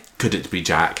know. Could it be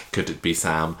Jack? Could it be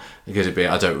Sam? Could it be...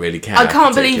 I don't really care. I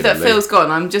can't believe that Phil's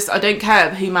gone. I don't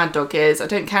care who Mad Dog is. I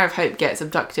don't care if Hope gets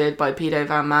abducted by Pedo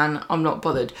Van Man. I'm not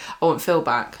bothered. I want Phil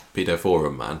back. Pedo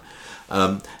Forum Man.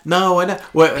 No, I know.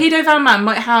 Well, Pedo Van Man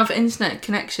might have internet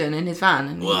connection in his van.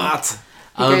 And what?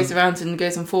 He goes around and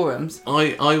goes on forums.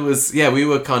 We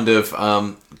were kind of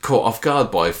caught off guard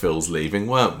by Phil's leaving,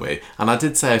 weren't we? And I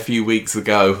did say a few weeks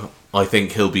ago, I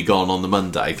think he'll be gone on the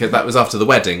Monday, because that was after the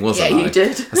wedding, wasn't I? Yeah, you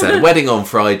did. I said, wedding on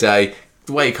Friday.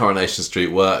 The way Coronation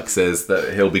Street works is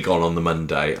that he'll be gone on the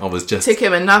Monday. I was just... Took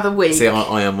him another week. See,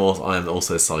 I am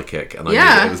also psychic, and I knew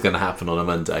that it was going to happen on a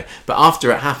Monday. But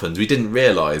after it happened, we didn't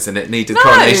realise, and it needed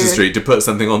Coronation Street to put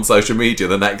something on social media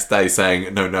the next day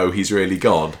saying, no, he's really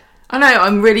gone. I know,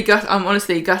 I'm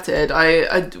honestly gutted.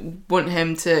 I want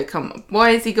him to come. Why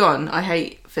is he gone? I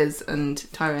hate Fizz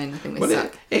and Tyrone. I think they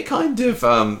suck. It kind of,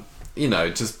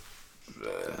 just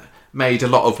made a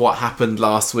lot of what happened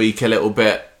last week a little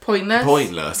bit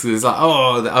pointless. It's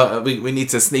like, we need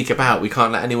to sneak about. We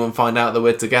can't let anyone find out that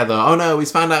we're together. Oh no,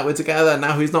 he's found out we're together.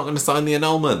 Now he's not going to sign the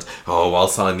annulment. Oh, I'll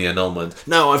sign the annulment.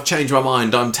 No, I've changed my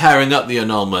mind. I'm tearing up the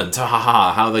annulment. Ha ha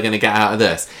ha. How are they going to get out of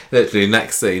this? Literally,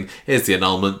 next scene, here's the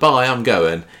annulment. Bye, I'm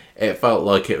going. It felt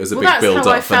like it was a big build up for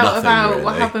nothing. That's how I felt about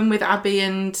what happened with Abby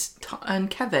and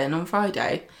Kevin on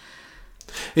Friday.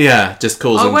 Yeah, just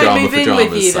causing drama for drama's sake. I won't move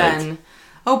in with you then.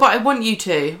 Oh, but I want you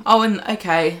to. Oh, and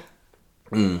okay.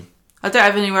 I don't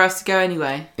have anywhere else to go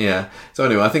anyway. Yeah. So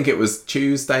anyway, I think it was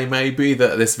Tuesday maybe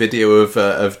that this video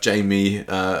of Jamie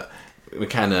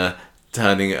McKenna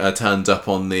turned up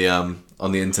on the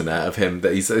on the internet of him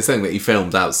that he's saying that he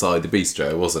filmed outside the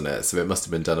bistro, wasn't it? So it must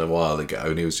have been done a while ago,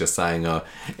 and he was just saying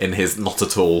in his not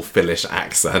at all Phillish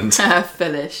accent.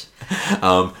 Phillish.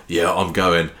 Yeah, I'm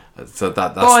going. So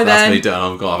that's me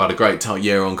done. I've had a great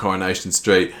year on Coronation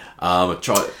Street.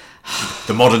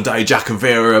 The modern day Jack and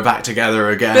Vera are back together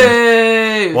again.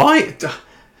 Boo! Why?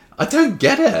 I don't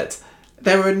get it.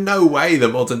 There are no way the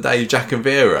modern day Jack and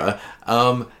Vera.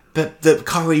 But the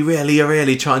Corrie really are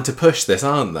really trying to push this,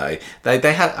 aren't they?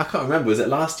 They had, I can't remember, was it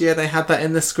last year they had that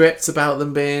in the scripts about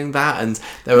them being that, and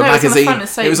there were magazine.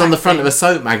 It was on the front of a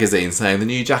soap magazine saying the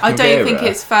new Jack and Vera. I don't think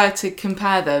it's fair to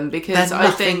compare them because they're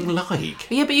nothing like.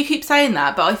 Yeah, but you keep saying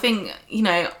that. But I think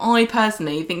I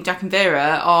personally think Jack and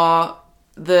Vera are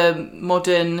the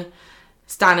modern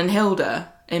Stan and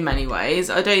Hilda in many ways.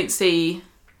 I don't see.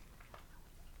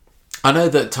 I know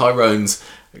that Tyrone's,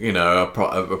 a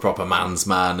proper man's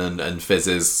man, and Fizz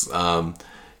is,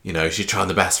 she's trying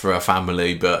the best for her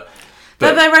family, but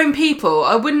they're their own people.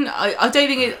 I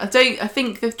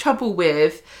think the trouble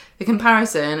with the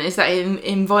comparison is that it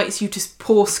invites you to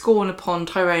pour scorn upon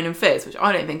Tyrone and Fizz, which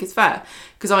I don't think is fair,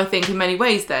 because I think in many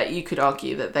ways that you could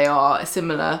argue that they are a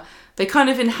similar. They kind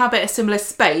of inhabit a similar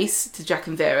space to Jack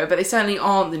and Vera, but they certainly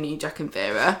aren't the new Jack and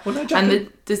Vera. Well, no,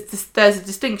 there's a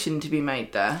distinction to be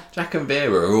made there. Jack and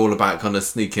Vera are all about kind of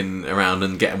sneaking around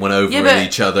and getting one over on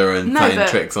each other and playing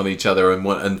tricks on each other and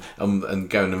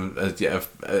going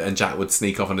and Jack would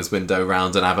sneak off on his window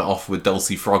round and have it off with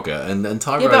Dulcie Froggatt and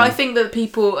Tyrone. Yeah, but I think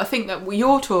that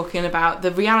you're talking about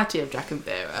the reality of Jack and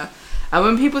Vera, and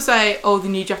when people say, "Oh, the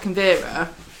new Jack and Vera,"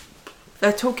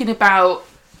 they're talking about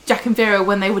Jack and Vera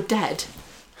when they were dead.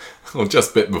 Or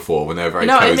just a bit before, when they were very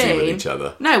cosy with each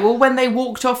other. No, well, when they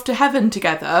walked off to heaven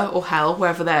together, or hell,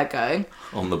 wherever they're going.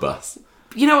 On the bus.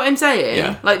 You know what I'm saying?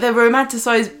 Yeah. Like, their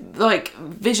romanticised,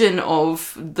 vision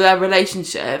of their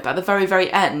relationship at the very,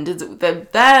 very end.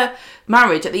 Their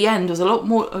marriage at the end was a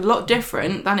lot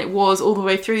different than it was all the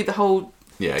way through the whole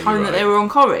time that they were on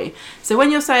Corrie. So when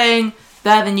you're saying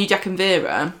they're the new Jack and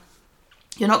Vera,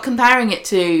 you're not comparing it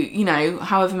to,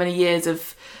 however many years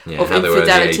of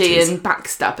infidelity and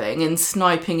backstabbing and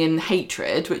sniping and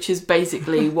hatred, which is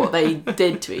basically what they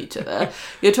did to each other.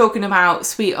 You're talking about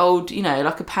sweet old,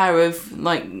 like a pair of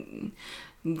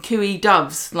cooey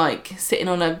doves, sitting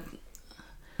on a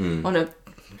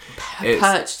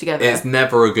perch together. It's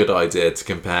never a good idea to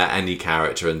compare any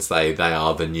character and say they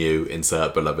are the new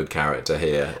insert beloved character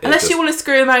here. Unless you want to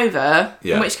screw them over,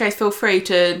 in which case feel free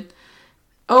to.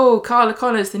 Oh, Carla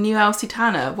Connors, the new Elsie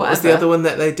Tanner, whatever. What was the other one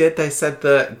that they did? They said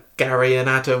that Gary and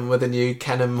Adam were the new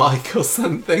Ken and Mike or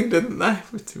something, didn't they?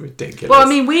 It's ridiculous. Well, I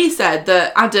mean, we said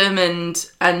that Adam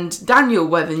and Daniel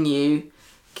were the new...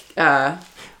 Well,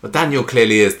 Daniel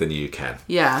clearly is the new Ken.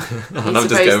 Yeah. And I'm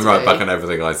just going right back on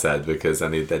everything I said because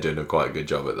they're doing a quite good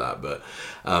job at that. But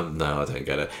no, I don't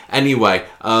get it. Anyway,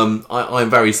 I'm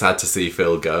very sad to see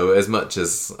Phil go, as much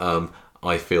as...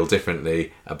 I feel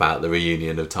differently about the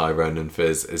reunion of Tyrone and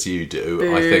Fizz as you do.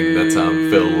 Boo. I think that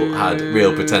Phil had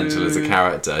real potential as a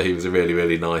character. He was a really,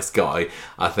 really nice guy.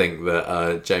 I think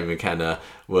that Jane McKenna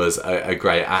was a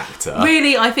great actor.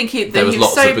 Really, I think he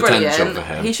was so brilliant. For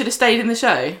him. He should have stayed in the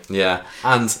show. Yeah.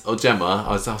 And, Gemma,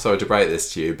 I'm sorry to break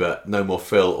this to you, but no more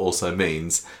Phil also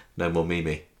means no more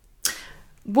Mimi.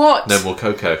 What? No more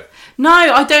Coco. No,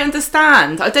 I don't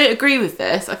understand. I don't agree with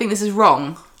this. I think this is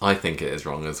wrong. I think it is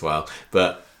wrong as well.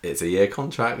 But it's a year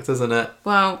contract, isn't it?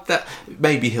 Well...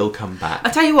 maybe he'll come back. I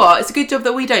tell you what, it's a good job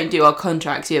that we don't do our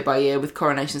contracts year by year with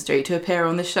Coronation Street to appear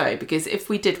on the show, because if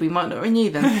we did, we might not renew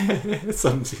them.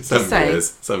 Some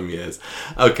years.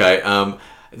 Okay,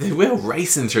 we're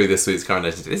racing through this week's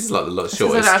Coronation Street. This is like the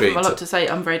shortest street. I have a lot to say.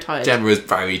 I'm very tired. Gemma is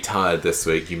very tired this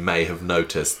week. You may have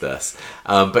noticed this.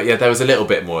 But yeah, there was a little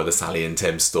bit more of the Sally and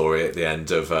Tim story at the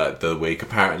end of the week.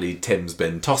 Apparently, Tim's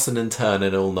been tossing and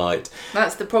turning all night.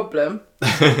 That's the problem.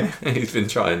 He's been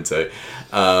trying to.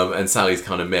 And Sally's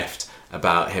kind of miffed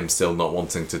about him still not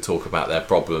wanting to talk about their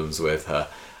problems with her.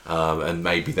 And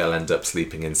maybe they'll end up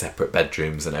sleeping in separate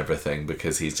bedrooms and everything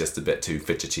because he's just a bit too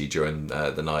fidgety during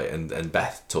the night. And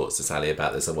Beth talks to Sally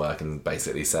about this at work and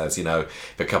basically says,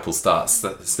 if a couple starts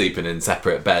sleeping in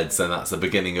separate beds, then that's the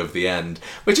beginning of the end,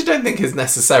 which I don't think is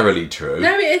necessarily true.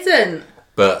 No, it isn't.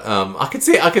 But I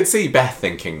could see Beth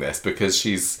thinking this because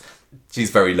she's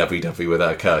very lovey-dovey with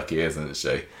her Kirky, isn't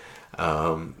she?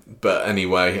 But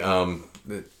anyway,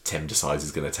 Tim decides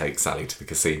he's going to take Sally to the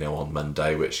casino on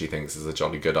Monday, which she thinks is a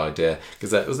jolly good idea.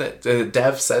 Because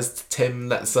Dev says to Tim,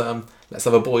 let's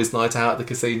have a boys' night out at the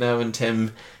casino, and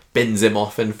Tim bins him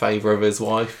off in favour of his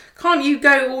wife. Can't you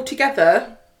go all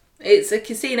together? It's a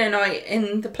casino night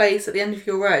in the place at the end of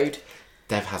your road.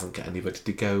 Dev hasn't got anybody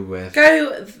to go with.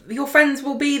 Go, your friends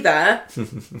will be there.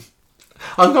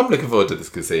 I'm looking forward to this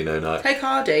casino night. Take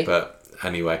Hardy. But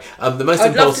anyway, the most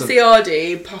I'd important... love to see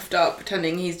Hardy puffed up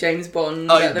pretending he's James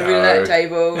Bond at the roulette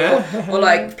table, or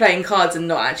like playing cards and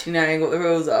not actually knowing what the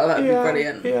rules are. That'd be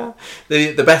brilliant. Yeah.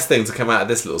 The best thing to come out of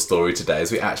this little story today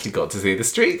is we actually got to see the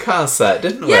streetcar set,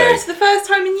 didn't we? Yes, the first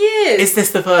time in years. Is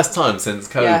this the first time since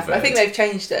COVID? Yeah, I think they've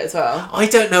changed it as well. I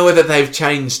don't know whether they've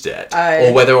changed it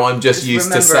or whether I'm just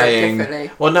used to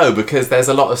saying... Well, no, because there's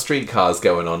a lot of streetcars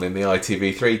going on in the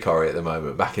ITV3 corridor at the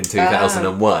moment, back in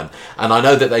 2001. And I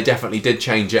know that they definitely did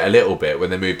change it a little bit when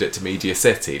they moved it to Media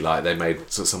City. Like, they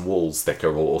made some walls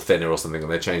thicker or thinner or something,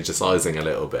 and they changed the sizing a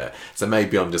little bit. So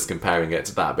maybe I'm just comparing it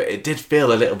to that. But it did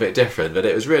feel a little bit different. But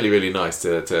it was really, really nice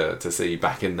to see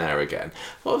back in there again.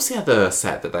 What was the other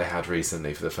set that they had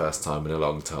recently for the first time in a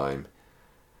long time?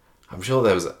 I'm sure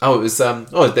there was... Oh, it was...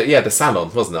 the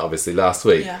Salon, wasn't it, obviously, last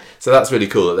week? Yeah. So that's really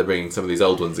cool that they're bringing some of these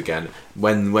old ones again.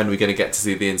 When are we going to get to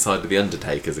see the inside of the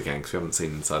Undertakers again? Because we haven't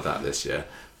seen inside that this year.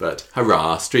 But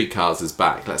hurrah, Streetcars is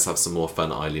back. Let's have some more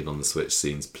fun Eileen on the Switch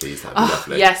scenes, please. That'd be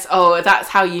lovely. Yes, that's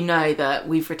how you know that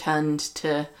we've returned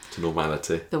to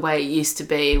normality. The way it used to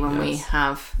be when we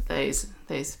have those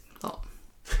lot.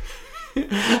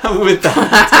 And with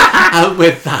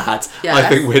that, yes. I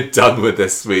think we're done with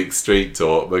this week's Street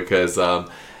Talk because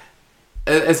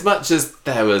as much as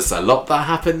there was a lot that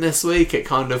happened this week, it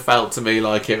kind of felt to me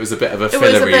like it was a bit of a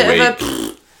fillery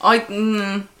week.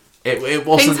 It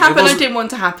wasn't. Things happened I didn't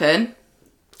want to happen.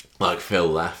 Like Phil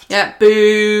left. Yeah,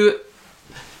 boo.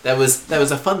 There was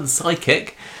a fun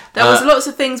psychic. There was lots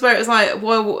of things where it was like,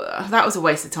 well, that was a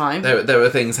waste of time. There were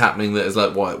things happening that is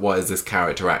like, why is this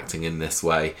character acting in this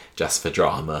way just for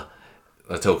drama?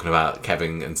 They're talking about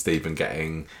Kevin and Stephen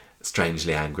getting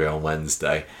strangely angry on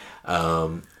Wednesday.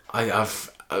 What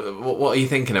are you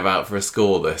thinking about for a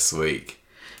score this week?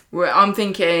 I'm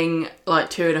thinking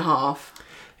like 2.5.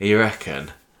 You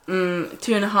reckon?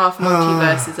 2.5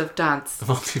 multiverses of dads.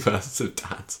 Multiverses of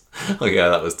dads. Oh yeah,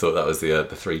 that was the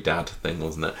 3 dad thing,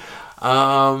 wasn't it?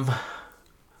 God,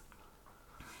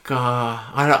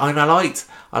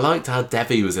 I liked how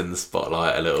Debbie was in the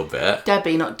spotlight a little bit.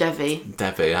 Debbie, not Devi.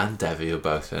 Debbie and Debbie are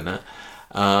both in it.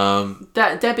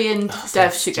 Debbie and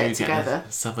Dev should get together.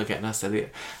 Some are getting us.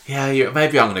 Yeah,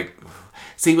 maybe I'm gonna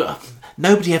see.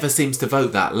 Nobody ever seems to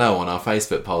vote that low on our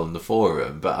Facebook poll in the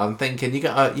forum, but I'm thinking you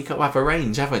got to have a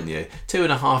range, haven't you?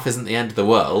 2.5 isn't the end of the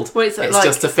world. Well, it's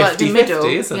just a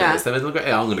 50-50, isn't it? Yeah. It's the middle.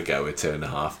 Yeah, I'm going to go with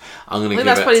 2.5. I think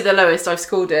that's probably the lowest I've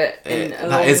scored it in a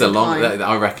long time.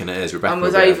 I reckon it is. Rebecca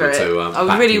was over it.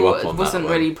 I wasn't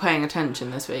really paying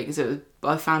attention this week because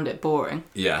I found it boring.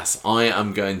 Yes, I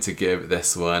am going to give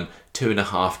this one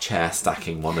 2.5 chair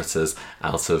stacking monitors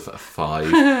out of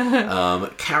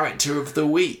 5. Character of the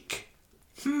week.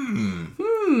 I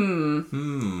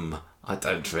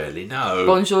don't really know.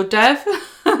 Bonjour, Dev.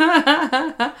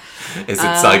 Is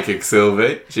it Psychic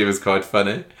Sylvie? She was quite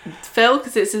funny. Phil,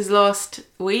 because it's his last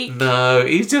week. No,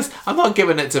 I'm not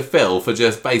giving it to Phil for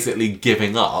just basically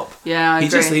giving up. Yeah, I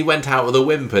agree. He went out with a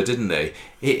whimper, didn't he?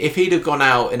 If he'd have gone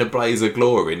out in a blaze of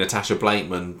glory, Natasha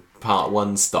Blakeman Part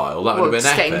 1 style, that would have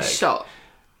been epic. Getting shot.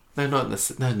 No, not in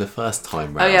the first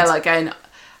time round. Oh yeah, like going,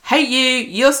 hate you,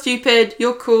 you're stupid,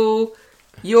 you're cool,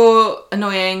 you're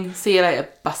annoying, see you later,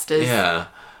 busters. Yeah.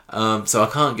 So I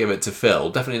can't give it to Phil.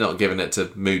 Definitely not giving it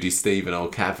to Moody Stephen or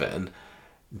Kevin.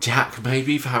 Jack,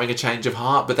 maybe, for having a change of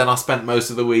heart. But then I spent most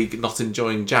of the week not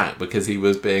enjoying Jack because he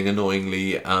was being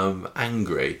annoyingly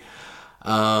angry.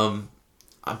 I'm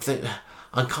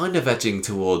kind of edging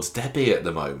towards Debbie at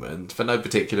the moment for no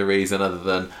particular reason other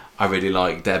than I really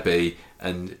like Debbie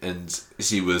and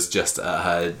she was just at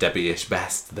her Debbie-ish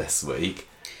best this week.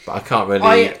 But I can't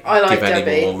really give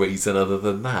any more reason other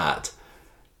than that.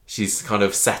 She's kind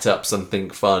of set up something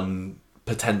fun,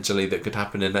 potentially, that could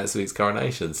happen in next week's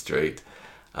Coronation Street.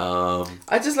 I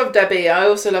just love Debbie. I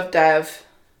also love Dev.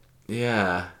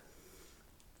 Yeah.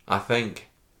 I think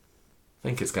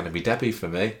it's going to be Debbie for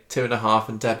me. 2.5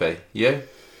 and Debbie. You?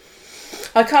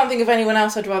 I can't think of anyone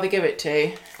else I'd rather give it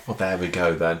to. Well, there we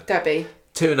go then. Debbie.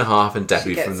 2.5 and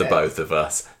Debbie from the both of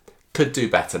us. Could do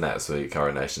better next week,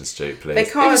 Coronation Street, please. They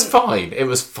can't... It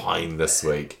was fine this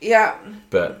week. Yeah.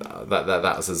 But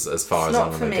that's as far as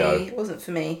I'm going to go. It wasn't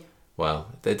for me. Well,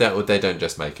 they don't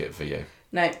just make it for you.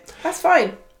 No, that's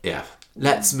fine. Yeah.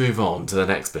 Let's move on to the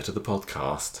next bit of the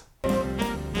podcast.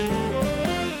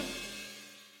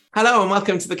 Hello and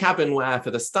welcome to the cabin where,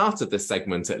 for the start of this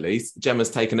segment at least, Gemma's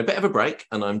taken a bit of a break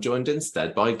and I'm joined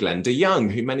instead by Glenda Young,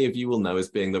 who many of you will know as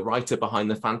being the writer behind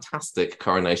the fantastic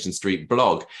Coronation Street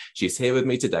blog. She's here with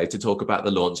me today to talk about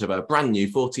the launch of a brand new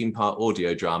 14-part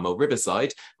audio drama,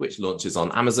 Riverside, which launches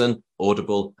on Amazon,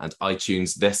 Audible and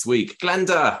iTunes this week.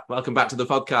 Glenda, welcome back to the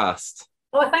podcast.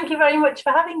 Well, thank you very much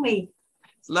for having me.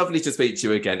 It's lovely to speak to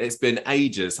you again. It's been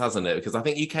ages, hasn't it? Because I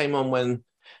think you came on when...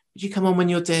 Did you come on when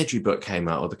your Deirdre book came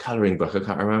out, or the colouring book? I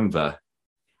can't remember.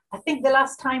 I think the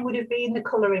last time would have been the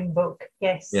colouring book,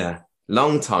 yes. Yeah,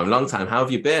 long time. How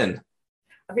have you been?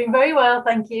 I've been very well,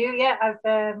 thank you. Yeah, I've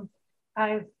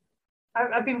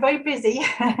been very busy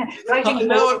writing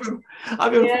books.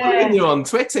 I've been following you on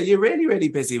Twitter. You're really, really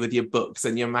busy with your books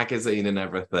and your magazine and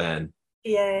everything.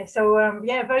 Yeah, so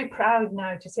very proud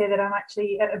now to say that I'm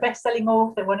actually a best-selling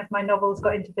author. One of my novels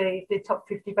got into the top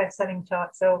 50 best-selling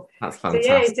chart. So that's fantastic.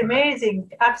 So yeah, it's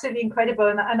amazing, absolutely incredible.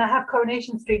 And I have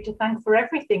Coronation Street to thank for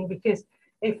everything, because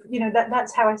if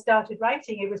that's how I started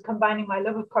writing. It was combining my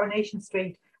love of Coronation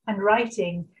Street and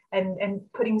writing and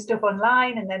putting stuff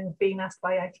online, and then being asked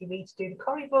by ITV to do the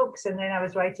Corrie books, and then I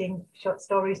was writing short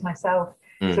stories myself.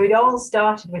 So it all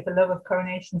started with the love of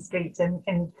Coronation Street,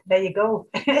 and there you go.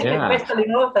 Yeah. Best-selling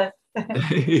author.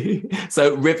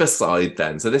 So Riverside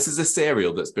then. So this is a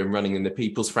serial that's been running in the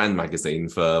People's Friend magazine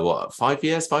for what,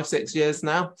 6 years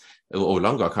now? Or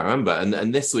longer, I can't remember.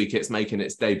 And this week it's making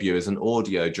its debut as an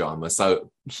audio drama.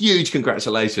 So huge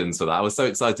congratulations for that. I was so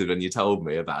excited when you told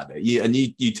me about it.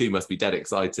 You two must be dead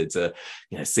excited to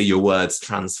see your words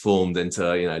transformed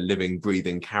into living,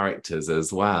 breathing characters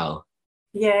as well.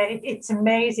 Yeah, it's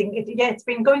amazing. It's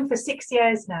been going for 6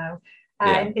 years now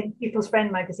in People's Friend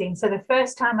magazine. So the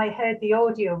first time I heard the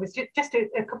audio was just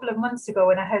a couple of months ago,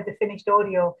 when I heard the finished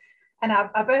audio, and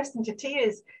I burst into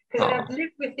tears, because I've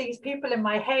lived with these people in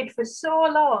my head for so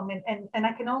long, and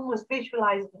I can almost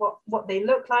visualize what they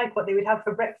look like, what they would have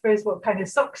for breakfast, what kind of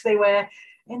socks they wear,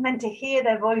 and then to hear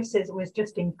their voices was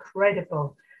just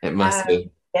incredible. It must be.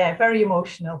 Yeah, very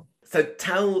emotional. So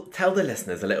tell the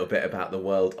listeners a little bit about the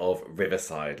world of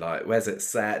Riverside, like where's it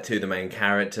set, who the main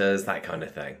characters, that kind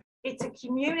of thing. It's a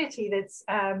community that's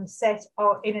set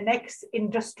in an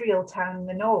ex-industrial town in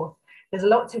the north. There's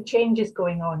lots of changes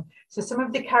going on. So some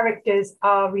of the characters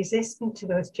are resistant to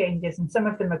those changes, and some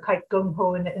of them are quite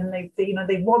gung-ho, and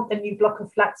they want a new block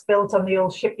of flats built on the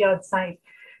old shipyard site.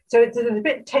 So there's a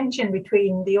bit of tension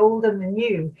between the old and the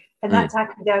new, and that's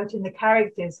acted out in the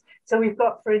characters. So we've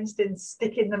got, for instance,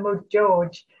 Stick in the Mud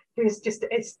George, who's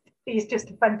he's just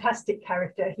a fantastic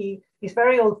character. He's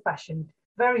very old-fashioned,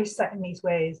 very set in his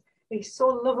ways. He's so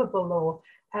lovable, though.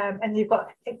 And you've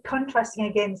got, contrasting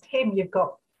against him, you've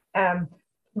got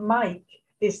Mike,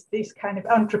 this kind of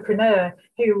entrepreneur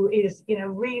who is,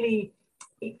 really,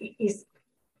 he's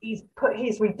put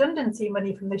his redundancy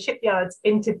money from the shipyards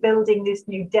into building this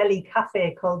new deli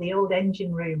cafe called the Old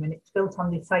Engine Room, and it's built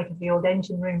on the site of the Old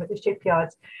Engine Room at the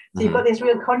shipyards. So you've got this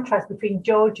real contrast between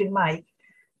George and Mike,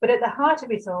 but at the heart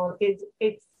of it all,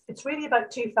 it's really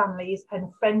about two families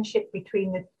and friendship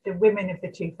between the women of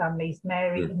the two families,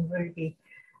 Mary and Ruby.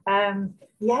 So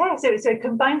it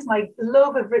combines my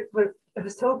love of a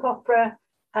soap opera,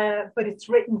 but it's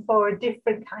written for a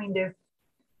different kind of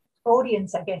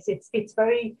audience, I guess. It's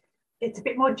a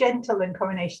bit more gentle than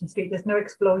Coronation Street. There's no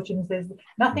explosions. There's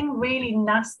nothing really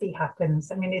nasty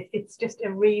happens. I mean, it's just a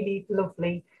really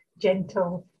lovely,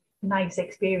 gentle, nice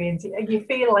experience. You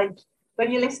feel like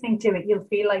when you're listening to it, you'll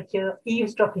feel like you're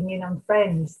eavesdropping in on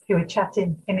friends who are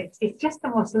chatting, and it's just the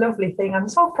most lovely thing. I'm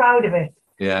so proud of it.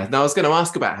 Yeah. Now I was going to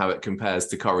ask about how it compares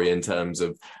to Corrie in terms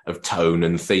of tone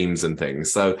and themes and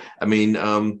things. So, I mean,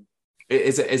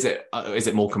 Is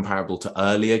it more comparable to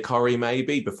earlier Corrie,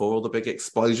 maybe before all the big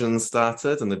explosions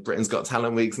started and the Britain's Got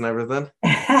Talent weeks and everything?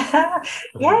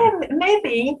 Yeah,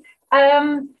 maybe.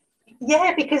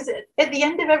 Because at the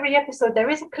end of every episode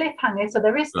there is a cliffhanger, so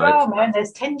there is drama and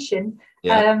there's tension.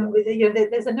 Yeah.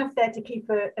 There's enough there to keep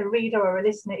a reader or a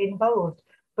listener involved,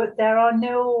 but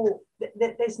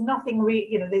there's nothing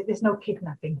there's no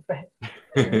kidnapping for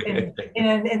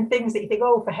in things that you think,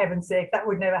 oh, for heaven's sake, that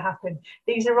would never happen.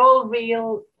 These are all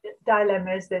real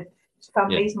dilemmas that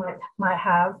families might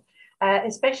have,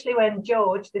 especially when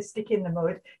George, the stick in the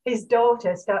mud, his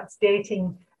daughter starts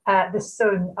dating the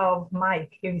son of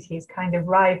Mike, who's his kind of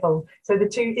rival. So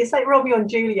it's like Romeo and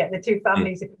Juliet. The two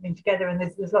families are coming together, and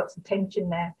there's lots of tension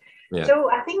there. Yeah. So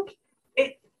I think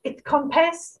it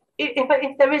compares.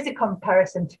 If there is a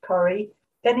comparison to Corrie,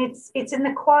 then it's in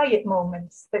the quiet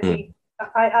moments that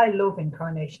I love in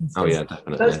Coronation Street. Oh yeah,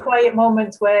 definitely. Those quiet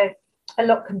moments where a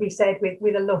lot can be said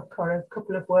with a look or a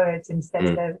couple of words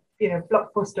instead of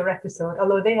blockbuster episode,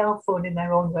 although they are fun in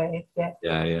their own way.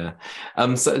 Yeah.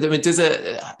 So I mean, is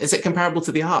it comparable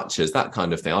to The Archers, that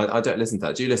kind of thing? I don't listen to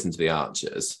that. Do you listen to The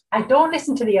Archers? I don't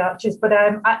listen to The Archers, but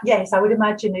yes, I would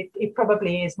imagine it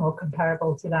probably is more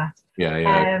comparable to that.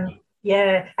 Yeah.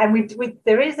 And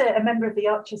there is a member of the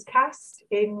Archers cast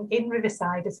in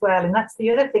Riverside as well, and that's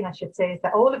the other thing I should say, is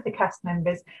that all of the cast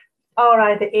members are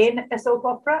either in a soap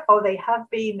opera or they have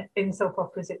been in soap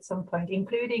operas at some point,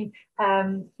 including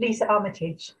Lisa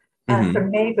Armitage from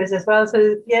Neighbours as well. So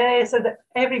that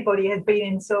everybody has been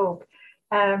in soap.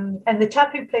 And the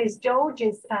chap who plays George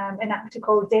is an actor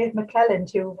called Dave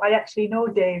McClelland, who I actually know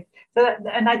Dave.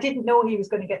 And I didn't know he was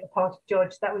going to get the part of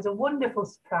George. That was a wonderful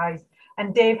surprise.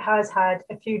 And Dave has had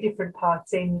a few different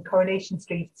parts in Coronation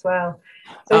Street as well.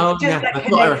 So I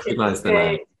thought I recognised the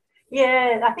name.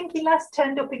 Yeah, I think he last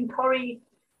turned up in Corrie.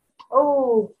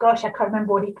 Oh gosh, I can't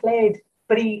remember what he played,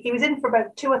 but he was in for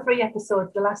about 2 or 3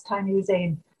 episodes the last time he was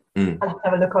in. I'll have to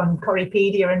have a look on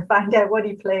Corriepedia and find out what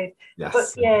he played. Yes.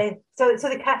 But yeah, so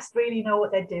the cast really know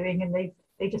what they're doing, and they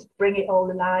just bring it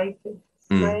all alive.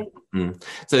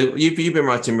 So you've been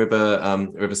writing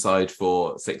Riverside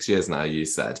for 6 years now, you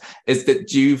said.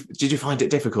 Did you find it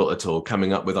difficult at all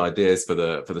coming up with ideas for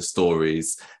the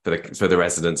stories for the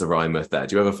residents of Rymouth there?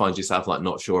 Do you ever find yourself like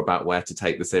not sure about where to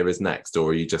take the series next,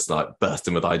 or are you just like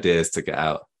bursting with ideas to get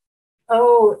out?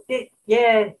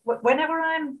 Whenever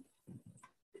I'm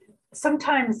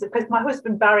sometimes, because my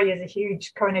husband Barry is a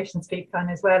huge Coronation Street fan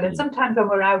as well, and sometimes when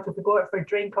we're out, if we go out for a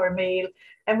drink or a meal,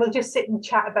 and we'll just sit and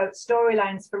chat about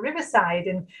storylines for Riverside,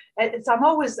 and so I've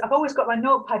always got my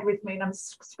notepad with me, and I'm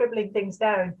scribbling things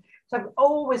down. So I've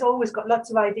always got lots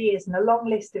of ideas and a long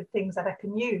list of things that I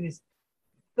can use,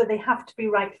 but they have to be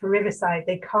right for Riverside.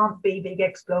 They can't be big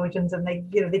explosions, and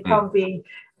they can't be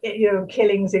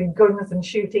killings and guns and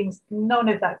shootings. None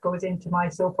of that goes into my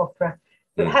soap opera.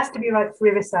 It has to be right for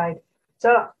Riverside.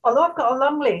 So although I've got a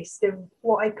long list of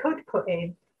what I could put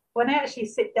in, when I actually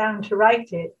sit down to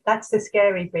write it, that's the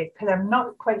scary bit, because I'm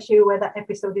not quite sure where that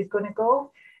episode is going to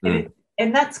go.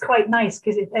 And that's quite nice,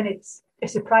 because it's a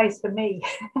surprise for me,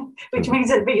 which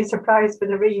means it'll be a surprise for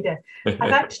the reader.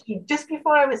 I've actually, just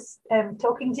before I was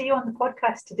talking to you on the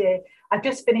podcast today, I've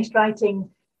just finished writing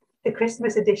the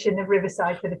Christmas edition of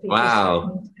Riverside for the people.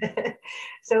 Wow.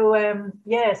 So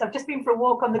yes, I've just been for a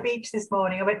walk on the beach this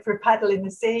morning. I went for a paddle in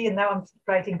the sea, and now I'm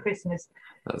writing Christmas.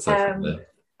 That's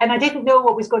and I didn't know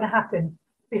what was going to happen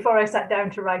before I sat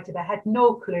down to write it. I had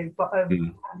no clue, but I've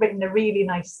written a really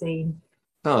nice scene.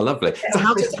 Oh, lovely. So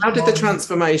how did the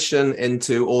transformation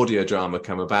into audio drama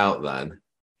come about then?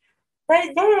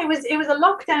 It was a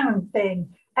lockdown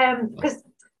thing, because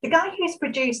the guy who's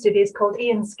produced it is called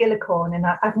Ian Skillicorn, and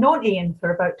I've known Ian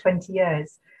for about 20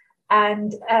 years.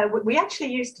 And we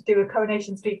actually used to do a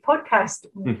Coronation Street podcast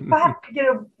back,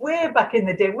 way back in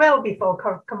the day, well before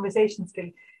Conversation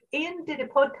Street. Ian did a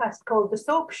podcast called The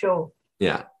Soap Show.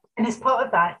 Yeah. And as part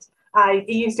of that,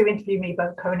 he used to interview me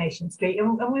about Coronation Street,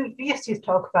 and we used to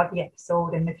talk about the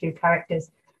episode and a few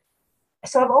characters.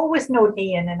 So I've always known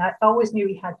Ian, and I always knew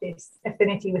he had this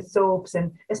affinity with soaps,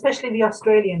 and especially the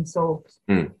Australian soaps.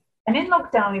 And in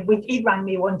lockdown, he rang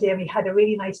me one day, and we had a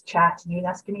really nice chat, and he was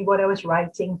asking me what I was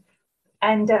writing.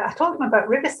 And I told him about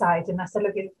Riverside, and I said,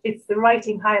 look, it's the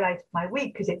writing highlight of my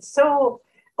week, because it's so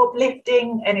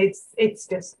uplifting, and it's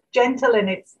just gentle, and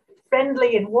it's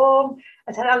friendly and warm.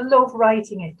 I said, I love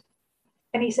writing it.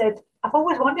 And he said, I've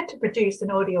always wanted to produce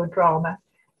an audio drama.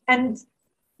 And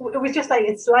it was just like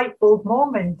a light bulb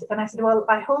moment. And I said, well,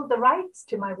 I hold the rights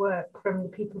to my work from the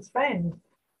People's Friend.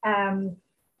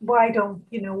 Why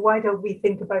don't we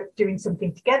think about doing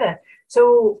something together?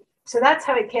 So that's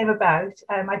how it came about.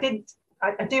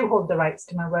 I do hold the rights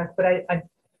to my work, but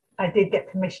I did get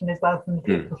permission as well from the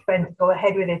People's Friend to go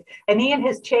ahead with it. And Ian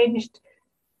has changed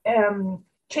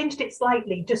it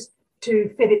slightly just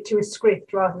to fit it to a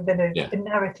script rather than a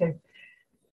narrative.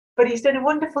 But he's done a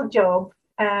wonderful job.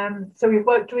 So we've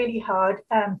worked really hard.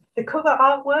 The cover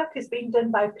artwork has been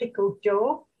done by Pickled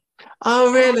Jo.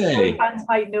 Oh, really? Fans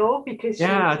might know, because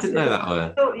I didn't know that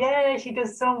one. So, she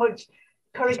does so much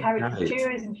Corrie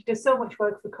caricatures, and she does so much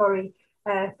work for Corrie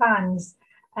fans.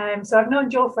 So I've known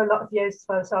Jo for a lot of years as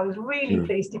well. So I was really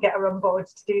pleased to get her on board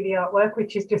to do the artwork,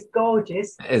 which is just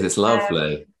gorgeous. It is. It's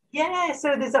lovely.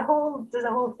 So there's a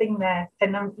whole thing there,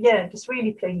 and I'm just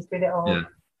really pleased with it all. Yeah.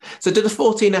 So do the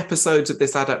 14 episodes of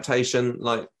this adaptation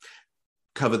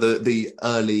cover the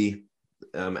early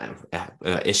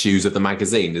issues of the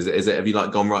magazine? Is it have you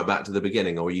gone right back to the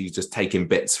beginning, or are you just taking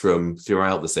bits from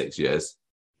throughout the 6 years?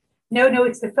 No,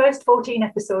 it's the first 14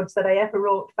 episodes that I ever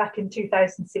wrote back in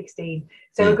 2016.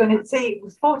 So we're going to see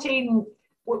 14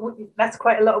 that's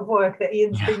quite a lot of work that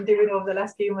Ian's been doing over the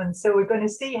last few months. So we're going to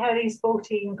see how these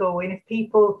 14 go, and if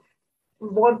people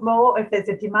want more, if there's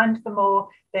a demand for more,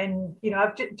 then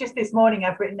I've just this morning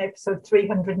I've written episode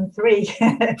 303.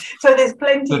 So there's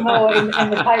plenty more in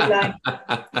the pipeline.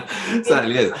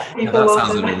 Certainly is. Yeah, that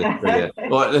sounds really brilliant.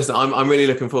 Well, listen, I'm really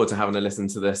looking forward to having a listen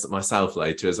to this myself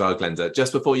later as well, Glenda.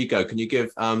 Just before you go, can you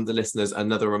give the listeners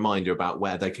another reminder about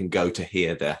where they can go to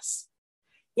hear this?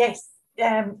 Yes,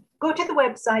 go to the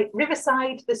website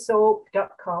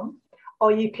riversidethesoap.com,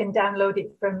 or you can download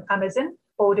it from Amazon,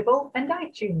 Audible and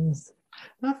iTunes.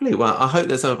 Lovely. Well, I hope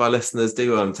that some of our listeners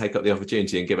do take up the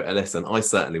opportunity and give it a listen. I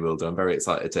certainly will do. I'm very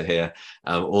excited to hear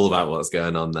all about what's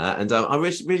going on there. And I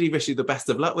really wish you the best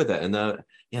of luck with it. And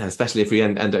especially if we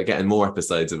end up getting more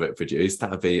episodes of it produced,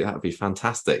 that would be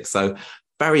fantastic. So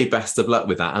very best of luck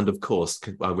with that. And of course,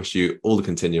 I wish you all the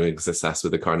continuing success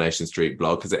with the Coronation Street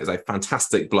blog, because it is a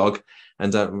fantastic blog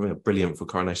and brilliant for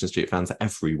Coronation Street fans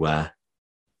everywhere.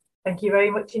 Thank you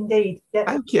very much indeed. Yep.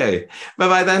 Thank you.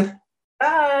 Bye-bye then.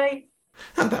 Bye.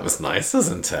 And that was nice,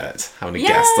 wasn't it? Having a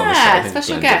guest on the show. Yeah,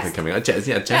 special guest. Coming on.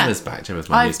 Gemma's back. Gemma's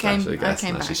my new special guest.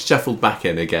 And she's shuffled back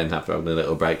in again after having a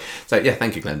little break. So yeah,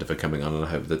 thank you, Glenda, for coming on, and I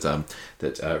hope that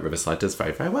Riverside does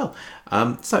very, very well.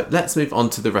 So let's move on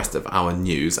to the rest of our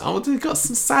news. We've got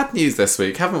some sad news this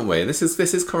week, haven't we? This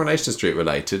is Coronation Street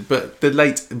related, but the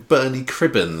late Bernie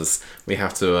Cribbins we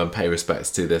have to pay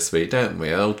respects to this week, don't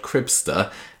we? Old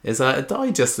Cribster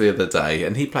died just the other day,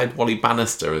 and he played Wally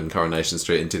Bannister in Coronation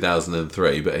Street in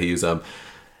 2003, but he's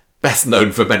best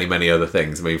known for many, many other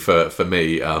things. I mean, for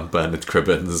me, Bernard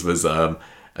Cribbins was a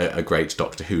great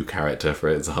Doctor Who character, for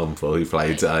example. He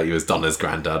played, he was Donna's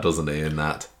granddad, wasn't he, in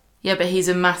that? Yeah, but he's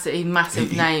a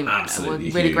massive name,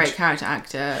 absolutely really huge. Great character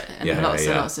actor, and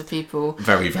lots of people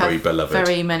very beloved.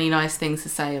 Very many nice things to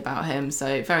say about him.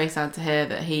 So very sad to hear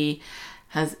that he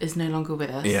is no longer with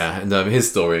us. Yeah, and his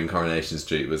story in Coronation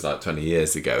Street was like 20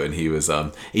 years ago, and he was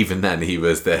even then he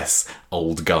was this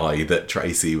old guy that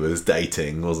Tracy was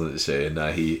dating, wasn't she? And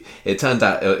it turned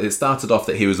out it started off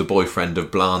that he was a boyfriend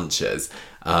of Blanche's.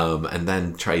 And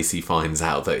then Tracy finds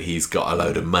out that he's got a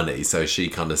load of money, so she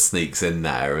kind of sneaks in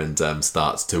there and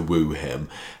starts to woo him.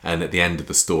 And at the end of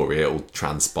the story, it all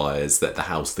transpires that the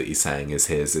house that he's saying is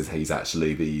his is he's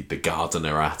actually the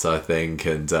gardener at, I think,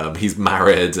 and he's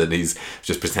married and he's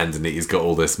just pretending that he's got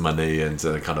all this money, and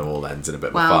kind of all ends in a bit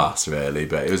of a farce, really.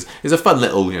 But it was a fun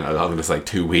little, I'm going to say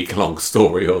 2-week long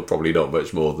story, or probably not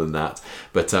much more than that.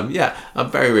 But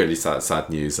very really sad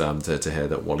news to hear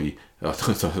that Wally's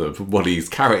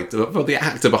character, well, the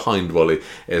actor behind Wally,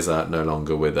 is no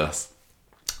longer with us.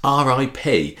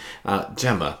 R.I.P.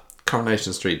 Gemma,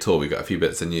 Coronation Street tour. We've got a few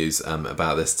bits of news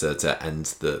about this to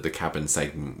end the cabin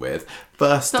segment with.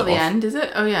 First, it's not the end, is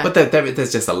it? Oh yeah. But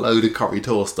there's just a load of Corrie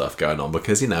tour stuff going on,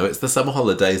 because it's the summer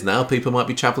holidays now. People might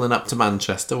be travelling up to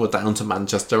Manchester, or down to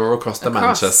Manchester, or across to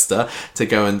Manchester to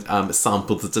go and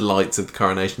sample the delights of the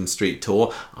Coronation Street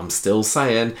tour. I'm still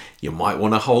saying you might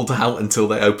want to hold out until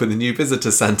they open the new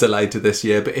visitor centre later this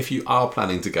year. But if you are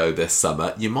planning to go this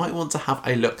summer, you might want to have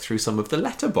a look through some of the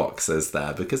letterboxes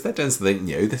there, because they're doing something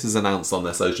new. This is announced on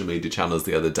their social media channels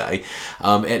the other day.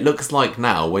 It looks like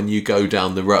now when you go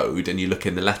down the road and you look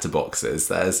in the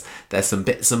letterboxes, there's some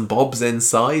bits and bobs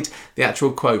inside. The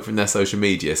actual quote from their social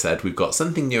media said, "We've got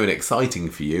something new and exciting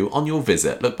for you on your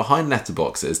visit. Look behind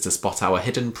letterboxes to spot our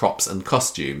hidden props and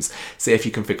costumes. See if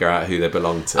you can figure out who they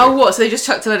belong to." Oh, what? So they just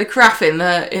chucked a load of crap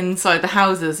inside the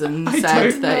houses and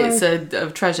said that it's a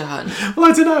treasure hunt?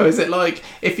 Well, I don't know. Is it like,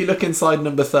 if you look inside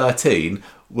number 13,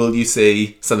 will you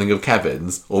see something of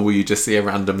Kevin's, or will you just see a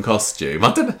random costume?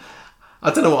 I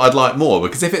don't know what I'd like more,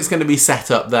 because if it's going to be set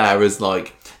up there as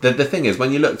like... The thing is,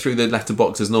 when you look through the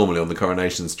letterboxes normally on the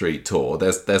Coronation Street tour,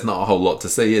 there's not a whole lot to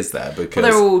see, is there? Because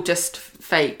they're all just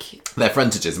fake. They're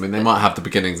frontages. I mean, they might have the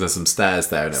beginnings of some stairs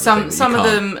there and everything. Some of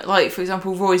them, like, for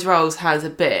example, Roy's Rolls has a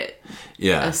bit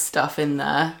of stuff in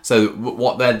there. So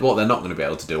what they're not going to be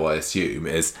able to do, I assume,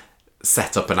 is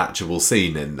set up an actual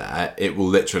scene in there. It will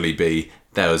literally be...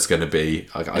 There's going to be,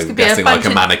 I'm guessing, like a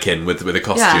mannequin with a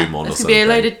costume on or something. There's going to be a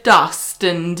load of dust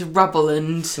and rubble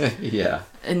and yeah,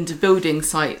 and building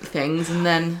site things, and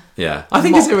then I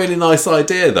think it's a really nice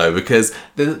idea though, because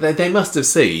they must have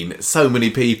seen so many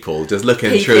people just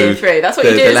looking through That's what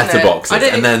you do, the letterboxes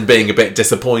and then being a bit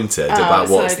disappointed about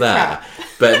what's there.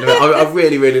 But no, I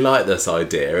really, really like this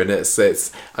idea, and it's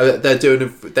they're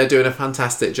doing a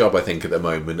fantastic job, I think, at the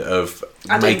moment of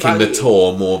making the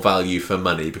tour more value for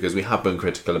money, because we have been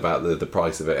critical about the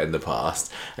price of it in the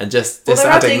past, and just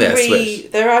adding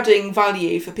this. They're adding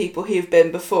value for people who've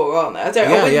been before, aren't they?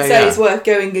 I wouldn't say it's worth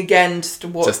going again just to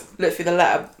look through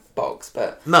the box,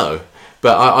 but no.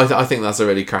 But I think that's a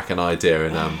really cracking idea,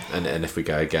 and if we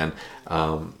go again,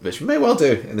 which we may well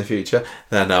do in the future,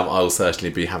 then I'll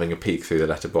certainly be having a peek through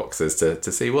the letterboxes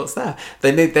to see what's there.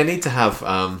 They need to have.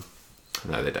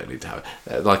 No, they don't need to have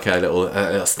it. Like a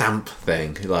little stamp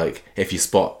thing. Like if you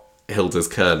spot Hilda's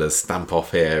curlers, stamp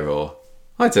off here, or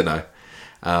I don't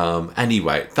know.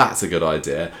 Anyway, that's a good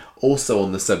idea. Also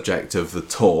on the subject of the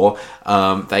tour,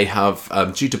 they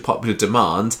have, due to popular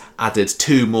demand, added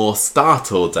 2 more Star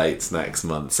Tour dates next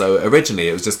month. So originally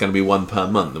it was just going to be 1 per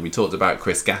month, and we talked about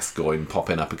Chris Gascoigne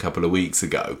popping up a couple of weeks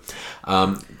ago.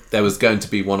 There was going to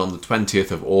be one on the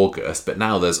 20th of August, but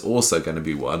now there's also going to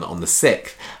be one on the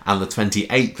 6th and the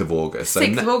 28th of August.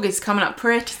 6th of August is coming up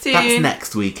pretty soon. That's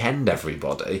next weekend,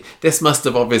 everybody. This must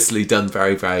have obviously done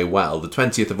very, very well. The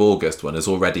 20th of August one is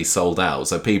already sold out,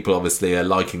 so people obviously are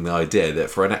liking the idea that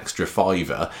for an extra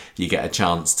 £5 you get a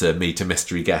chance to meet a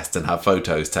mystery guest and have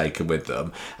photos taken with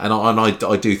them. And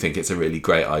I do think it's a really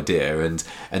great idea, and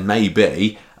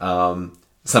maybe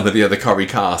some of the other Corrie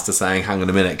cast are saying, hang on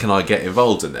a minute, can I get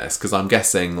involved in this? Because I'm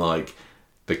guessing like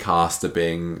the cast are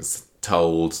being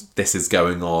told this is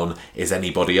going on, is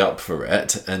anybody up for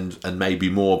it? And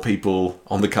maybe more people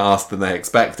on the cast than they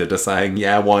expected are saying,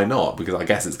 yeah, why not? Because I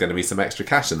guess it's going to be some extra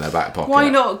cash in their back pocket. Why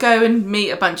not go and meet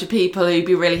a bunch of people who'd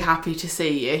be really happy to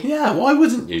see you? Yeah, why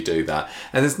wouldn't you do that?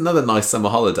 And there's another nice summer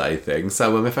holiday thing,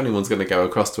 so if anyone's going to go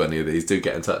across to any of these, do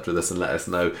get in touch with us and let us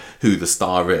know who the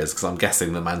star is, because I'm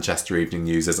guessing the Manchester Evening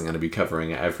News isn't going to be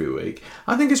covering it every week.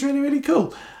 I think it's really, really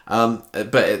cool.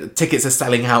 But tickets are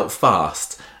selling out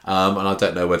fast. And I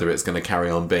don't know whether it's going to carry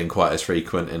on being quite as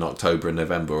frequent in October and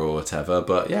November or whatever.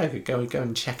 But yeah, go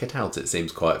and check it out. It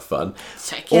seems quite fun.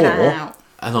 Check it out.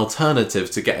 An alternative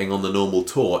to getting on the normal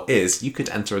tour is you could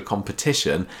enter a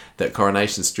competition that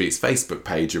Coronation Street's Facebook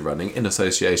page are running in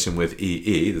association with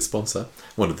EE, the sponsor,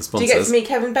 one of the sponsors. Do you get to meet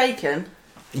Kevin Bacon?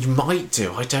 You might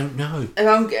do, I don't know.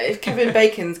 If Kevin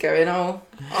Bacon's going, I'll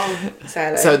say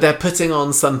hello. So they're putting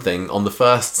on something on the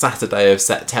first Saturday of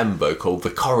September called the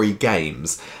Corrie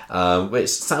Games, which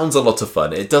sounds a lot of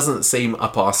fun. It doesn't seem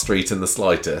up our street in the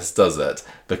slightest, does it?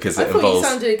 Because it involves... I thought you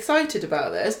sounded excited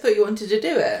about this. I thought you wanted to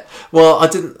do it. Well, I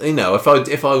didn't,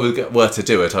 if I were to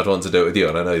do it, I'd want to do it with you,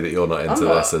 and I know that you're not into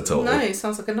this at all. No, it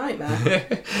sounds like a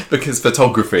nightmare. Because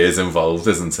photography is involved,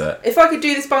 isn't it? If I could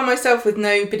do this by myself with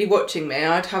nobody watching me,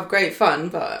 I'd have great fun,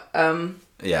 but...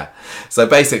 Yeah. So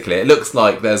basically, it looks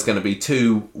like there's going to be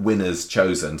 2 winners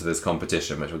chosen to this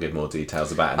competition, which we'll give more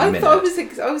details about in a minute.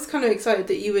 I was kind of excited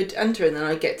that you would enter and then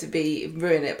I'd get to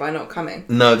ruin it by not coming.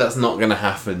 No, that's not going to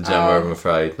happen, Gemma, I'm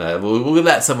afraid. No, we'll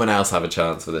let someone else have a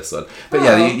chance for this one. But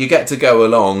yeah, you get to go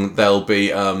along. There'll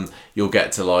be, you'll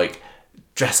get to like...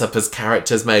 dress up as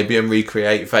characters maybe and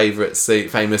recreate famous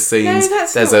scenes.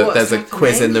 No, there's a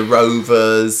quiz in the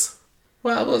Rovers.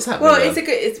 Well, what's happening? Well,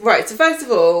 it's right. So first of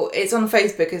all, it's on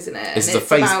Facebook, isn't it? It's a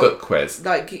Facebook quiz.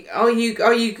 Like,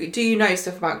 do you know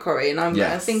stuff about Corrie? And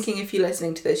I'm thinking if you're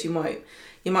listening to this, you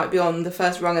might be on the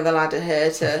first rung of the ladder here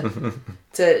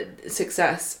to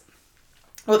success.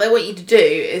 What they want you to do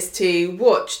is to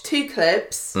watch 2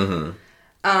 clips. Mm-hmm.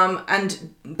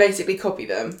 And basically copy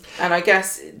them, and I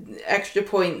guess extra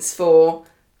points for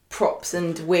props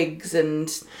and wigs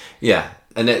and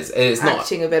and it's not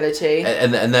acting ability,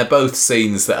 and they're both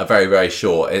scenes that are very, very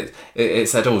short. It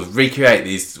said,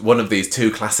 recreate one of these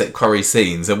 2 classic Corrie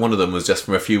scenes, and one of them was just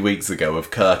from a few weeks ago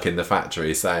of Kirk in the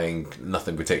factory saying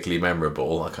nothing particularly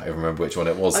memorable. I can't even remember which one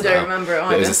it was. I don't remember it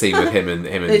either. It was a scene with him and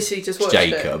just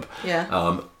Jacob. It.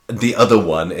 Yeah. The other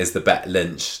one is the Bet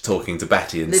Lynch talking to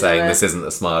Betty and saying, this isn't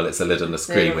a smile, it's a lid on a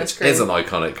screen, which is an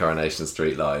iconic Coronation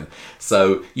Street line.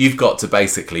 So you've got to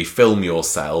basically film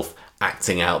yourself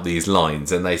acting out these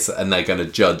lines, and they're going to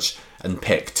judge and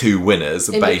pick 2 winners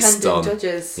based on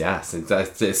judges. Yes,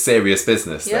 it's serious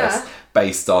business. This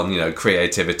based on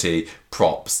creativity,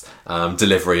 props,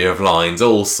 delivery of lines,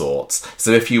 all sorts.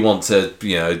 So if you want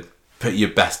to put your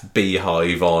best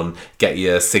beehive on, get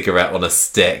your cigarette on a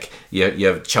stick,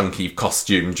 your chunky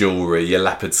costume jewellery, your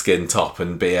leopard skin top,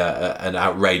 and be an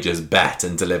outrageous bet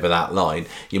and deliver that line,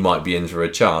 you might be in for a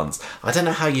chance. I don't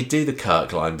know how you do the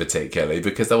Kirk line particularly,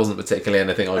 because there wasn't particularly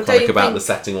anything iconic about the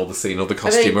setting or the scene or the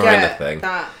costume or anything.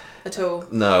 That at all.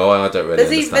 No, I don't really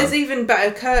understand. There's even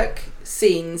better Kirk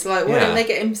scenes, like why don't they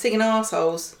get him singing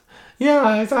arseholes?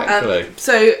 Yeah, exactly.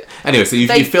 So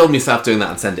you film yourself doing that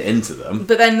and send it into them.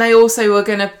 But then they also are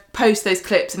going to post those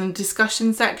clips in a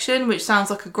discussion section, which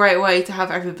sounds like a great way to have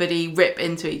everybody rip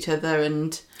into each other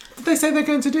and Did they say they're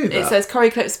going to do that? It says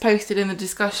Corrie clips posted in the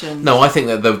discussion. No, I think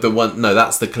that the one... No,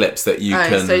 that's the clips that you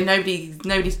can... So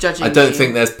nobody's judging I don't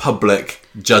think there's public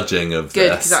judging of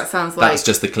Good, this. because that sounds like that's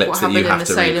just the clips that you have to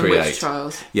Salem recreate. Witch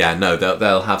trials. Yeah, no,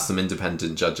 they'll have some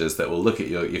independent judges that will look at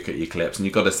your clips, and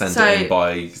you've got to send it in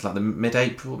by it's like the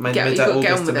mid-April,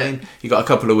 mid-August. I mean, you've got a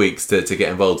couple of weeks to get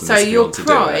involved in this. So your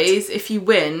prize, if you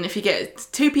win, if you get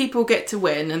 2 people get to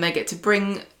win, and they get to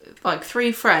bring like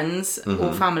 3 friends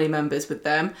or family members with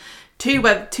them to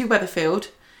Weatherfield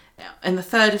on the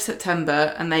 3rd of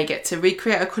September, and they get to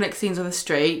recreate iconic scenes on the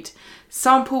street,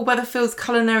 sample Weatherfield's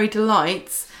culinary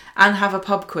delights, and have a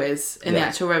pub quiz in the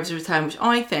actual Rivers Return, which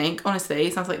I think,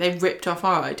 honestly, sounds like they've ripped off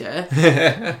our idea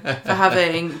for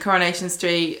having Coronation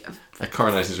Street... A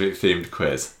Coronation Street themed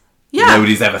quiz. Yeah.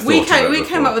 Nobody's ever thought of it We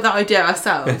came up with that idea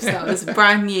ourselves. That was a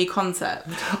brand new concept.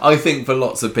 I think for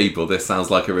lots of people, this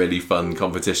sounds like a really fun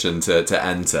competition to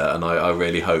enter, and I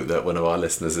really hope that one of our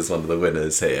listeners is one of the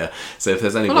winners here. So if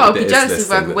there's anybody I'd be that jealous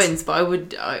of whoever wins,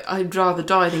 but I'd rather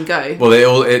die than go. Well,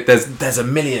 there's a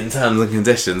million terms and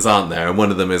conditions, aren't there? And one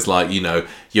of them is like,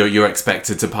 you're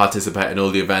expected to participate in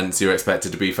all the events, you're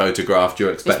expected to be photographed,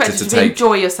 you're expected to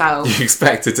enjoy yourself. You're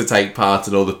expected to take part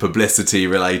in all the publicity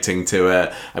relating to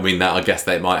it. I mean, I guess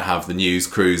they might have the news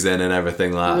crews in and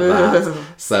everything like that.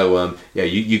 So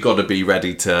you got to be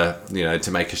ready to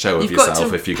to make a show of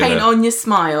yourself if you're going to paint on your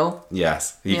smile.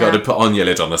 Yes, you got to put on your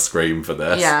lid on a screen for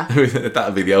this. Yeah, that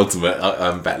would be the ultimate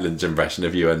Bet Lynch impression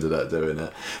if you ended up doing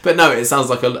it. But no, it sounds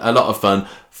like a lot of fun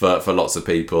for lots of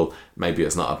people. Maybe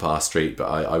it's not up our street, but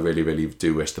I really, really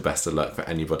do wish the best of luck for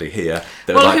anybody here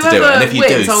that would like to do it. And if you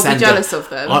do, I'll be jealous of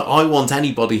them. I want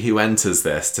anybody who enters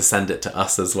this to send it to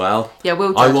us as well. Yeah,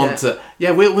 we'll judge it.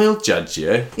 We'll judge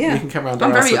you. Yeah, we can come around.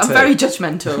 I'm very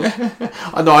judgmental.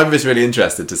 I know. I'm just really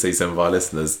interested to see some of our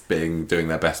listeners doing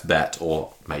their best bet,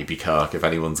 or maybe Kirk, if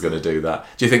anyone's going to do that.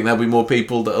 Do you think there'll be more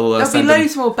people that will? There'll be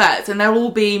loads more bets, and they'll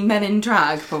all be men in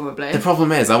drag, probably. The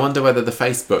problem is, I wonder whether the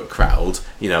Facebook crowd,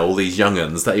 all these young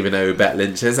uns, don't even know who Bet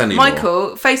Lynch is anymore.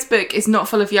 Michael, Facebook is not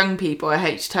full of young people. I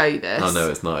hate to tell you this. Oh no,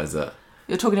 it's not, is it?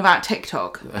 You're talking about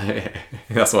TikTok.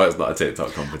 That's why it's not a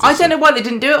TikTok competition. I don't know why they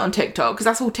didn't do it on TikTok, because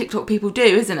that's all TikTok people do,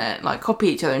 isn't it? Like copy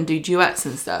each other and do duets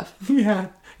and stuff. Yeah.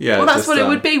 Yeah, well, that's what it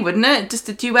would be, wouldn't it? Just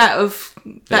a duet of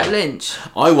Bet Lynch.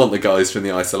 I want the guys from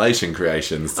the Isolation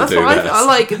Creations to do this. I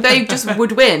like. They just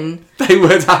would win. They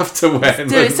would have to win.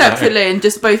 Do it separately and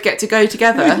just both get to go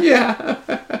together. Yeah.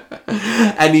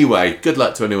 Anyway, good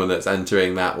luck to anyone that's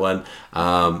entering that one.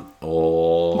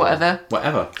 Or whatever.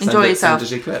 Enjoy yourself. Send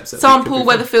us your clips. Sample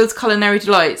Weatherfield's culinary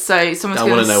delights. So someone's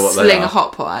going to sling a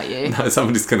hot pot at you. No,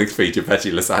 somebody's going to feed you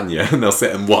veggie lasagna and they'll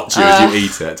sit and watch you as you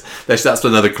eat it. That's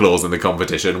another clause in the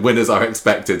competition. Winners are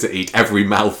expected to eat every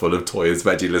mouthful of Toya's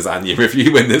veggie lasagna if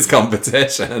you win this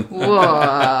competition.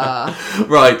 Whoa.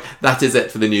 Right, that is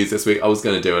it for the news this week. I was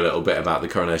going to do a little bit about the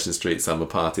Coronation Street summer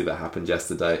party that happened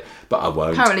yesterday, but I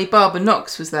won't. Apparently Barbara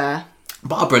Knox was there.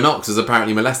 Barbara Knox was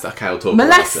apparently molested. Okay, I'll talk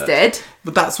molested? About it.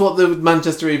 But that's what the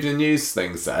Manchester Evening News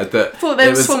thing said. That I thought they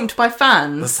were swamped by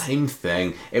fans. The same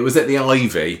thing. It was at the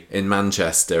Ivy in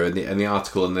Manchester, and the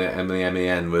article in the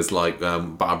MEN was like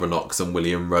Barbara Knox and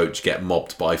William Roach get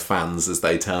mobbed by fans as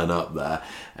they turn up there.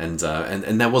 And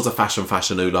there was a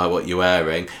fashion ooh, like what you're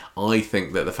wearing. I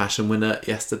think that the fashion winner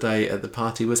yesterday at the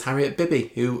party was Harriet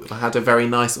Bibby, who had a very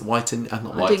nice white and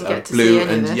blue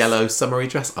and yellow summery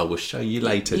dress. I will show you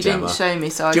later, you Gemma. You didn't show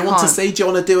me, so I can't. Do you want to see? Do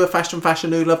you want to do a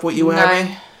fashion ooh, love what you're wearing?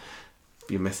 No.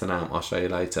 You're missing out. I'll show you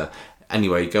later.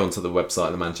 Anyway, go onto the website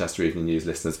of the Manchester Evening News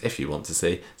listeners if you want to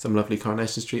see some lovely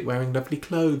Coronation Street wearing lovely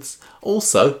clothes.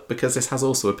 Also, because this has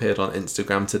also appeared on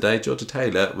Instagram today, Georgia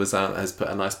Taylor has put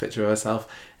a nice picture of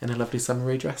herself in a lovely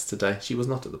summery dress today. She was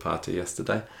not at the party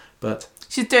yesterday, but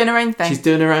she's doing her own thing. She's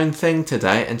doing her own thing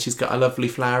today, and she's got a lovely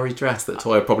flowery dress that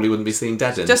Toya probably wouldn't be seen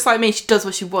dead in. Just like me, she does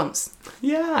what she wants.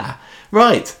 Yeah.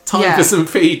 Right, time for some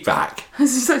feedback.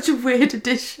 This is such a weird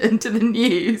addition to the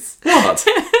news. What?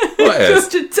 What is?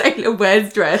 Georgia Taylor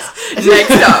wears dress.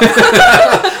 Next up.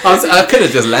 I could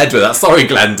have just led with that. Sorry,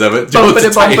 Glenda, but Georgia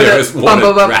Taylor has worn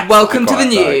a dress. Welcome to the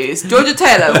news. Georgia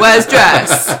Taylor wears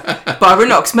dress. Barbara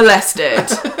Knox molested.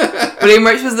 William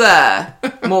Roach was there.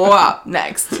 More up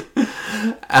next.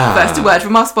 First, a word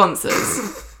from our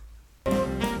sponsors.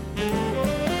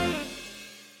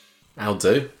 I'll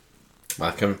do.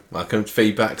 Welcome to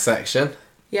feedback section.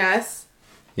 Yes.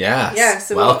 Yes. Yeah,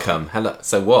 so welcome. Hello.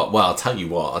 So what? Well, I'll tell you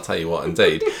what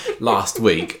indeed. Last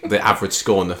week, the average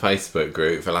score in the Facebook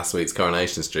group for last week's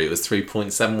Coronation Street was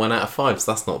 3.71 out of 5,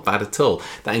 so that's not bad at all.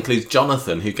 That includes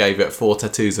Jonathan, who gave it 4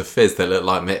 tattoos of fizz that looked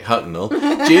like Mick Hucknall.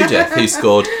 Judith, who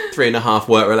scored 3.5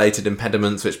 work-related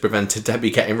impediments which prevented Debbie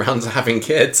getting round to having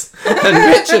kids. And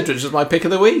Richard, which was my pick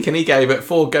of the week, and he gave it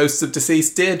 4 ghosts of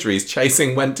deceased Deirdres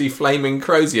chasing Wendy Flaming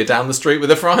Crozier down the street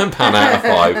with a frying pan out of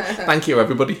 5. Thank you,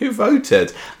 everybody who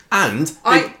voted. And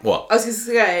what? I was going to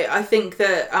say, I think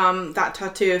that that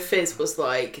tattoo of Fizz was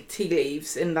like tea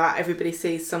leaves, in that everybody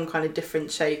sees some kind of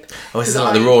different shape. Oh, this is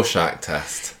like the Rorschach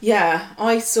test. Yeah,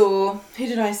 I saw... Who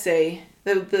did I see?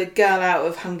 The girl out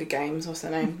of Hunger Games, what's her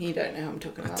name? You don't know who I'm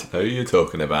talking about. I know who you're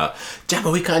talking about.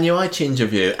 Gemma, we got a new iTunes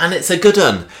review, and it's a good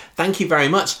one. Thank you very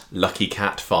much, Lucky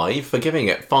Cat 5, for giving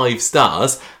it 5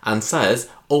 stars, and says,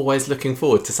 always looking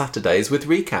forward to Saturdays with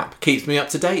Recap. Keeps me up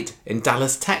to date in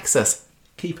Dallas, Texas.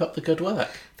 Keep up the good work.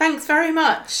 Thanks very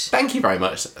much. Thank you very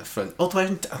much.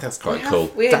 That's quite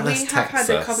cool. We Dallas, have Texas.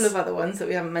 had a couple of other ones that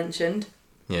we haven't mentioned.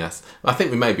 Yes. I think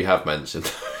we maybe have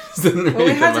mentioned. Well,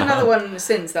 we had another one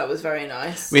since that was very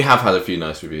nice. We have had a few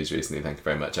nice reviews recently. Thank you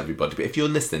very much, everybody. But if you're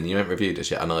listening and you haven't reviewed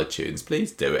us yet on iTunes,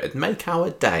 please do it. It'd make our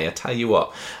day, I tell you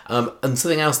what. And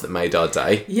something else that made our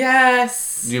day.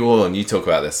 Yes. You talk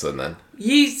about this one then.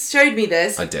 You showed me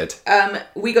this. I did.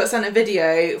 We got sent a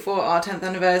video for our 10th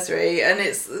anniversary, and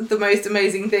it's the most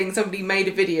amazing thing. Somebody made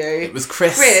a video. It was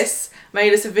Chris. Chris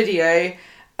made us a video.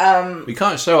 We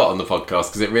can't show it on the podcast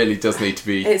because it really does need to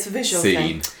be it's a visual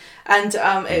seen. Thing. And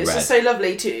it was just so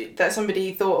lovely that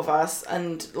somebody thought of us,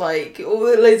 and like all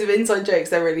the loads of inside jokes.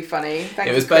 They're really funny.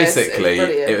 Thanks, It was Chris. basically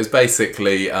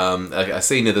a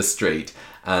scene of the street,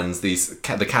 and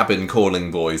the cabin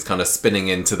calling boys kind of spinning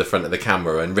into the front of the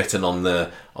camera, and written on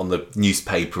the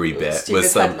newspapery bit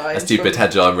was a stupid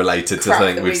headline related to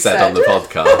something we've said on the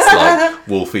podcast, like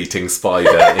wolf eating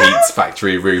spider eats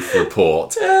factory roof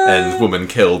report and woman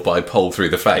killed by pole through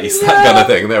the face, that kind of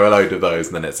thing. There were a load of those,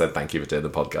 and then it said thank you for doing the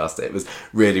podcast. It was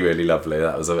really, really lovely.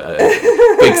 That was a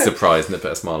big surprise, and it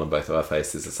put a smile on both of our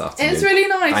faces this afternoon. It's really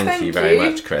nice. Thank you very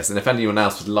much, Chris. And if anyone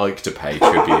else would like to pay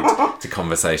tribute to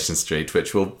Conversation Street,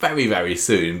 which will very, very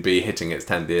soon be hitting its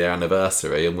 10th year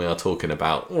anniversary, and we are talking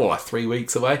about 3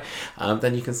 weeks away,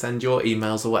 then you can send your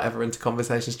emails or whatever into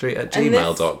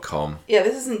conversationstreet@gmail.com.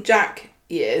 This isn't Jack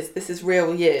years, this is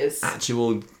real years.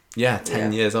 Actual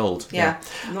 10 years old. Yeah.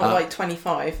 Not like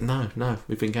 25. No,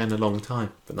 we've been going a long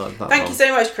time, but not that Thank long. you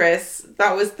so much, Chris.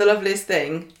 That was the loveliest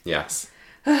thing. Yes.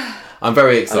 I'm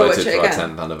very excited for our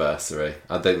again. 10th anniversary.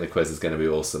 I think the quiz is going to be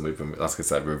awesome. Like I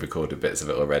said, we've recorded bits of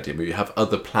it already. We have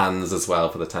other plans as well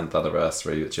for the 10th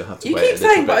anniversary, which you'll have to wait a little bit. You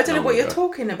keep saying, but I don't know what longer. you're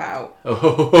talking about.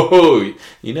 Oh,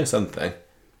 you know something.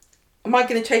 Am I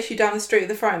going to chase you down the street with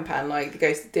a frying pan like the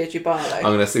ghost of Deirdre Barlow? I'm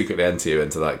going to secretly enter you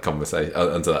into that conversation,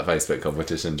 into that Facebook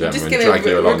competition, Gemma, just and going drag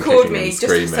you to along record kicking me and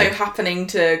screaming. just so happening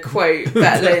to quote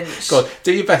Bette Lynch. God,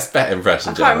 do your best Bet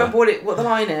impression, I Gemma. can't remember what the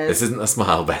line is. This isn't a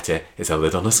smile, Betty. It's a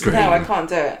lid on a screen. No, I can't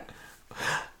do it.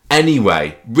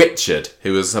 Anyway, Richard,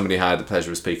 who was somebody I had the pleasure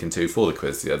of speaking to for the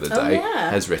quiz the other day, yeah.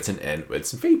 has written in with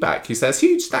some feedback. He says,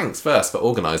 huge thanks first for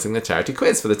organising the charity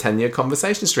quiz for the 10-year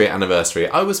Conversation Street anniversary.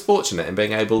 I was fortunate in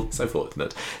being able,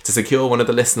 to secure one of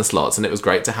the listener slots, and it was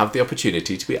great to have the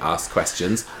opportunity to be asked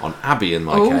questions on Abby, in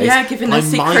my case, giving by the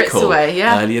secrets Michael away,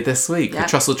 earlier this week. Yeah. The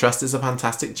Trussell Trust is a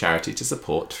fantastic charity to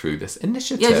support through this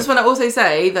initiative. Yeah, I just want to also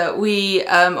say that we,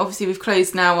 obviously we've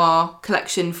closed now our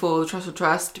collection for the Trussell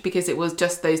Trust because it was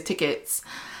just those tickets.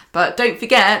 But don't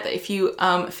forget that if you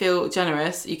feel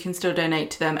generous, you can still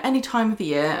donate to them any time of the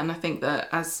year. And I think that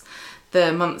as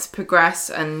the months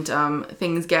progress and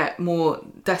things get more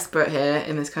desperate here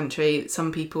in this country,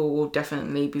 some people will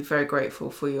definitely be very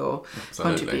grateful for your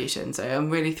contribution. So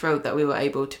I'm really thrilled that we were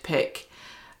able to pick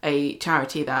a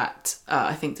charity that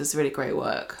I think does really great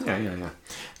work. Yeah.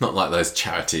 Not like those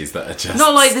charities that are just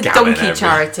not like the donkey everyone.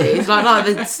 Charities, like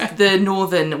the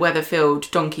Northern Weatherfield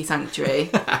Donkey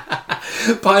Sanctuary.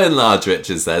 By and large,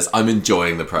 Richard says, I'm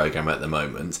enjoying the programme at the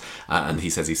moment, and he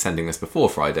says he's sending us before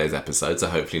Friday's episode, so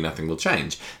hopefully nothing will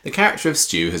change. The character of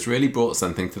Stu has really brought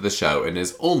something to the show and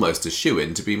is almost a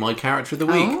shoo-in to be my character of the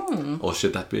week. Oh. Or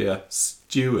should that be a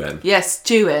stew-in? Yes,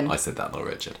 stew-in. I said that, not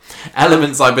Richard.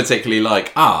 Elements I particularly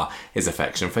like are his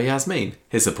affection for Yasmin,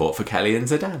 his support for Kelly and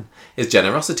Zidane, his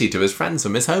generosity to his friends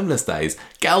from his homeless days,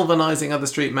 galvanising other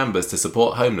street members to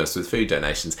support homeless with food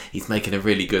donations. He's making a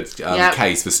really good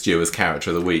case for Stu as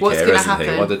character of the week here, isn't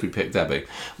he? Why did we pick Debbie?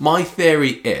 My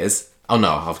theory is... Oh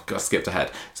no, I've skipped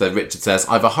ahead. So Richard says,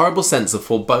 I have a horrible sense of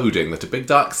foreboding that a big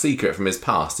dark secret from his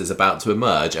past is about to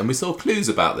emerge, and we saw clues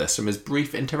about this from his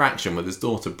brief interaction with his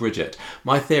daughter Bridget.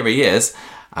 My theory is,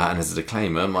 And as a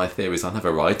disclaimer, my theories are never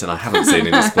right, and I haven't seen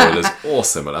any spoilers or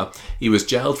similar. He was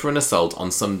jailed for an assault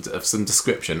of some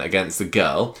description against a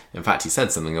girl. In fact, he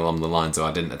said something along the lines of,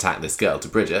 "I didn't attack this girl," to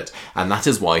Bridget, and that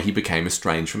is why he became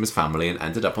estranged from his family and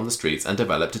ended up on the streets and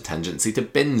developed a tendency to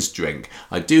binge drink.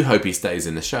 I do hope he stays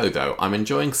in the show, though. I'm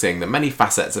enjoying seeing the many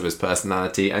facets of his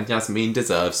personality, and Yasmin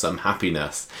deserves some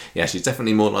happiness. Yeah, she's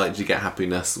definitely more likely to get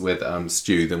happiness with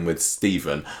Stu than with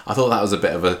Stephen. I thought that was a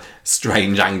bit of a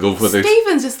strange angle for this.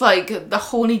 Stephen's just like the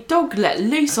horny dog let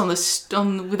loose on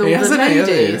with all the Hasn't ladies.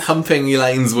 he? Humping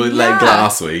Elaine's leg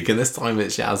last week, and this time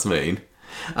it's Yasmin.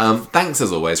 Thanks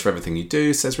as always for everything you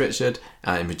do, says Richard,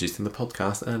 in producing the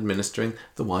podcast and administering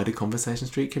the wider Conversation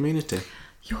Street community.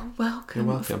 You're welcome.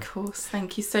 You're welcome. Of course.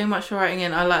 Thank you so much for writing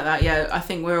in. I like that. Yeah, I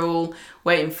think we're all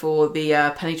waiting for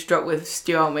the penny to drop with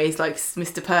Stu, aren't we? He's like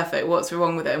Mr. Perfect. What's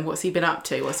wrong with him? What's he been up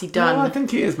to? What's he done? Well, I think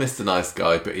he is Mr. Nice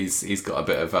Guy, but he's got a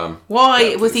bit of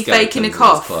Why was he faking a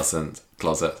cough? Closet.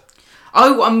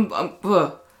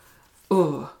 Oh,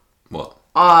 What?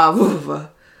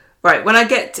 Right. When I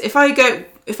get if I go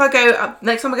up,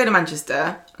 next time I go to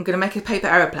Manchester, I'm going to make a paper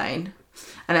aeroplane.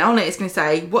 And on it, it's going to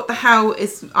say, "What the hell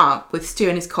is up with Stu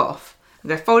and his cough?" I'm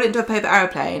going to fold it into a paper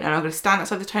aeroplane, and I'm going to stand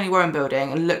outside the Tony Warren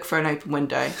building and look for an open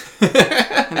window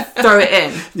and throw it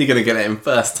in. You're going to get it in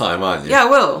first time, aren't you? Yeah, I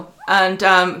will.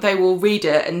 And they will read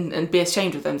it and be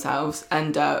ashamed of themselves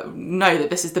and know that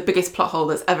this is the biggest plot hole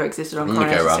that's ever existed on Coronation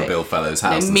Street. Go around Street. Bill Fellow's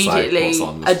house and immediately say, "What's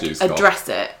on with Stu's cough?" address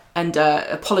it and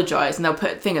apologise, and they'll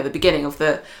put a thing at the beginning of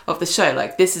the show,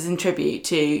 like, "This is in tribute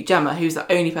to Gemma, who's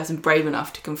the only person brave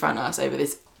enough to confront us over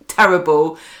this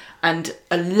terrible and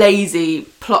a lazy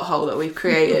plot hole that we've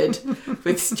created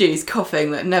with Stu's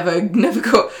coughing that never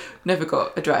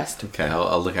got addressed." Okay,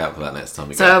 I'll look out for that next time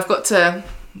we So go. I've got to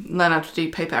learn how to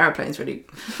do paper aeroplanes, really.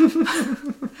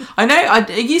 I know. I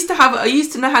used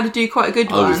to know how to do quite a good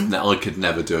one. I could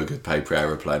never do a good paper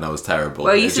aeroplane. I was terrible.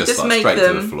 Well, you used to just make straight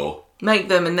them to the floor. Make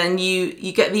them, and then you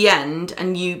get the end,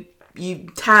 and you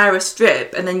tear a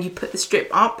strip, and then you put the strip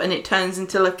up, and it turns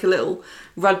into like a little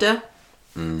rudder.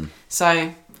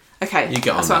 So, okay, You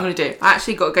get on that's what I'm going to do. I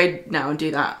actually got to go now and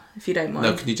do that, if you don't mind.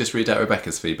 No, can you just read out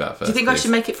Rebecca's feedback first? Do you think I should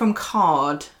make it from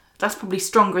card? That's probably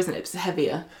stronger, isn't it? It's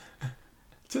heavier.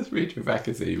 Just read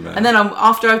Rebecca's email. And then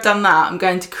after I've done that, I'm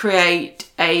going to create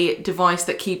a device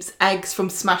that keeps eggs from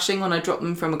smashing when I drop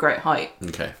them from a great height.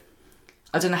 Okay.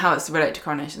 I don't know how it's related to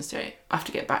Coronation Street. I have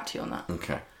to get back to you on that.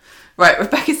 Okay. Right,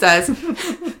 Rebecca says,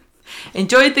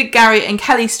 "Enjoyed the Gary and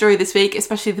Kelly story this week,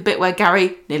 especially the bit where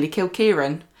Gary nearly killed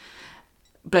Kieran.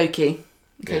 Blokey,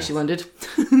 in case you wondered.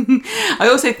 I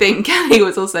also think Kelly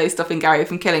was also stopping Gary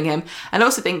from killing him, and I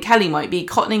also think Kelly might be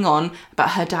cottoning on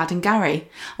about her dad and Gary.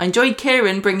 I enjoyed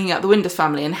Kieran bringing up the Windus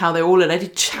family and how they all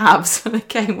alleged chavs when they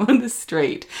came on the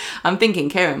street. I'm thinking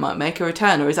Kieran might make a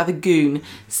return, or is other goon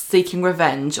seeking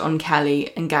revenge on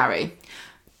Kelly and Gary.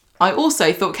 I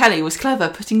also thought Kelly was clever,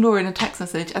 putting Laura in a text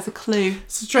message as a clue."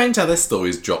 It's strange how this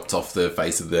story's dropped off the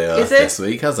face of the earth Is it? this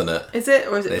week, hasn't it? Is it,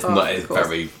 or is it? It's oh, not. of It's course.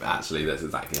 very. Actually, that's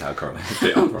exactly how Coronation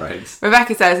Street operates.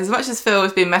 Rebecca says, "As much as Phil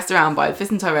has been messed around by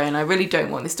Fizz and Tyrone, I really don't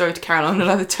want this story to carry on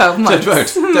another 12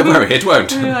 months. Don't worry, it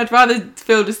won't. I'd rather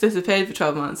Phil just disappeared for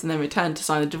 12 months and then returned to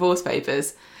sign the divorce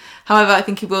papers. However, I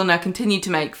think he will now continue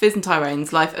to make Fizz and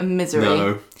Tyrone's life a misery."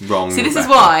 No, wrong. See, this is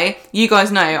Rebecca. why you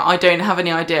guys know I don't have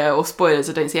any idea or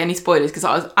spoilers. I don't see any spoilers because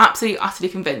I was absolutely, utterly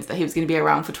convinced that he was going to be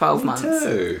around for 12 months.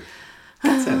 Too.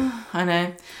 Get him. I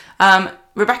know.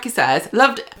 Rebecca says,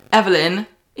 "Loved Evelyn,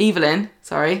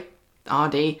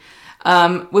 RD,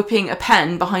 whipping a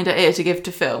pen behind her ear to give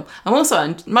to Phil. I'm also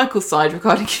on Michael's side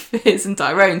regarding Fizz and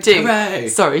Tyrone too." Hooray.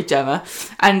 Sorry, Gemma.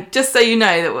 And just so you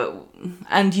know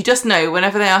you just know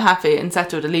whenever they are happy and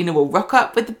settled, Alina will rock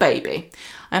up with the baby.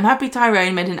 I'm happy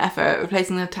Tyrone made an effort at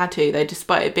replacing the tattoo, though,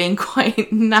 despite it being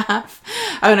quite naff.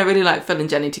 Oh, and I really like Phil and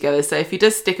Jenny together, so if he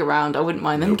does stick around, I wouldn't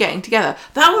mind them getting together.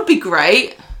 That would be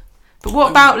great. But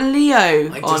what about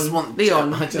Leo? I just want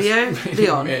Leon. I just Leo? really,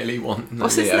 Leon. really want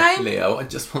What's Leo, his name? Leo. I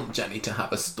just want Jenny to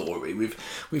have a story.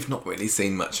 We've not really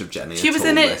seen much of Jenny. She at was all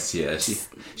in it. this year.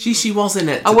 She was in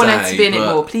it. I want her today, to be in it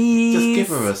but more, please. Just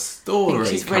give her a story. I think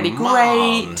she's Come really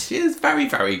on. great. She is very,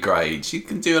 very great. She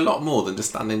can do a lot more than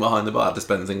just standing behind the bar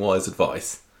dispensing wise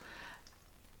advice.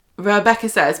 Rebecca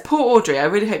says, "Poor Audrey, I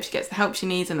really hope she gets the help she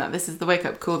needs and that this is the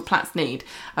wake-up call the Platts need.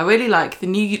 I really like the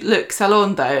new look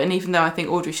salon though, and even though I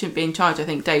think Audrey shouldn't be in charge, I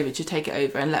think David should take it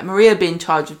over and let Maria be in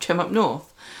charge of Trim Up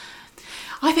North."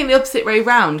 I think the opposite way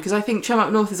round, because I think Trim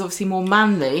Up North is obviously more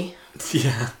manly.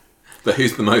 Yeah. But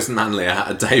who's the most manly out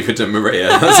of David and Maria?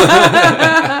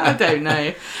 I don't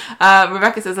know.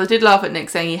 Rebecca says, "I did laugh at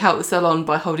Nick saying he helped the salon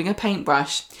by holding a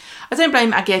paintbrush. I don't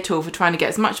blame Aggie at all for trying to get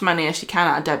as much money as she can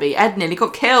out of Debbie. Ed nearly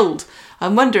got killed.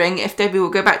 I'm wondering if Debbie will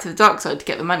go back to the dark side to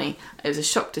get the money. It was a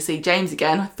shock to see James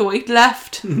again. I thought he'd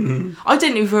left. I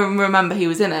didn't even remember he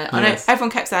was in it. I know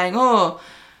everyone kept saying,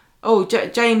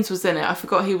 James was in it. I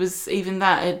forgot he was even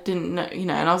that. I didn't know,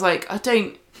 and I was like,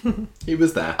 He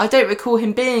was there. I don't recall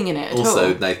him being in it at all.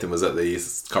 Also, Nathan was at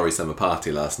the Corrie summer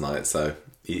party last night, so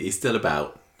he's still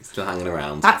about. He's still hanging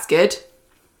around. That's good.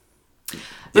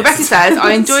 Rebecca says,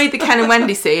 I enjoyed the Ken and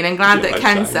Wendy scene and glad that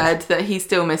Ken said that he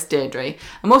still missed Deirdre.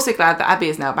 I'm also glad that Abby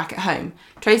is now back at home.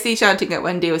 Tracy shouting at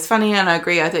Wendy was funny, and I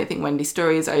agree, I don't think Wendy's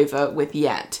story is over with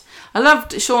yet. I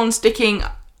loved Sean sticking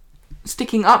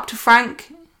up to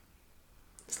Frank.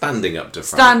 Standing up to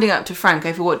Frank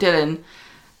over what Dylan,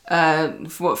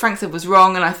 for what Frank said was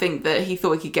wrong, and I think that he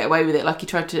thought he could get away with it like he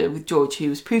tried to with George, who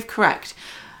was proved correct.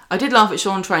 I did laugh at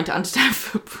Sean trying to understand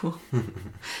football.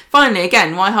 Finally,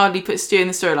 again, why hardly put Stu in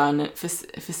the storyline for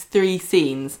 3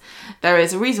 scenes? There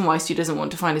is a reason why Stu doesn't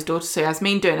want to find his daughter, so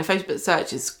Yasmin doing a Facebook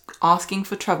search is asking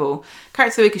for trouble.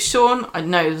 Character of the week is Sean. I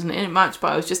know he wasn't in it much,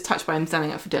 but I was just touched by him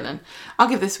standing up for Dylan. I'll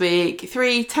give this week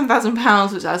 3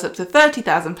 £10,000, which adds up to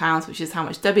 £30,000, which is how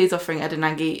much Debbie is offering Ed and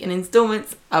Aggie in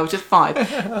instalments. Oh, just 5.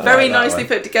 Very nicely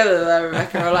put together there,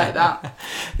 Rebecca. I like that.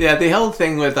 Yeah, the whole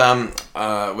thing with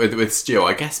Stu,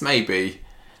 I guess maybe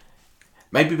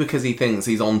because he thinks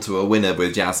he's onto a winner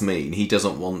with Yasmin, he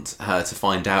doesn't want her to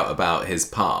find out about his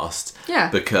past. Yeah.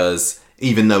 Because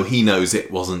even though he knows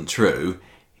it wasn't true,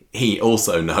 he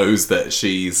also knows that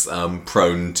she's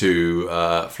prone to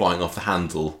flying off the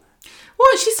handle.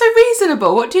 What? She's so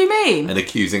reasonable. What do you mean? And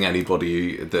accusing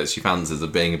anybody that she fancies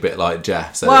of being a bit like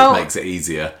Jeff, so it makes it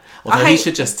easier. Although he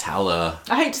should just tell her.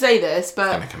 I hate to say this, but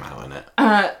it's going to come out,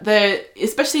 isn't it?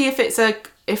 Especially if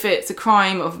it's a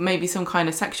crime of maybe some kind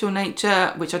of sexual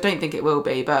nature, which I don't think it will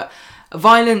be, but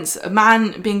a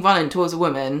man being violent towards a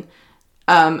woman,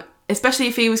 especially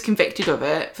if he was convicted of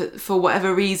it for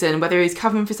whatever reason, whether he was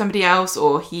covering for somebody else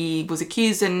or he was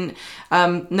accused and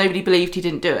nobody believed he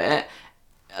didn't do it.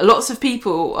 Lots of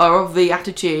people are of the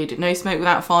attitude, no smoke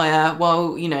without fire,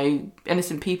 while,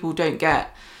 innocent people don't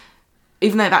get...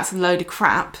 Even though that's a load of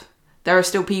crap, there are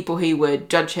still people who would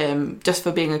judge him just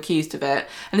for being accused of it.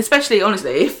 And especially,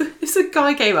 honestly, if a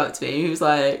guy came up to me who was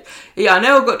like, yeah, I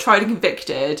know I got tried and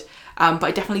convicted, but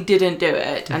I definitely didn't do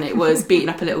it, and it was beating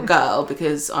up a little girl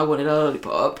because I wanted a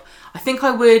lollipop, I think I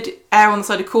would err on the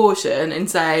side of caution and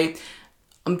say,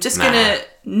 I'm just going to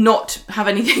not have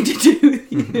anything to do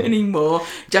with you anymore,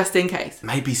 just in case.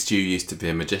 Maybe Stu used to be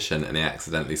a magician and he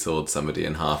accidentally sawed somebody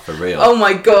in half for real. Oh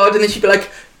my God, and then she'd be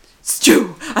like,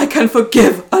 Stu, I can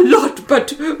forgive a lot,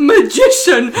 but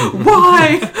magician,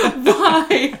 why?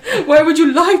 Why? Why would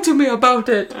you lie to me about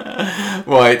it?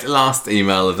 Right, last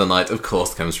email of the night, of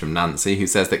course, comes from Nancy, who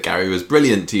says that Gary was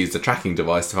brilliant to use the tracking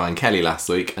device to find Kelly last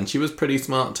week, and she was pretty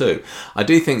smart too. I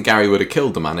do think Gary would have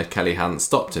killed the man if Kelly hadn't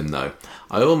stopped him, though.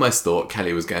 I almost thought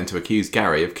Kelly was going to accuse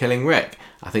Gary of killing Rick.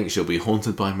 I think she'll be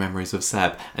haunted by memories of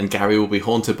Seb, and Gary will be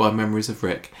haunted by memories of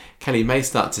Rick. Kelly may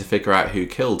start to figure out who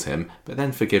killed him, but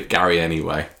then forgive Gary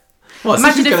anyway. Well,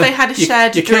 imagine if they had a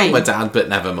shared dream. You killed my dad, but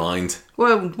never mind.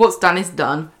 Well, what's done is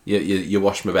done. You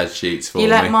wash my bed sheets for me. You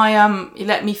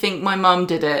let me think my mum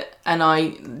did it, and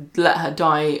I let her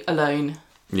die alone.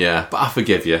 Yeah, but I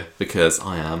forgive you, because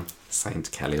I am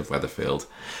Saint Kelly of Weatherfield.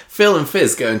 Phil and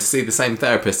Fizz going to see the same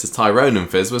therapist as Tyrone and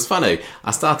Fizz was funny.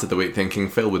 I started the week thinking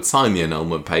Phil would sign the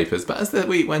annulment papers, but as the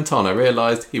week went on I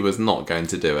realised he was not going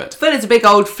to do it. Phil is a big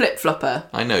old flip-flopper.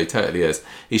 I know, he totally is.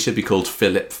 He should be called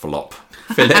Philip Flop.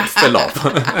 Philip Philop.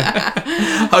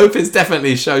 Hope is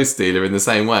definitely show stealer in the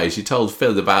same way. She told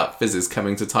Phil about Fizz's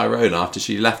coming to Tyrone after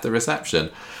she left the reception.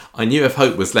 I knew if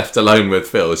Hope was left alone with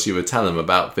Phil, she would tell him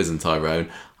about Fizz and Tyrone.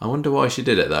 I wonder why she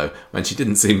did it, though, when she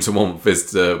didn't seem to want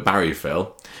Fizz to marry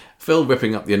Phil. Phil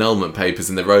ripping up the annulment papers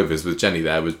in the Rovers with Jenny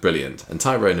there was brilliant, and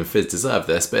Tyrone and Fizz deserved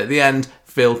this, but at the end,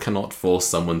 Phil cannot force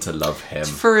someone to love him.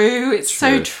 True, it's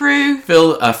so true.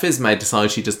 Fizz may decide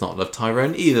she does not love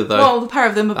Tyrone either, though. Well, the pair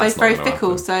of them are both very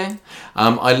fickle, so...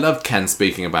 I loved Ken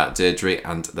speaking about Deirdre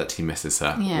and that he misses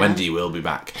her. Yeah. Wendy will be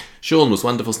back. Sean was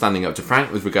wonderful standing up to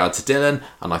Frank with regard to Dylan,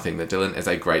 and I think that Dylan is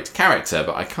a great character,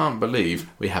 but I can't believe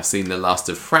we have seen the last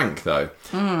of Frank, though.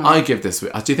 I give this...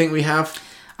 Do you think we have?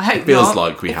 I hope it feels not.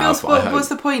 Like we have. What's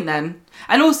the point then?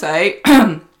 And also,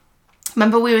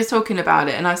 remember we were talking about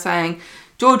it, and I was saying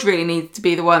George really needs to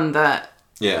be the one that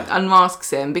unmasks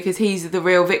him because he's the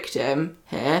real victim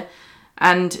here,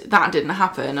 and that didn't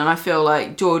happen. And I feel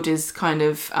like George is kind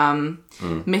of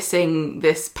missing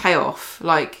this payoff.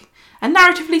 And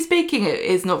narratively speaking, it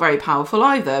is not very powerful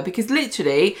either because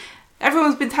literally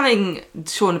everyone's been telling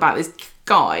Sean about this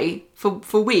guy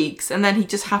for weeks, and then he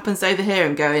just happens to overhear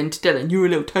him going to Dylan, "You're a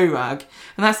little toe rag,"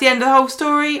 and that's the end of the whole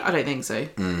story? I don't think so.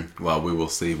 Well, we will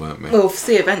see, won't we? We'll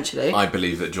see eventually. I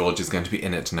believe that George is going to be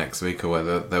in it next week, or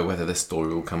whether this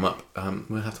story will come up,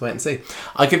 we'll have to wait and see.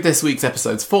 I give this week's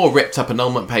episodes 4 ripped up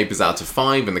annulment papers out of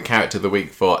 5, and the character of the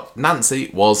week for Nancy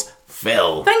was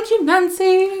Phil. Thank you,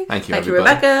 Nancy. Thank you, Thank you,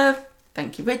 everybody. Rebecca.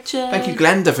 Thank you, Richard. Thank you,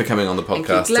 Glenda, for coming on the Thank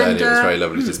podcast you, earlier. It was Glenda. very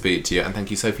lovely to speak to you. And thank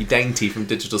you, Sophie Dainty from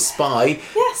Digital Spy,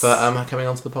 for coming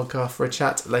onto the podcast for a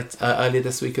chat earlier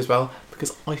this week as well,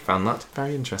 because I found that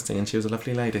very interesting, and she was a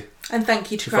lovely lady. And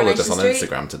thank you to She followed us Coronation on Street.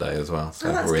 Instagram today as well,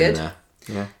 so that's we're good. in there.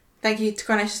 Yeah. Thank you to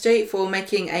Coronation Street for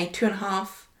making a 2.5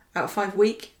 out of 5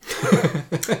 week.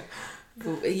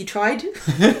 You tried?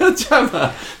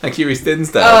 Gemma. Thank you, Reece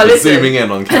Dinsdale, Oh, for listen. zooming in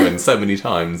on Kevin so many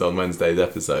times on Wednesday's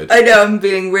episode. I know I'm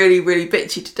being really, really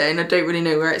bitchy today, and I don't really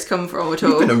know where it's come from at all.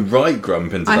 You've been a right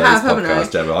grump in I today's have, haven't podcast, I?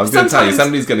 Gemma. I'm going to tell you, Sometimes-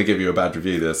 somebody's going to give you a bad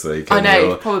review this week. I and know,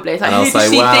 you'll- probably. It's like, and I'll who does say,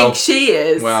 she well, think she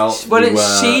is? Well, why you don't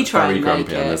were she try very and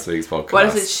grumpy make on it? this week's podcast. Why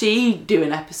doesn't she do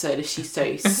an episode if she's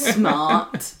so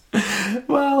smart?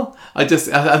 Well, I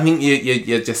think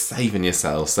you're just saving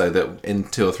yourself so that in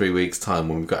 2 or 3 weeks' time,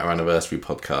 when we've got our anniversary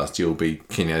podcast, you'll be,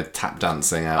 tap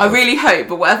dancing out. I really hope,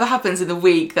 but whatever happens in the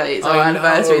week that it's our I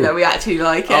anniversary, know. that we actually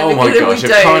like it. Oh my Because if we gosh, if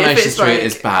don't, Coronation it's Street like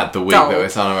is bad the week dull. that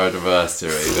it's on our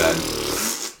anniversary, then...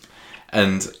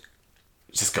 And...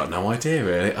 Just got no idea,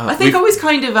 really. I think I was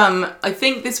kind of, I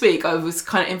think this week I was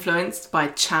kind of influenced by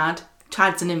Chad.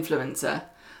 Chad's an influencer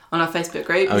on our Facebook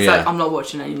group. Oh, He's yeah. like, I'm not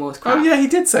watching any more crap. Oh, yeah, he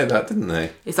did say that, didn't he?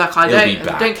 It's like, I He'll be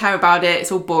back. don't care about it.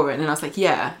 It's all boring. And I was like,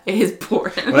 yeah, it is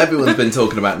boring. Well, everyone's been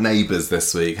talking about Neighbours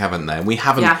this week, haven't they? And we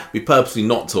haven't. Yeah. We purposely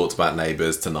not talked about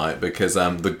Neighbours tonight because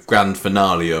the grand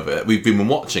finale of it. We've been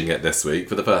watching it this week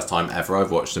for the first time ever.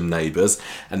 I've watched some Neighbours,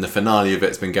 and the finale of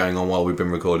it's been going on while we've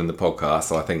been recording the podcast.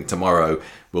 So I think tomorrow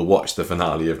we'll watch the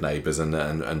finale of Neighbours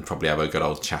and probably have a good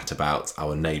old chat about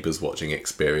our Neighbours watching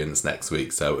experience next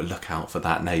week. So look out for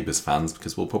that, Neighbours fans,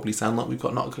 because we'll probably sound like we've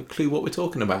got not a clue what we're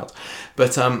talking about.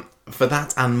 But for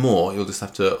that and more, you'll just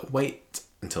have to wait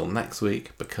until next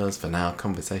week, because for now,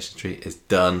 Conversation Street is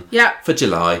done Yeah. for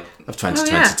July of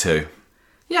 2022.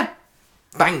 Yeah.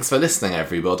 Thanks for listening,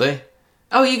 everybody.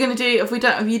 Oh, you're going to do...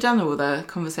 Have you done all the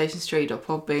Conversation Street or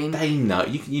Podbean? They know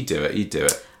you do it. You do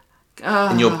it.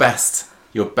 And your best.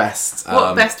 What best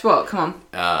what? Come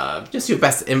on. Just your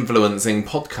best influencing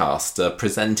podcaster,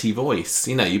 presentee voice.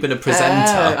 You've been a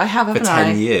presenter I have, for haven't 10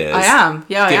 I? years. I am.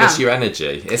 Yeah, Give I am. us your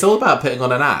energy. It's all about putting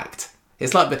on an act.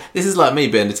 This is like me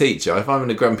being a teacher. If I'm in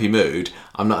a grumpy mood,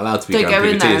 I'm not allowed to be Don't go grumpy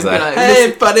in with there teachers. and be Like, like, hey,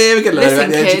 listen- buddy, we're going to learn listen,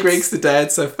 about the ancient kids. Greeks today.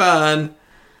 It's so fun.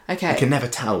 Okay. You can never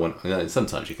tell when...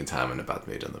 Sometimes you can tell I'm in a bad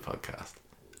mood on the podcast.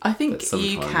 I think But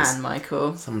you sometimes- can,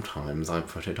 Michael. Sometimes I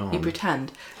put it on. You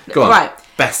pretend. Go on. Right.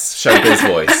 Best showbiz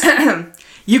voice.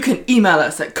 You can email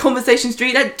us at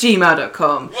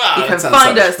conversationstreet@gmail.com. Wow, You that can sounds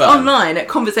find such us fun. online at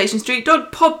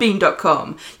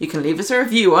conversationstreet.podbean.com. You can leave us a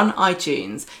review on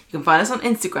iTunes. You can find us on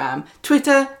Instagram,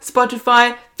 Twitter,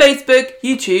 Spotify, Facebook,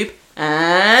 YouTube,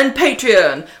 and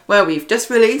Patreon, where we've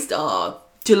just released our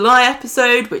July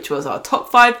episode, which was our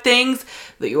top 5 things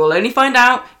that you will only find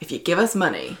out if you give us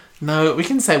money. No, we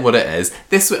can say what it is.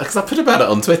 This week, because I put about it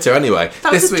on Twitter anyway.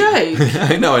 That was this a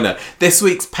joke. I know. This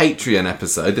week's Patreon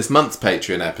episode, this month's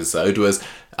Patreon episode, was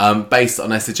based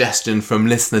on a suggestion from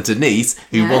listener Denise,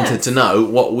 who Yes. wanted to know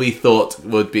what we thought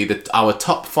would be our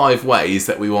top 5 ways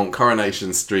that we want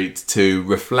Coronation Street to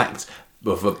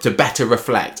better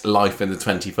reflect life in the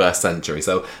 21st century.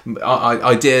 So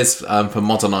ideas for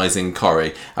modernising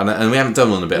Corrie, and we haven't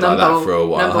done one a bit like that for a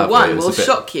while. Number have we? one It was will a bit-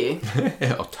 shock you.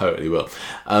 I totally will.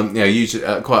 Usually,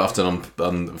 quite often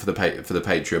for the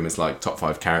Patreon, it's like top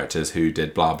 5 characters who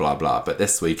did blah blah blah. But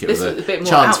this week it This was was a bit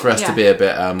more chance out- for us yeah. to be a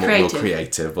bit more Creative.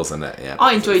 creative, wasn't it? Yeah,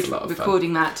 I it was enjoyed a lot of fun.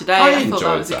 recording that today. I I thought that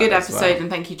enjoyed was a that good as episode, well. and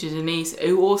thank you to Denise,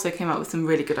 who also came up with some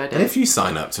really good And ideas. if you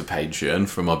sign up to Patreon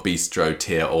from our Bistro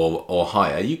tier or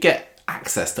higher, you get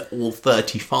access to all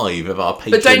 35 of our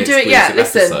Patreon But don't do it yet. exclusive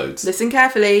Listen, episodes. listen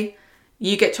carefully.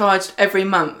 You get charged every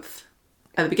month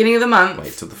at the beginning of the month,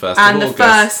 Wait till the 1st and of the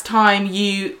August. first time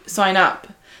you sign up.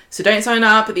 So don't sign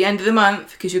up at the end of the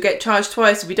month, because you'll get charged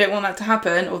twice. We don't want that to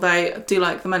happen, although I do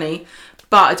like the money,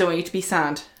 but I don't want you to be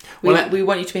sad. We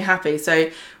want you to be happy. So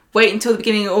wait until the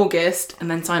beginning of August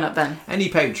and then sign up then. Any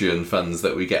Patreon funds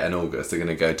that we get in August are going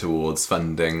to go towards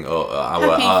funding our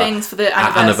Happy things for the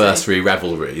anniversary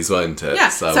revelries, won't it? Yeah.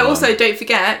 So also don't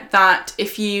forget that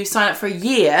if you sign up for a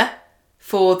year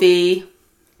for the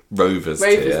Rovers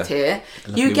tier,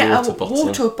 you lovely get water a bottle.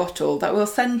 water bottle that we'll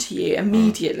send to you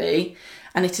immediately,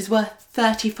 and it is worth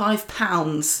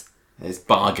 £35. It's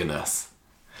bargainous.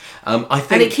 I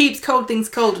think And it keeps cold things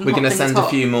cold and we're hot going to things send hot. a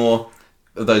few more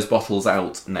of those bottles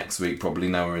out next week, probably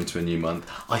now we're into a new month.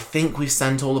 I think we've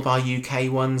sent all of our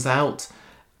UK ones out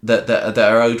that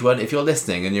are owed one. If you're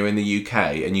listening and you're in the UK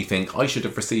and you think, I should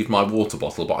have received my water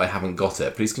bottle but I haven't got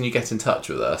it, please can you get in touch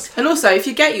with us? And also, if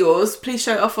you get yours, please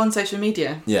show it off on social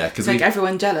media. Yeah, because Make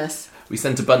everyone jealous. we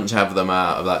sent a bunch of them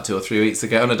out about 2 or 3 weeks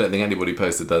ago, and I don't think anybody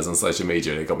posted those on social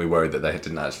media, and it got me worried that they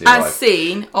didn't actually arrive. As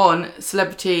seen on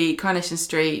Coronation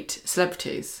Street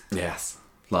celebrities. Yes,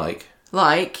 like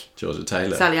Georgia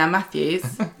Taylor. Sally Ann Matthews.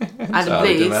 Adam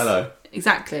Charlie Blees. D'Amelio.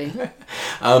 Exactly.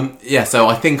 Yeah, so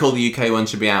I think all the UK ones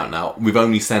should be out now. We've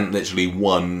only sent literally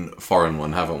one foreign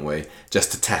one, haven't we?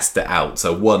 Just to test it out.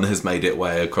 So one has made its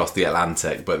way across the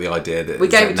Atlantic, but the idea that We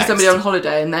gave it to somebody on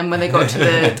holiday, and then when they got to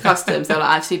the customs, they were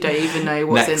like, actually don't even know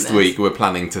what's in this. Next week, we're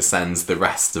planning to send the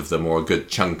rest of them, or a good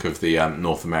chunk of the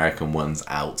North American ones,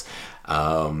 out.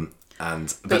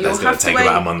 But that's going to take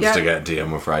about a month to get to you,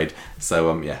 I'm afraid.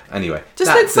 So, anyway.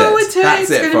 Just look forward to it. That's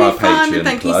It's it going for to our be fun. Patreon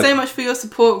Thank you plug. so much for your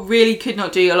support. Really could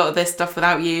not do a lot of this stuff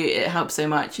without you. It helps so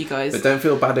much, you guys. But don't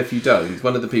feel bad if you don't.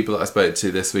 One of the people that I spoke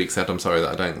to this week said, I'm sorry that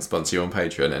I don't sponsor you on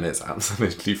Patreon, and it's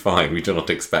absolutely fine. We do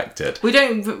not expect it. We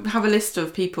don't have a list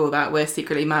of people that we're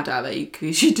secretly mad at that you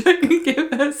don't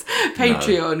give us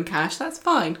Patreon cash. That's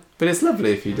fine. But it's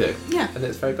lovely if you do. Yeah. And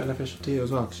it's very beneficial to you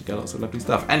as well, because you get lots of lovely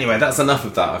stuff. Anyway, that's enough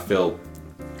of that. I feel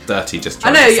dirty just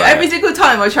trying to say every it. single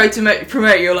time I try to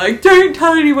promote, you're like, don't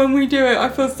tell anyone we do it. I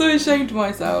feel so ashamed of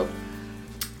myself.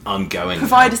 I'm going.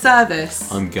 Provide a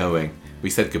service. I'm going. We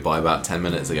said goodbye about 10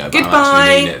 minutes ago, but Goodbye. I'm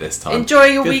actually meaning it this time. Enjoy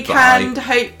your Goodbye. weekend.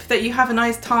 Hope that you have a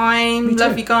nice time. Me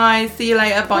Love too. you guys. See you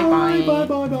later. Bye bye. Bye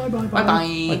bye bye bye bye. Bye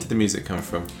bye. Where did the music come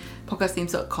from?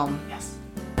 Podcastthemes.com. Yes.